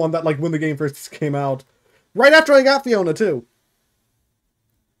video on that like when the game first came out. Right after I got Fiona too.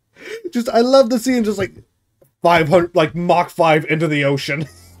 Just, I love the sea and just like 500, like Mach 5 into the ocean.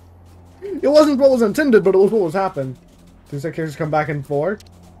 It wasn't what was intended, but it was what was happened. Do these characters come back in 4?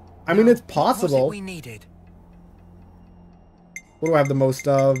 I mean, it's possible. What was it we needed? What do I have the most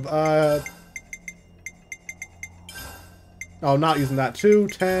of? Oh, not using that. 2,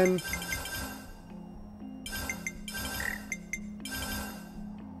 10.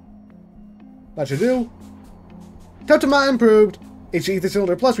 That should do. Totema improved. HD Ether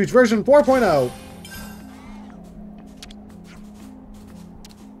Cylinder Plus reach version 4.0.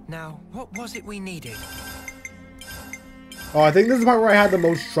 Now, what was it we needed? Oh, I think this is the part where I had the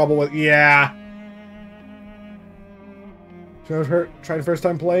most trouble with. Yeah. Tried the first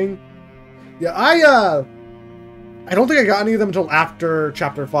time playing. Yeah, I don't think I got any of them until after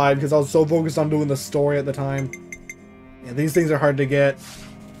Chapter 5 because I was so focused on doing the story at the time. Yeah, these things are hard to get.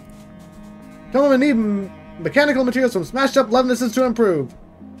 Tell them I need mechanical materials from smashed up Levinuses to improve.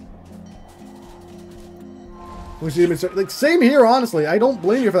 Like, same here, honestly. I don't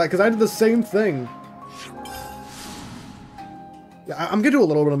blame you for that because I did the same thing. Yeah, I'm gonna do a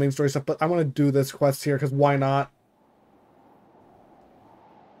little bit of main story stuff, but I want to do this quest here because why not?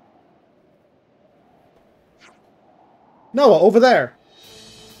 Noah, over there.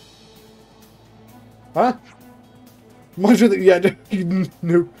 Huh? Much of the, yeah,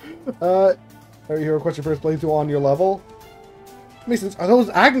 no. Are you here? Request your first playthrough on your level? Makes sense. Are those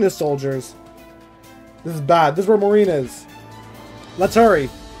Agnes soldiers? This is bad. This is where Maureen is. Let's hurry.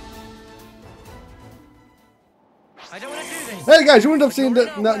 I don't want to do this. Hey guys, you wouldn't have seen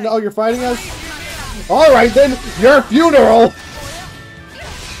that now you're fighting us? Alright then, your funeral!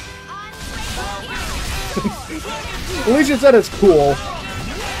 At least you said it's cool.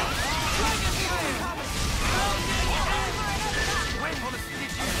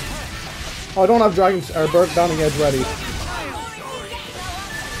 Oh, I don't have Dragon's or Bounding Edge ready.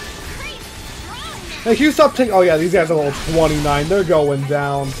 Hey, can you stop taking? Oh yeah, these guys are level 29. They're going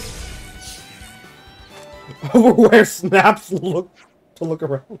down. Over where Snaps look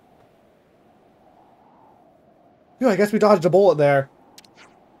around. Phew, I guess we dodged a bullet there.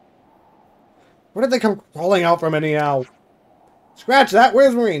 Where did they come crawling out from anyhow? Scratch that!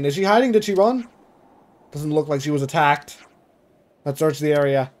 Where's Marine? Is she hiding? Did she run? Doesn't look like she was attacked. Let's search the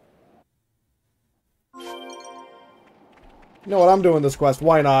area. You know what? I'm doing this quest.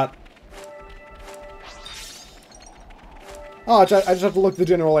 Why not? Oh, I just have to look the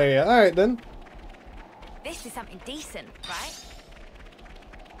general area. Alright then. This is something decent, right?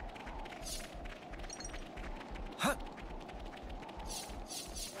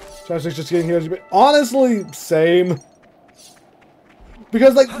 Traffic's just getting here. Honestly, same.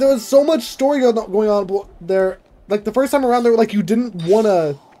 Because, like, there was so much story going on there. Like, the first time around, they were like, you didn't want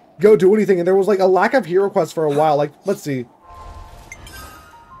to go do anything. And there was, like, a lack of hero quests for a while. Like, let's see.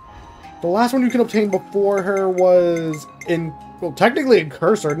 The last one you can obtain before her was in... Well, technically in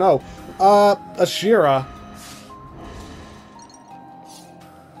Cursor. No. Ashira.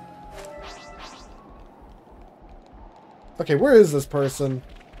 Okay, where is this person?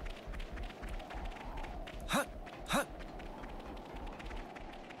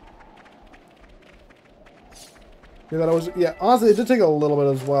 Yeah, that was, yeah, honestly, it did take a little bit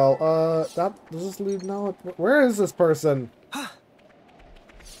as well. Does this lead now? Where is this person? You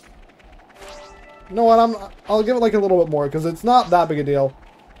know what, I'll give it like a little bit more, because it's not that big a deal.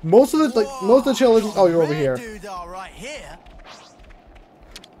 Most of the, like, most of the chill is, oh, you're over here.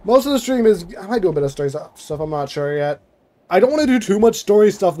 Most of the stream is, I might do a bit of story stuff, I'm not sure yet. I don't want to do too much story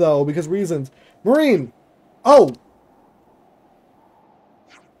stuff, though, because reasons. Marine! Oh!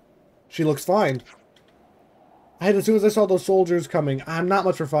 She looks fine. As soon as I saw those soldiers coming, I'm not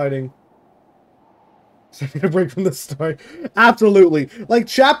much for fighting. So I need a break from this story. Absolutely. Like,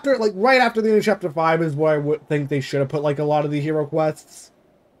 right after the end of Chapter 5 is where I would think they should have put, like, a lot of the hero quests.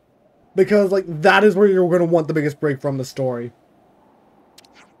 Because, like, that is where you're going to want the biggest break from the story.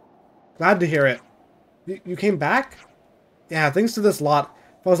 Glad to hear it. You came back? Yeah, thanks to this lot.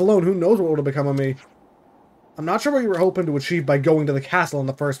 If I was alone, who knows what would have become of me. I'm not sure what you were hoping to achieve by going to the castle in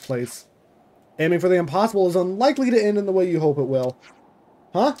the first place. Aiming for the impossible is unlikely to end in the way you hope it will.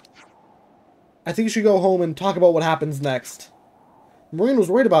 Huh? I think you should go home and talk about what happens next. Maureen was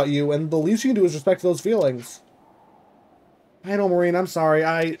worried about you, and the least you can do is respect those feelings. I know, Maureen, I'm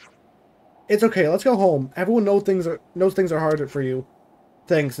sorry. It's okay, let's go home. Everyone knows things are hard for you.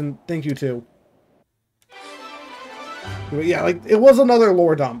 Thanks, and thank you too. But yeah, like, it was another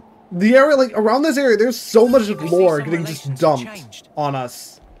lore dump. The area, like, around this area, there's so much lore getting just dumped on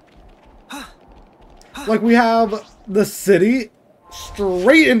us. Like, we have the city,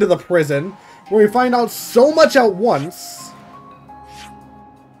 straight into the prison, where we find out so much at once.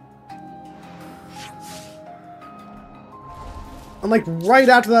 And, like, right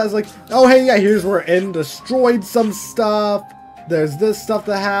after that, it's like, oh, hey, yeah, here's where N destroyed some stuff. There's this stuff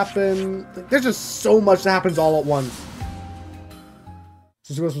that happened. Like, there's just so much that happens all at once.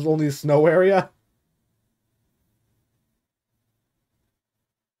 Since this was only a snow area.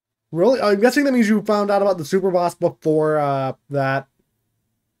 Really? I'm guessing that means you found out about the super boss before that.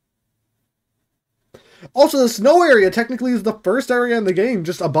 Also, the snow area technically is the first area in the game,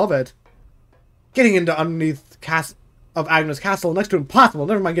 just above it. Getting into underneath of Agnes Castle next to impossible.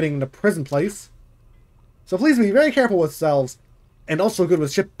 Never mind getting into prison place. So please be very careful with selves, and also good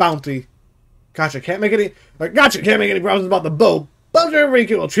with ship bounty. Gotcha, can't make any problems about the boat. But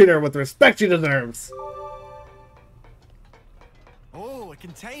Riku will treat her with the respect she deserves. Oh, a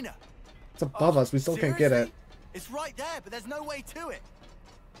container. It's above us. We still can't get it. It's right there, but there's no way to it.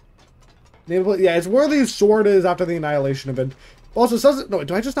 Yeah, it's where the sword is after the annihilation event. Also, it says no.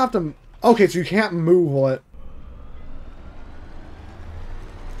 Do I just have to? Okay, so you can't move it.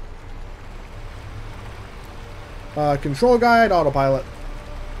 Control guide, autopilot.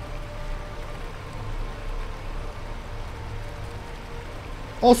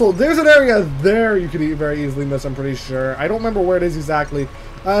 Also, there's an area there you could very easily miss, I'm pretty sure. I don't remember where it is exactly.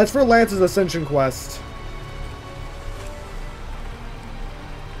 It's for Lance's Ascension quest.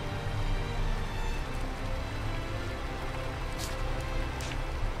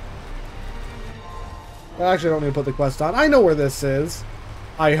 Actually, I don't need to put the quest on. I know where this is.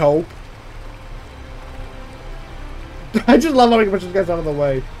 I hope. I just love how I can push this guy out of the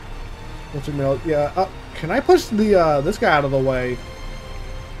way. Yeah, can I push the this guy out of the way?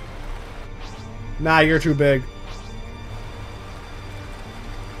 Nah, you're too big.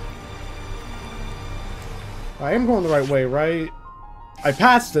 I am going the right way, right? I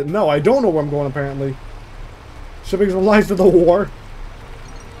passed it. No, I don't know where I'm going, apparently. Shipping supplies to the war.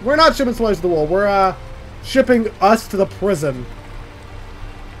 We're not shipping supplies to the war. We're, shipping us to the prison.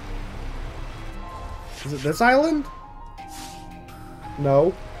 Is it this island?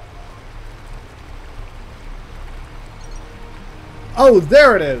 No. Oh,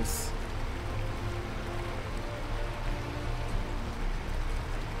 there it is.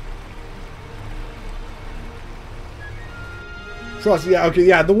 Trust, yeah, okay,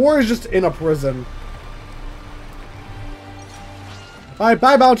 yeah, the war is just in a prison. Alright,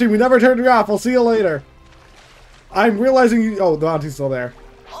 bye, Bounty, we never turned you off, I'll see you later. I'm realizing you- oh, the Bounty's still there.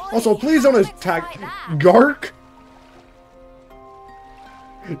 Also, please don't attack- Gark?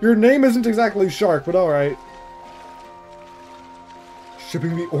 Your name isn't exactly Shark, but alright.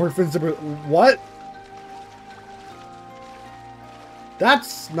 Shipping the orphans to- what?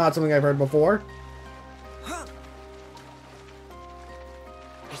 That's not something I've heard before.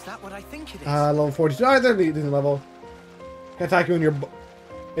 Is that what I think it is? Level 42. Alright, they're the level. Can attack you in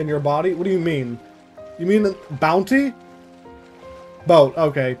your body? What do you mean? You mean the bounty? Boat,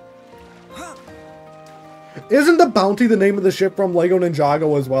 okay. Isn't the Bounty the name of the ship from Lego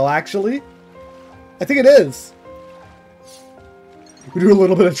Ninjago as well, actually? I think it is. We do a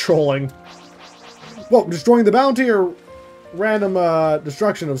little bit of trolling. Whoa, destroying the Bounty or random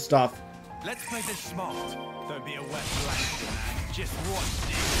destruction of stuff? Let's play this smart. Don't be a wet blanket, man. Just watch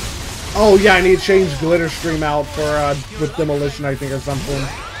this. Oh yeah, I need to change Glitter Stream out for with Demolition, I think, or something.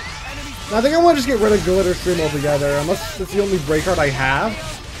 I think I want to just get rid of Glitter Stream altogether, unless it's the only break card I have.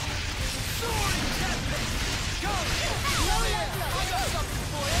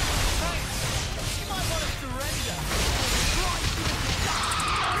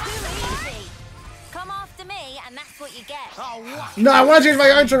 Come after me, and that's what you get. No, I want to change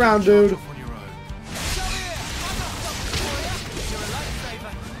my arms around, dude.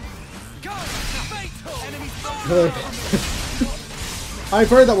 I've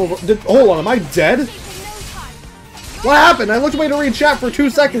heard that we're... hold on, am I dead? What happened? I looked away to read chat for 2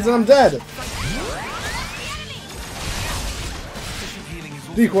 seconds and I'm dead.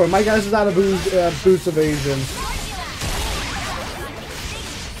 Decoy, my guys is out of boost evasion.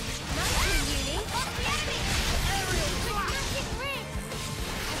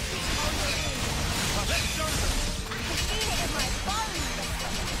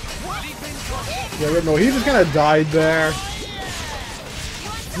 Yeah, no, he just kind of died there.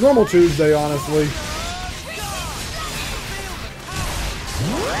 Normal Tuesday, honestly.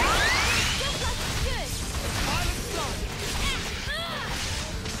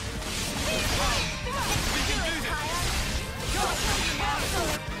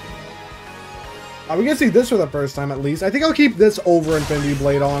 We can see this for the first time at least. I think I'll keep this over Infinity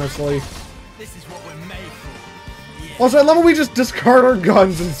Blade, honestly. This is what we're made for. Yeah. Also, I love when we just discard our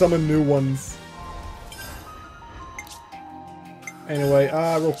guns and summon new ones. Anyway,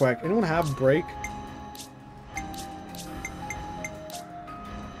 real quick. Anyone have break?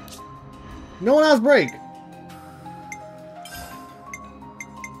 No one has break.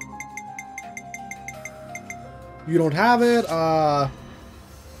 You don't have it,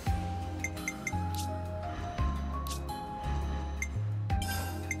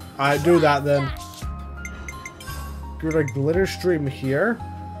 Alright, do that then. Get a glitter stream here.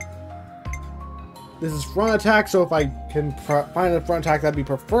 This is front attack, so if I can find a front attack, that'd be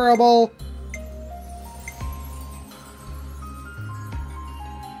preferable.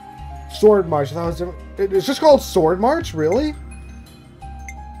 Sword March. I thought it was different. It's just called Sword March, really?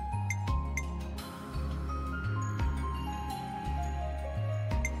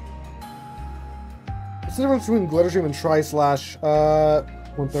 What's the difference between glitter stream and Tri-Slash?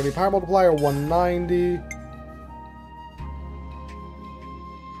 130 power multiplier, 190.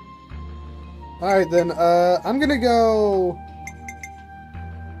 Alright then, I'm gonna go...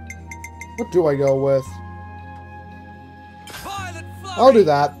 What do I go with? I'll do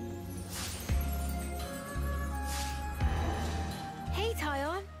that. Hey,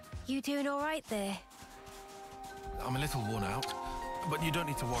 Tyon. You doing alright there? I'm a little worn out, but you don't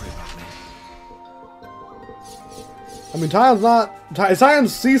need to worry about me. I mean, Tyon's not...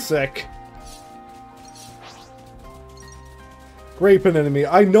 Tyon's seasick. Grape an enemy.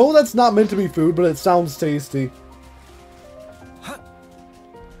 I know that's not meant to be food, but it sounds tasty.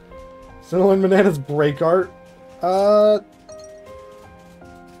 Cinnamon Banana's break art.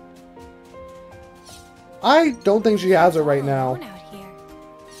 I don't think she has it right now.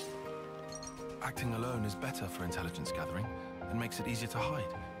 Acting alone is better for intelligence gathering and makes it easier to hide.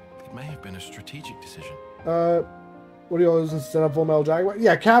 It may have been a strategic decision. What do you use instead of Full Metal Jaguar?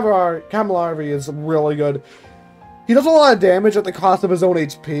 Yeah, Camelarvi is really good. He does a lot of damage at the cost of his own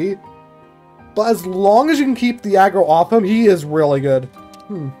HP. But as long as you can keep the aggro off him, he is really good.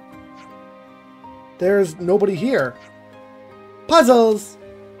 There's nobody here. Puzzles!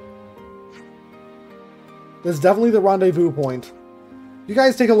 There's definitely the rendezvous point. You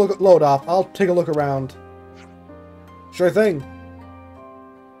guys take a look at load off. I'll take a look around. Sure thing.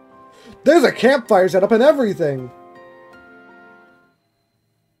 There's a campfire set up and everything.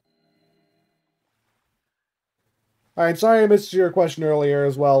 Alright, sorry I missed your question earlier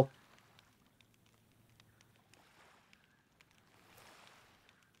as well.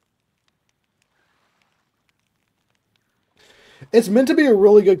 It's meant to be a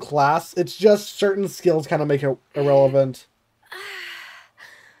really good class, it's just certain skills kind of make it irrelevant.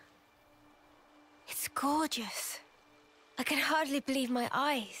 It's gorgeous. I can hardly believe my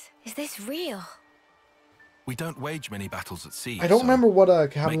eyes. Is this real? We don't wage many battles at sea. I don't remember what a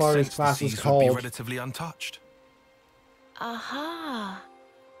Makes Cavalari's sense class the is seas would called. be relatively untouched. Aha.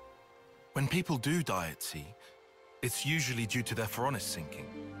 When people do die at sea, it's usually due to their Phoronis sinking.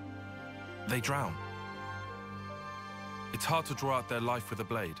 They drown. It's hard to draw out their life with a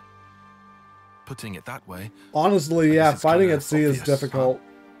blade. Putting it that way... Honestly, yeah, fighting kinda at sea is obvious, difficult.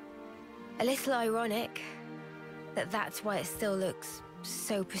 A little ironic that that's why it still looks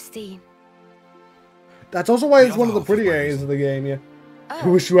so pristine. That's also why it's The one of other the half of pretty my areas of the game, yeah. Oh, I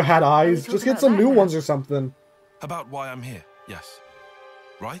wish you had eyes. talking Just get about some that new now? ones or something. About why I'm here, yes.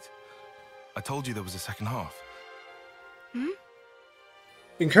 Right? I told you there was a second half.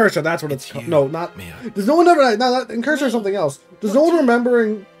 In Cursor, that's what it's called. No, not... Mia. Does no one ever... No, in Cursor is something else. Does no one remember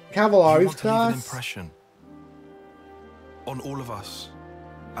in You Cavalari's want to leave an class? impression on all of us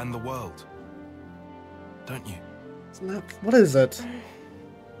and the world, don't you? What is it?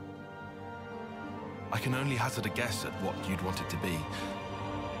 I can only hazard a guess at what you'd want it to be.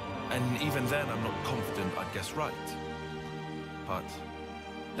 And even then, I'm not confident I'd guess right. But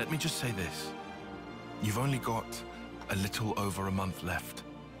let me just say this. You've only got a little over a month left.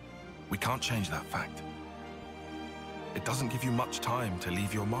 We can't change that fact. It doesn't give you much time to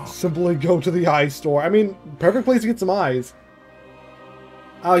leave your mark. Simply go to the eye store. I mean, perfect place to get some eyes.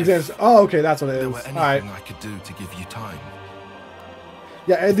 Alexander's. Oh, okay, that's what it is. There were anything Alright. I could do to give you time.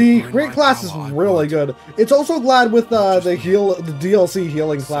 Yeah, the great class is really good. It's also glad with the DLC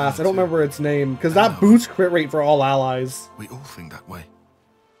healing class. I don't remember its name because that boosts crit rate for all allies. We all think that way.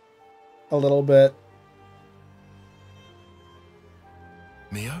 A little bit.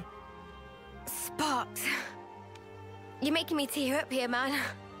 Mio? Sparks. You're making me tear up here, man.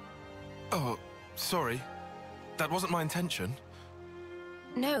 Oh, sorry. That wasn't my intention.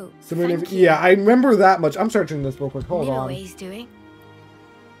 No, Yeah, I remember that much. I'm searching this real quick. Hold you know on. what he's doing.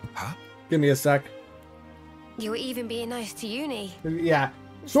 Huh? Give me a sec. You were even being nice to Uni. Yeah.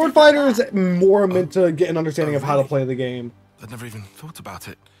 Sword Fighter is more meant to get an understanding of how to play the game. I'd never even thought about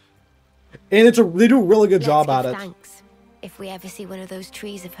it. And they do a really good job Let's at give it. Thanks, if we ever see one of those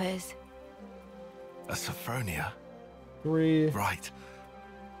trees of hers. A Sophronia? 3. Right.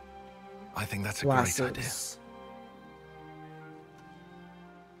 I think that's a great idea.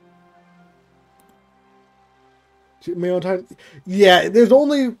 Yeah, there's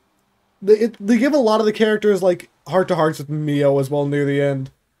only... They give a lot of the characters, like, heart-to-hearts with Mio as well near the end.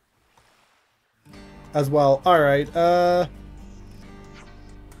 As well. Alright,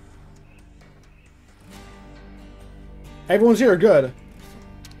 everyone's here, good.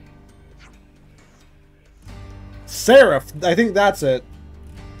 Seraph! I think that's it.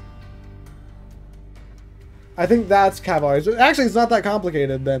 I think that's Cavalry. Actually, it's not that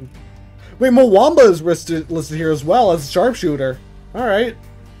complicated, then. Wait, Mwamba is listed here as well as Sharpshooter. Alright.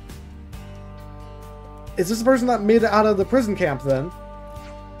 Is this the person that made it out of the prison camp, then?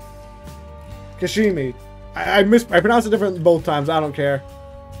 Kashimi. I pronounced it different both times, I don't care.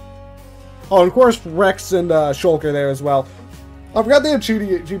 Oh, and of course, Rex and Shulk are there as well. I forgot they have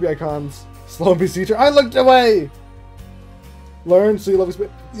chibi icons. Slow NPC teacher. I looked away! Learn, so you love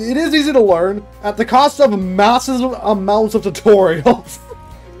it. It is easy to learn, at the cost of massive amounts of tutorials.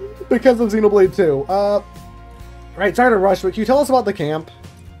 Because of Xenoblade 2. Right, sorry to rush, but can you tell us about the camp?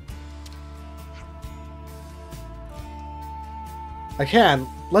 I can.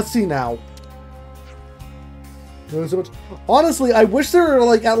 Let's see now. Honestly, I wish there were,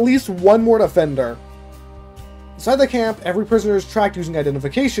 like, at least one more defender. Inside the camp, every prisoner is tracked using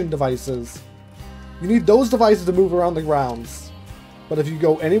identification devices. You need those devices to move around the grounds. But if you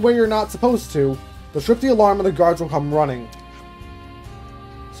go anywhere you're not supposed to, they'll trip the alarm and the guards will come running.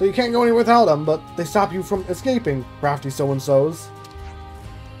 So you can't go anywhere without them, but they stop you from escaping, crafty so-and-sos.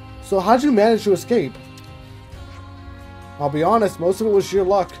 So how'd you manage to escape? I'll be honest, most of it was sheer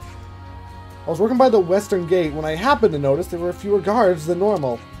luck. I was working by the western gate when I happened to notice there were fewer guards than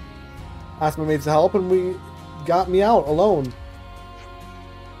normal. Asked my mates to help and we got me out alone.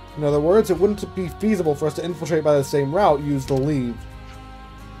 In other words, it wouldn't be feasible for us to infiltrate by the same route used to leave.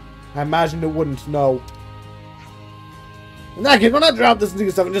 I imagined it wouldn't, no. In that case, why not drop this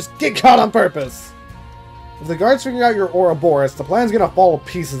new stuff and just get caught on purpose? If the guards figure out you're Ouroboros, the plan's gonna fall to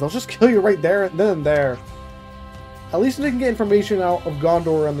pieces. They'll just kill you right there, then and there. At least they can get information out of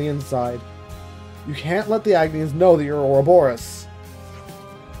Gondor on the inside. You can't let the Agnians know that you're Ouroboros.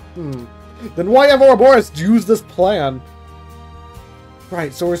 Then why have Ouroboros use this plan?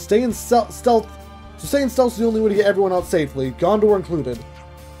 Right, so we're staying stealth. So staying stealth is the only way to get everyone out safely, Gondor included.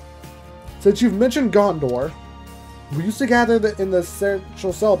 Since you've mentioned Gondor, we used to gather in the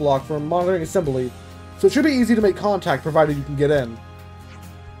central cell block for a monitoring assembly, so it should be easy to make contact provided you can get in.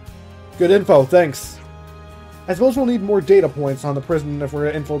 Good info, thanks. I suppose we'll need more data points on the prison if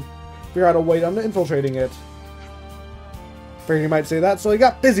we're to figure out a way on infiltrating it. Figured you might say that, so I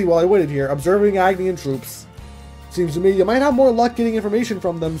got busy while I waited here, observing Agnian troops. Seems to me you might have more luck getting information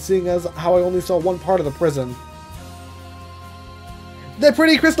from them, seeing as how I only saw one part of the prison. The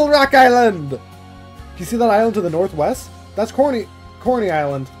pretty Crystal Rock Island! You see that island to the northwest? That's Corny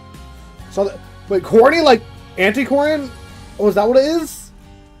Island. So, wait, Corny like Anti-Corn? Oh, is that what it is?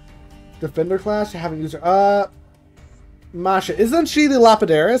 Defender class? You haven't used her. Masha. Isn't she the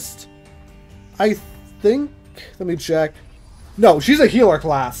Lapidarist? I think. Let me check. No, she's a healer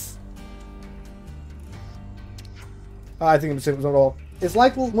class. I think I'm mistaken at all. It's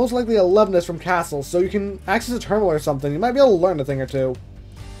most likely a Levinus from Castle, so you can access a terminal or something. You might be able to learn a thing or two.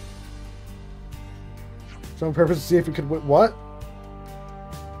 So on purpose to see if we could what?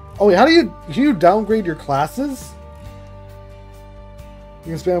 Oh wait, can you downgrade your classes?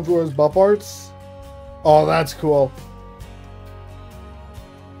 You can spam through his buff arts. Oh, that's cool.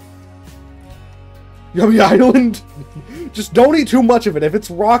 Yummy Island. Just don't eat too much of it. If it's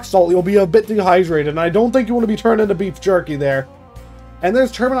rock salt, you'll be a bit dehydrated, and I don't think you want to be turned into beef jerky there. And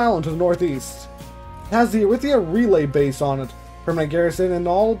there's Turbine Island to the northeast. has the Arithia relay base on it. Permanent garrison and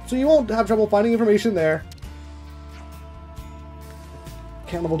all, so you won't have trouble finding information there.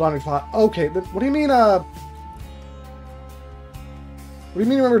 Can't level down your plot. Okay, what do you mean, what do you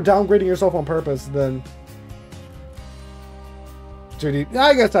mean remember downgrading yourself on purpose, then? Dude,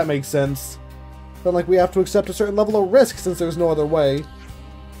 I guess that makes sense. But, like, we have to accept a certain level of risk since there's no other way.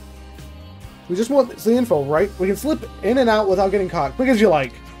 We just want the info, right? We can slip in and out without getting caught, quick as you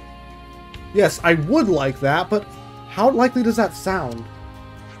like. Yes, I would like that, but how likely does that sound?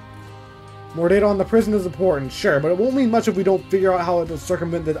 More data on the prison is important, sure, but it won't mean much if we don't figure out how to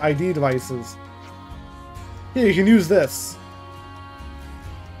circumvent the ID devices. Here, you can use this.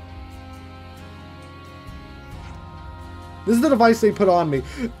 This is the device they put on me.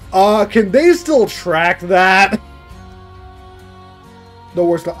 Can they still track that? No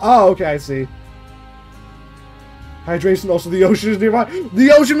worse. Oh, okay, I see. Hydration, also the ocean is nearby.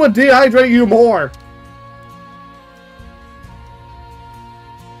 The ocean would dehydrate you more!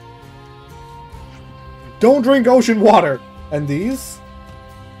 Don't drink ocean water! And these?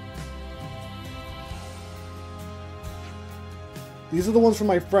 These are the ones from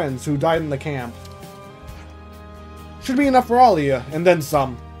my friends who died in the camp. Should be enough for all of you, and then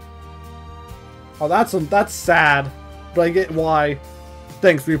some. Oh, that's sad. But I get why.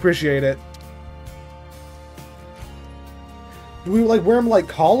 Thanks, we appreciate it. Do we like wear them like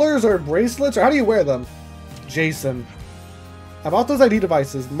collars or bracelets, or how do you wear them? Jason. About those ID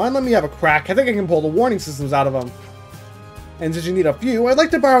devices, mind let me have a crack. I think I can pull the warning systems out of them. And since you need a few, I'd like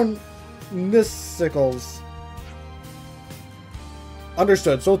to borrow Nisicles.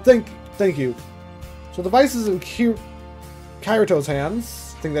 Understood. So thank you. So devices in Kairito's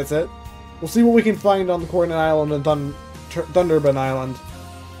hands. I think that's it. We'll see what we can find on the Coordinate Island and Thunderbin Island.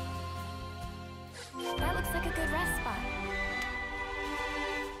 That looks like a good rest spot.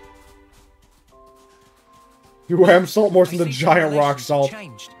 You wear salt more than the giant rock salt.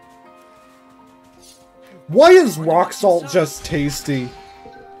 Why is rock salt just tasty?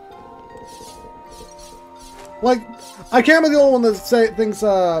 Like, I can't be the only one that thinks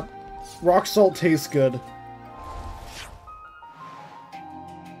rock salt tastes good.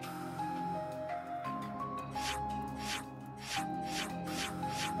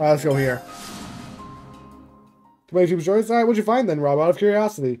 Alright, let's go here. Too many tube stories? Alright, what'd you find then, Rob? Out of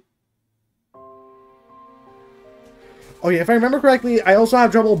curiosity. Oh yeah, if I remember correctly, I also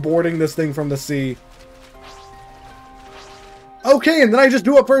have trouble boarding this thing from the sea. Okay, and then I just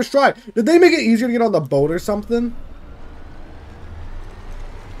do it first try. Did they make it easier to get on the boat or something?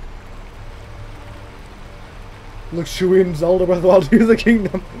 Look, Chewie and Zelda Breath of the Wild 2 the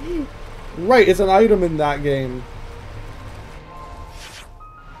Kingdom. Right, it's an item in that game.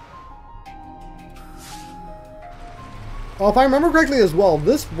 Well, if I remember correctly as well,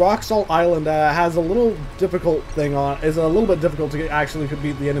 this Rock Salt Island has a little difficult thing on. Is a little bit difficult to actually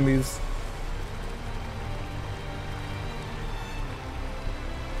beat the enemies.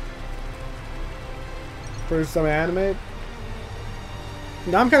 For some anime.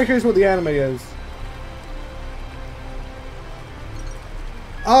 Now I'm kind of curious what the anime is.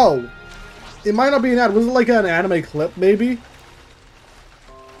 Oh, it might not be an ad. Was it like an anime clip, maybe?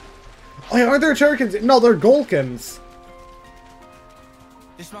 Oh yeah, aren't there Turkins? No, they're Golkins.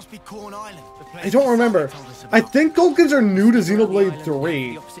 This must be Corn Island. I don't remember. I think Golkins are new to Xenoblade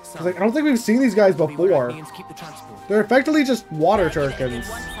 3. Because I don't think we've seen these guys before. They're effectively just water Turkins.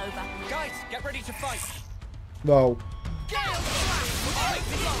 Guys, get ready to fight. Though.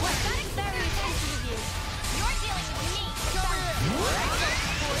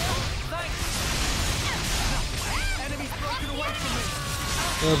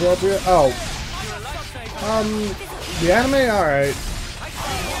 Oh. The anime? Alright.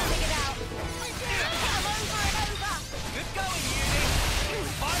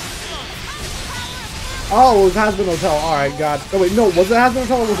 Oh, it was Hazbin Hotel. Alright, God. Oh wait, no, was it Hazbin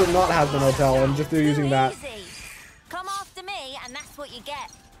Hotel or was it not Hazbin Hotel? I'm just using that. Come after me and that's what you get.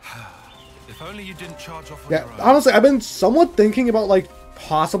 If only you didn't charge off on Yeah, your own. honestly, I've been somewhat thinking about, like,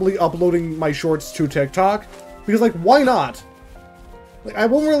 possibly uploading my shorts to TikTok. Because, like, why not? Like, I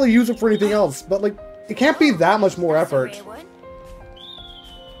won't really use it for anything else, but, like, it can't be that much more effort.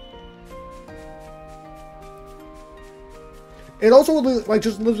 It also would, like,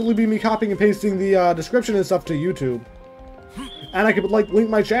 just literally be me copying and pasting the description and stuff to YouTube. And I could, like, link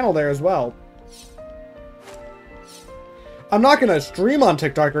my channel there as well. I'm not gonna stream on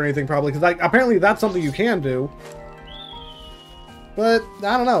TikTok or anything, probably, because apparently that's something you can do. But,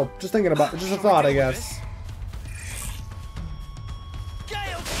 I don't know. Just thinking about it. Just a thought, I guess.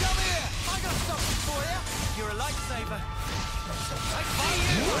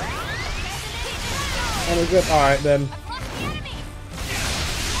 good. Alright then.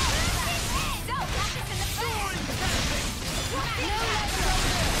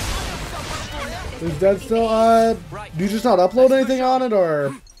 Is dead still? Do you just not upload anything on it,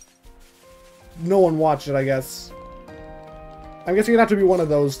 or no one watched it, I guess? I'm guessing it'd have to be one of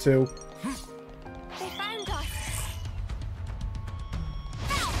those two.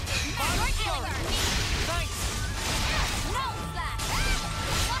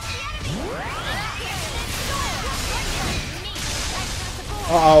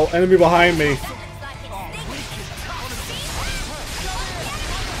 Uh-oh, enemy behind me.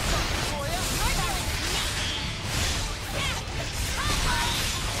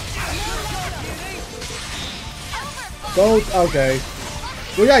 Both? Okay.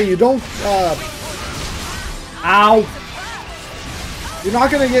 Well, yeah, you don't, ow! You're not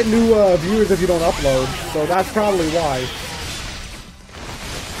gonna get new, viewers if you don't upload, so that's probably why.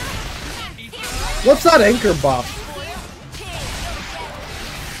 What's that anchor buff?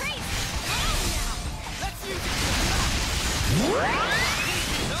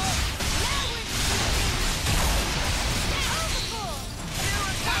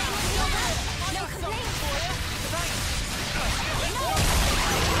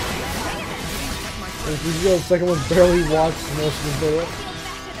 The second one barely watched most of the video.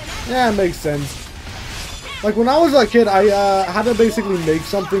 Yeah, it makes sense. Like, when I was a kid, I had to basically make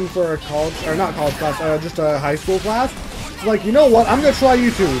something for a college, or not college class, just a high school class. So, like, you know what, I'm gonna try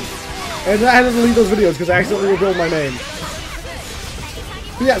YouTube. And I had to delete those videos because I accidentally revealed my name.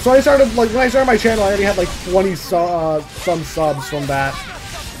 But yeah, so I started, like, when I started my channel, I already had like 20 some subs from that.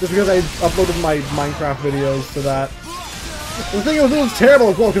 Just because I uploaded my Minecraft videos to that. The thing was, it was terrible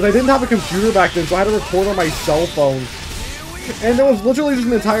as well, because I didn't have a computer back then, so I had to record on my cell phone. And there was literally just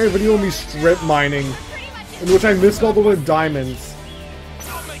an entire video of me strip mining, in which I misspelled the word diamonds.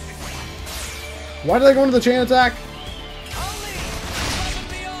 Why did I go into the chain attack?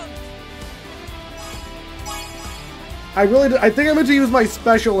 I really did. I think I meant to use my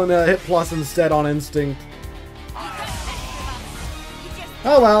special and hit plus instead on instinct.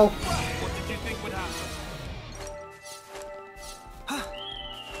 Oh well.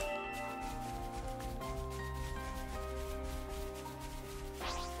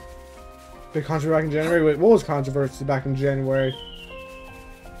 Big controversy back in January? Wait, what was controversy back in January?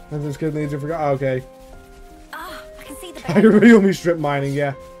 And this kid needs to forget. Oh, okay. I can see the I video me strip mining,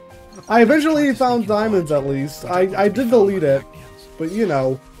 yeah. I eventually found diamonds at least. I did delete it, but you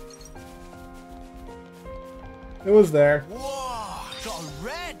know. It was there. Whoa, got a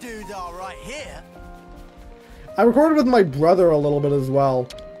rare doodah right here. I recorded with my brother a little bit as well,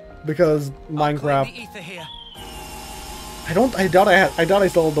 because Minecraft. I doubt I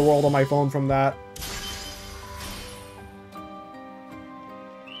still have the world on my phone from that.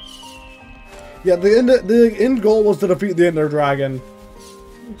 Yeah, the end goal was to defeat the Ender Dragon.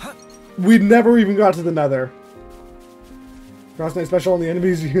 We never even got to the Nether. Cross Night Special on the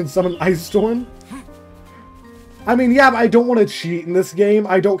enemies, you can summon Ice Storm. I mean, yeah, but I don't want to cheat in this game.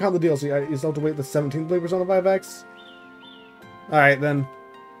 I don't count the DLC. You still have to wait the 17th play Persona 5X. Alright, then.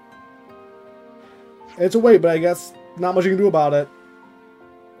 It's a wait, but I guess not much you can do about it.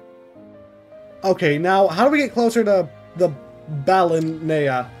 Okay, now, how do we get closer to the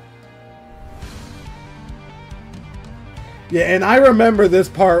Balinea? Yeah, and I remember this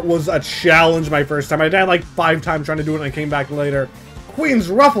part was a challenge my first time. I died like 5 times trying to do it and I came back later. Queen's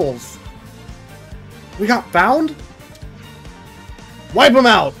Ruffles! We got found? Wipe them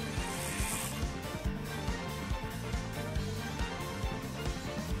out!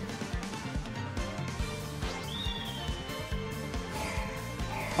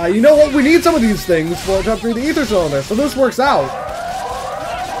 You know what? We need some of these things to upgrade the Ether Cylinder, so this works out.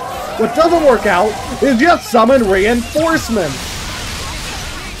 What doesn't work out is just summon reinforcements.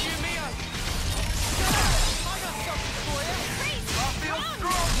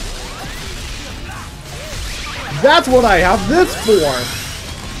 That's what I have this for.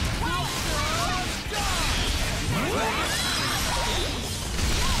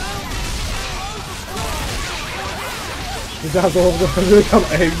 That's all they become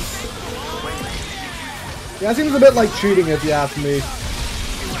eggs. Yeah, it seems a bit like cheating if you ask me.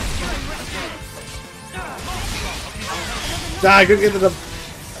 I couldn't get to the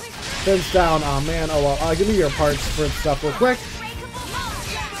fence down. Oh man, oh well. Give me your parts for stuff real quick.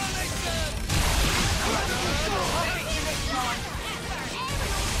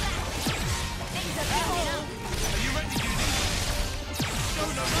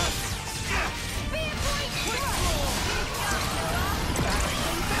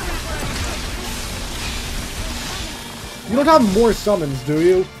 You don't have more summons, do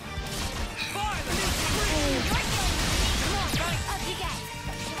you?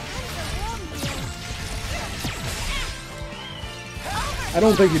 I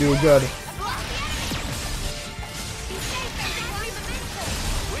don't think you do good.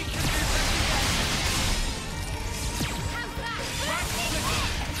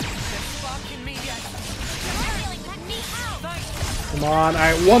 Come on,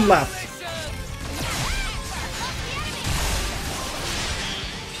 alright, one left.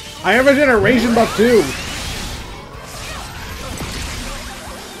 I have a generation buff too.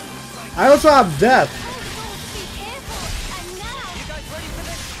 I also have death.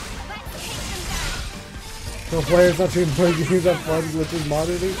 So players not even playing games on fun glitches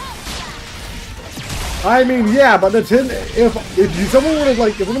monitoring. I mean, yeah, but the if someone would have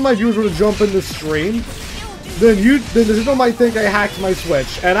like, if one of my viewers were to jump in the stream, then the system might think I hacked my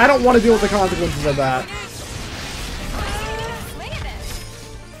Switch, and I don't want to deal with the consequences of that.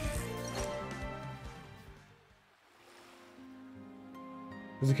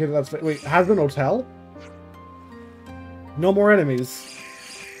 There's a kid that's wait, has an hotel? No more enemies.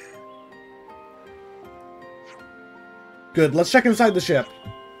 Good, let's check inside the ship.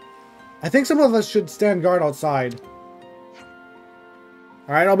 I think some of us should stand guard outside.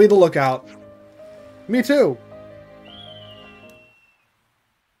 Alright, I'll be the lookout. Me too.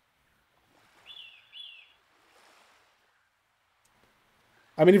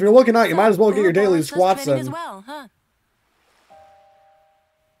 I mean, if you're looking out, you might as well get your daily squats in. As well, huh?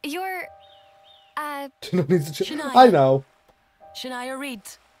 You're, Shania. I know. Shania Reed.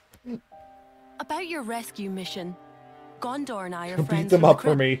 About your rescue mission. Gondor and I are Beat friends them from up the for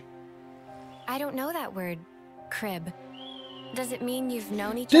crib. me. I don't know that word, crib. Does it mean you've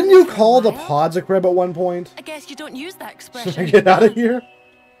known each Didn't other you for a call the while? pods a crib at one point? I guess you don't use that Should expression. I get out of here?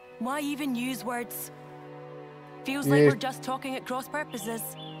 Why even use words? Feels Yeah. like we're just talking at cross purposes.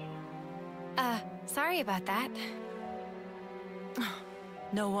 Sorry about that.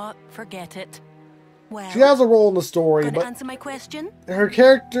 Know what? Forget it. Well, She has a role in the story, gonna but answer my question? her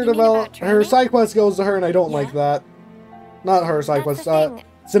character develop, her training? side quest goes to her, and I don't like that. Not her side That's quest, the thing.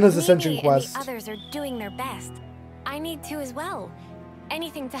 Cinna's Ascension Mimi and quest. the others are doing their best. I need to as well.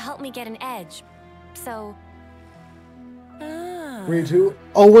 Anything to help me get an edge. So, Me too.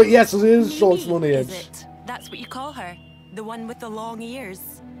 Oh wait, yes, it is Schultz Mimi, lineage. is it? That's what you call her? The one with the long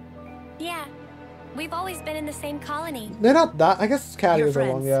ears? yeah. We've always been in the same colony. They're not that. I guess cat You're ears are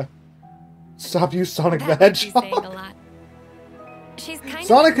long. friends. Yeah. Stop you, Sonic the That might be saying a Hedgehog. lot. She's kind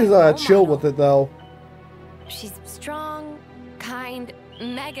Sonic of is like my role chill model. with it though. She's strong, kind,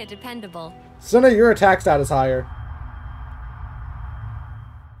 mega dependable. Cinna, your attack stat is higher.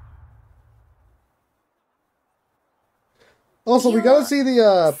 Also, we gotta see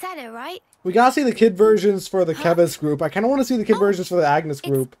the Senna, right? we gotta see the kid versions for the Kevis group. I kind of want to see the kid versions for the Agnes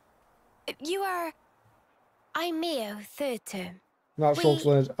group. You are... I'm Mio, third term. Not We Schultz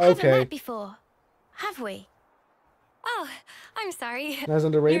lineage. haven't Okay. met before, have we? Oh, I'm sorry. As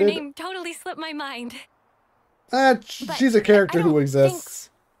underrated? Your name totally slipped my mind. But She's a character I who don't exists.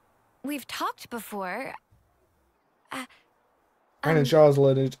 We've talked before. And Charles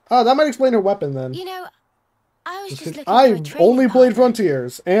lineage. Oh, that might explain her weapon then. You know, I was just looking for a I've training only played partner.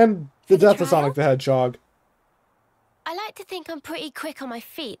 Frontiers and the Death of Sonic the Hedgehog. I like to think I'm pretty quick on my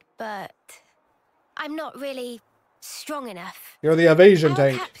feet, but I'm not really strong enough. You're the evasion Our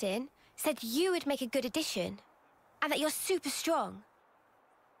tank. captain said you would make a good addition, and that you're super strong.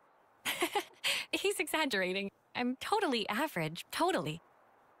 He's exaggerating. I'm totally average. Totally.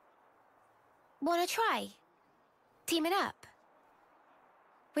 Wanna try? Teaming up?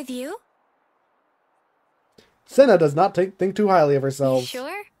 With you? Cinna does not think too highly of You herself.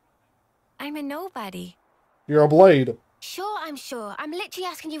 sure? I'm a nobody. You're a blade. Sure, I'm sure. I'm literally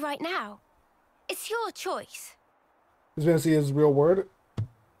asking you right now. It's your choice. He's gonna see his real word.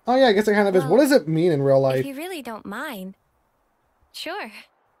 Oh yeah, I guess it kind of is. Well, What does it mean in real life? If you really don't mind. Sure.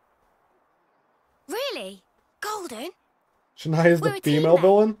 Really? Golden? Shania is We're the a team female then.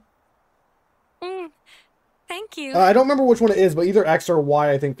 villain? Thank you. I don't remember which one it is, but either X or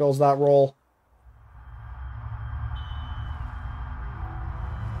Y I think fills that role.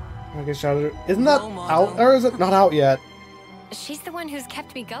 I guess shouted. Isn't that out, or is it not out yet? She's the one who's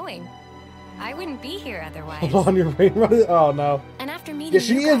kept me going. I wouldn't be here otherwise. Hold on, your brain running. Oh no. And after meeting Yeah,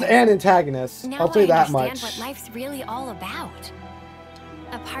 she you is guys, an antagonist. now I'll say I that understand much. what life's really all about.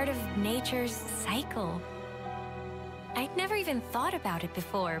 A part of nature's cycle. I'd never even thought about it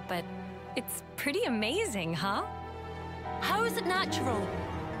before, but it's pretty amazing, huh? How is it natural?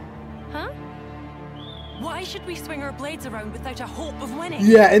 Huh? Why should we swing our blades around without a hope of winning?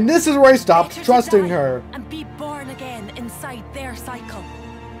 Yeah, and this is where I stopped Better to trusting die her. And be born again inside their cycle.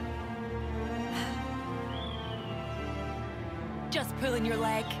 Just pulling your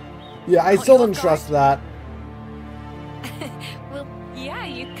leg. Yeah, I Caught still you off didn't guard. trust that. Well, Yeah,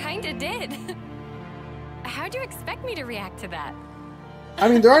 you kinda did. How'd you expect me to react to that? I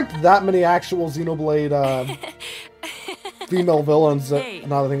mean, there aren't that many actual Xenoblade female villains. Hey.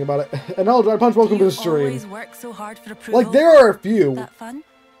 Now that I think about it. And hello, Dry Punch, welcome to the stream. Always work so hard for approval. Like, there are a few. That fun?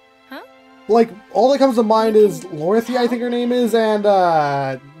 Huh? Like, all that comes to mind is Lorithia, I think her name is, and,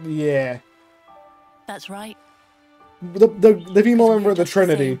 yeah. That's right. The female member of the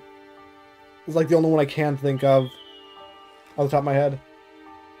Trinity is, like, the only one I can think of off the top of my head.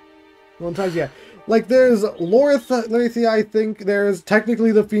 One times, yeah. Like, there's Lorithia, I think. There's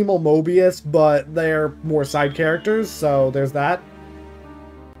technically the female Mobius, but they're more side characters, so there's that.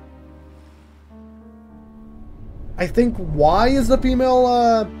 I think Y is the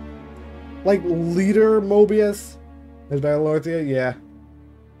female, like, leader Mobius. Is that Lorithia? Yeah.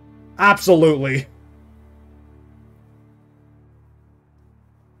 Absolutely.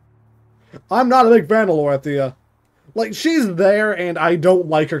 I'm not a big fan of Lorithia. Like, she's there, and I don't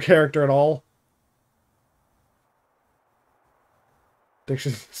like her character at all.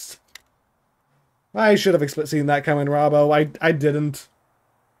 Dictions. I should have seen that coming, Robbo. I didn't.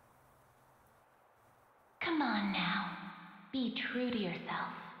 Come on now. Be true to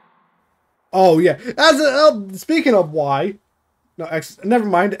yourself. Oh, yeah. Speaking of Y. No, X. Never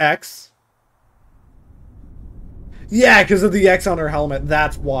mind, X. Yeah, because of the X on her helmet.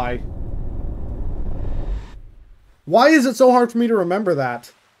 That's why. Why is it so hard for me to remember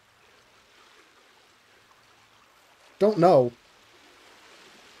that? Don't know.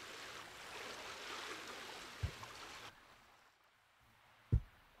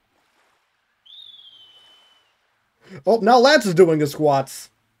 Oh, now Lance is doing his squats.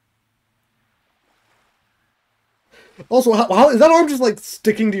 Also, how is that arm just like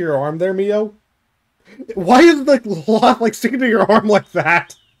sticking to your arm there, Mio? Why is the cloth like sticking to your arm like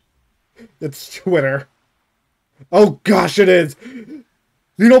that? It's Twitter. Oh gosh, it is.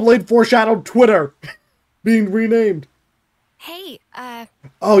 Xenoblade foreshadowed Twitter being renamed. Hey,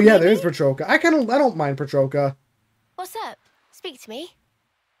 Oh yeah, there's Petroka. I don't mind Petroka. what's up? Speak to me.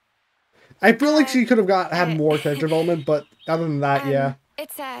 I feel like she could have had more character development, but other than that, yeah.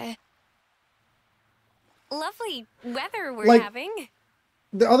 It's lovely weather we're Like, having.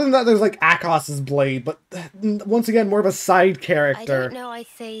 Other than that, there's like Akos's blade, but once again, more of a side I character. don't know, I'd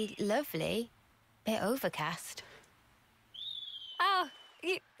say lovely. Bit overcast. Oh,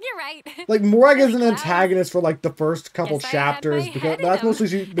 you're right. Like, Morag is an antagonist for like the first couple Guess I had chapters, my because head in that's 'em.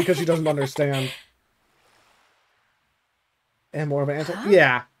 mostly because she doesn't understand. And more of an anti.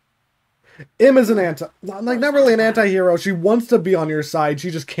 Yeah. Im is an like, not really an anti-hero. She wants to be on your side,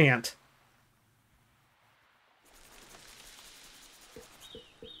 she just can't.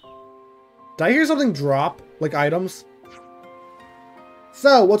 Did I hear something drop? Like items?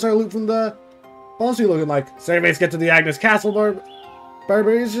 So, what's our loot from the Bouncy looking like? Surveys get to the Agnes Castle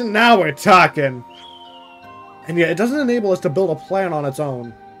Barbarian. Now we're talking. And yet, it doesn't enable us to build a plan on its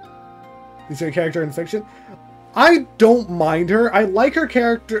own. You see a character in fiction? I don't mind her. I like her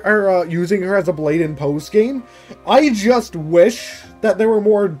character, or using her as a blade in post-game. I just wish that there were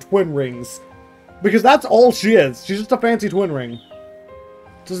more twin rings. Because that's all she is. She's just a fancy twin ring.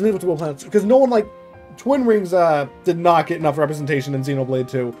 Doesn't enable to build planets. Because no one, like, twin rings did not get enough representation in Xenoblade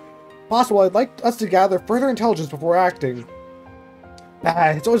 2. Possible, I'd like us to gather further intelligence before acting.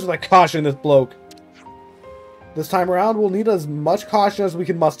 It's always like caution, this bloke. This time around, we'll need as much caution as we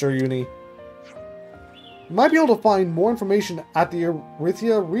can muster, Uni. You might be able to find more information at the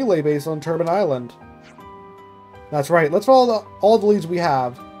Erythia relay base on Turbine Island. That's right, let's follow all the leads we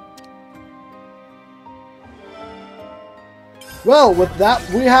have. Well, with that,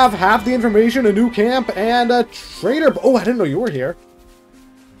 we have half the information, a new camp, and a trader. Oh, I didn't know you were here.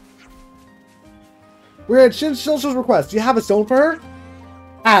 We're at Shinshil's request. Do you have a stone for her?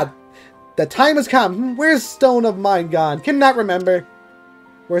 Ah, the time has come. Where's stone of mine gone? Cannot remember.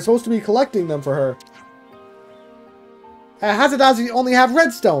 We're supposed to be collecting them for her. Hasadasi only have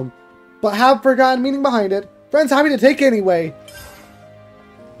redstone, but have forgotten meaning behind it. Friends happy to take anyway.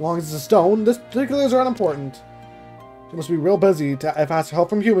 As long as it's a stone, this particulars are unimportant. You must be real busy to ask help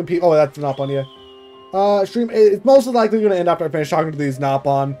from human people. Oh, that's not on you. Stream, it's most likely going to end after I finish talking to these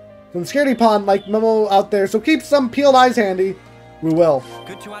Nopon. Some scaredy pond like memo out there, so keep some peeled eyes handy. We will.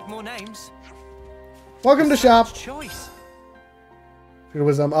 Good to add more names. Welcome to shop. Choice. It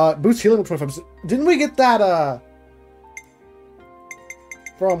was boost healing with 25%. Didn't we get that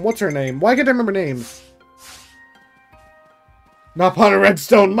from what's her name? Why can't I remember names? Nopon a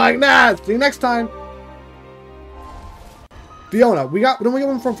redstone, Mike. Nah. See you next time. Fiona, didn't we get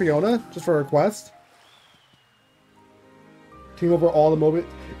one from Fiona just for a request? Team over all the Mobius.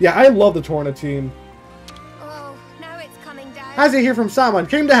 Yeah, I love the Torna team. Oh, now it's coming down. As you hear from someone,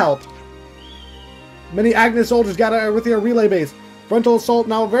 came to help. Many Agnes soldiers gather with your relay base. Frontal assault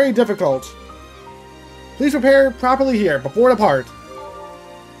now very difficult. Please prepare properly here before depart.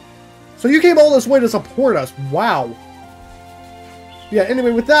 So you came all this way to support us. Wow. Yeah,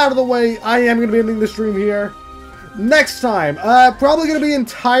 anyway, with that out of the way, I am going to be ending the stream here. Next time, probably going to be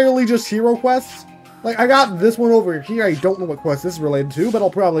entirely just hero quests. Like, I got this one over here. I don't know what quest this is related to, but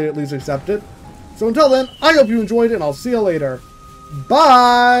I'll probably at least accept it. So until then, I hope you enjoyed it, and I'll see you later.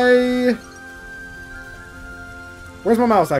 Bye! Where's my mouse?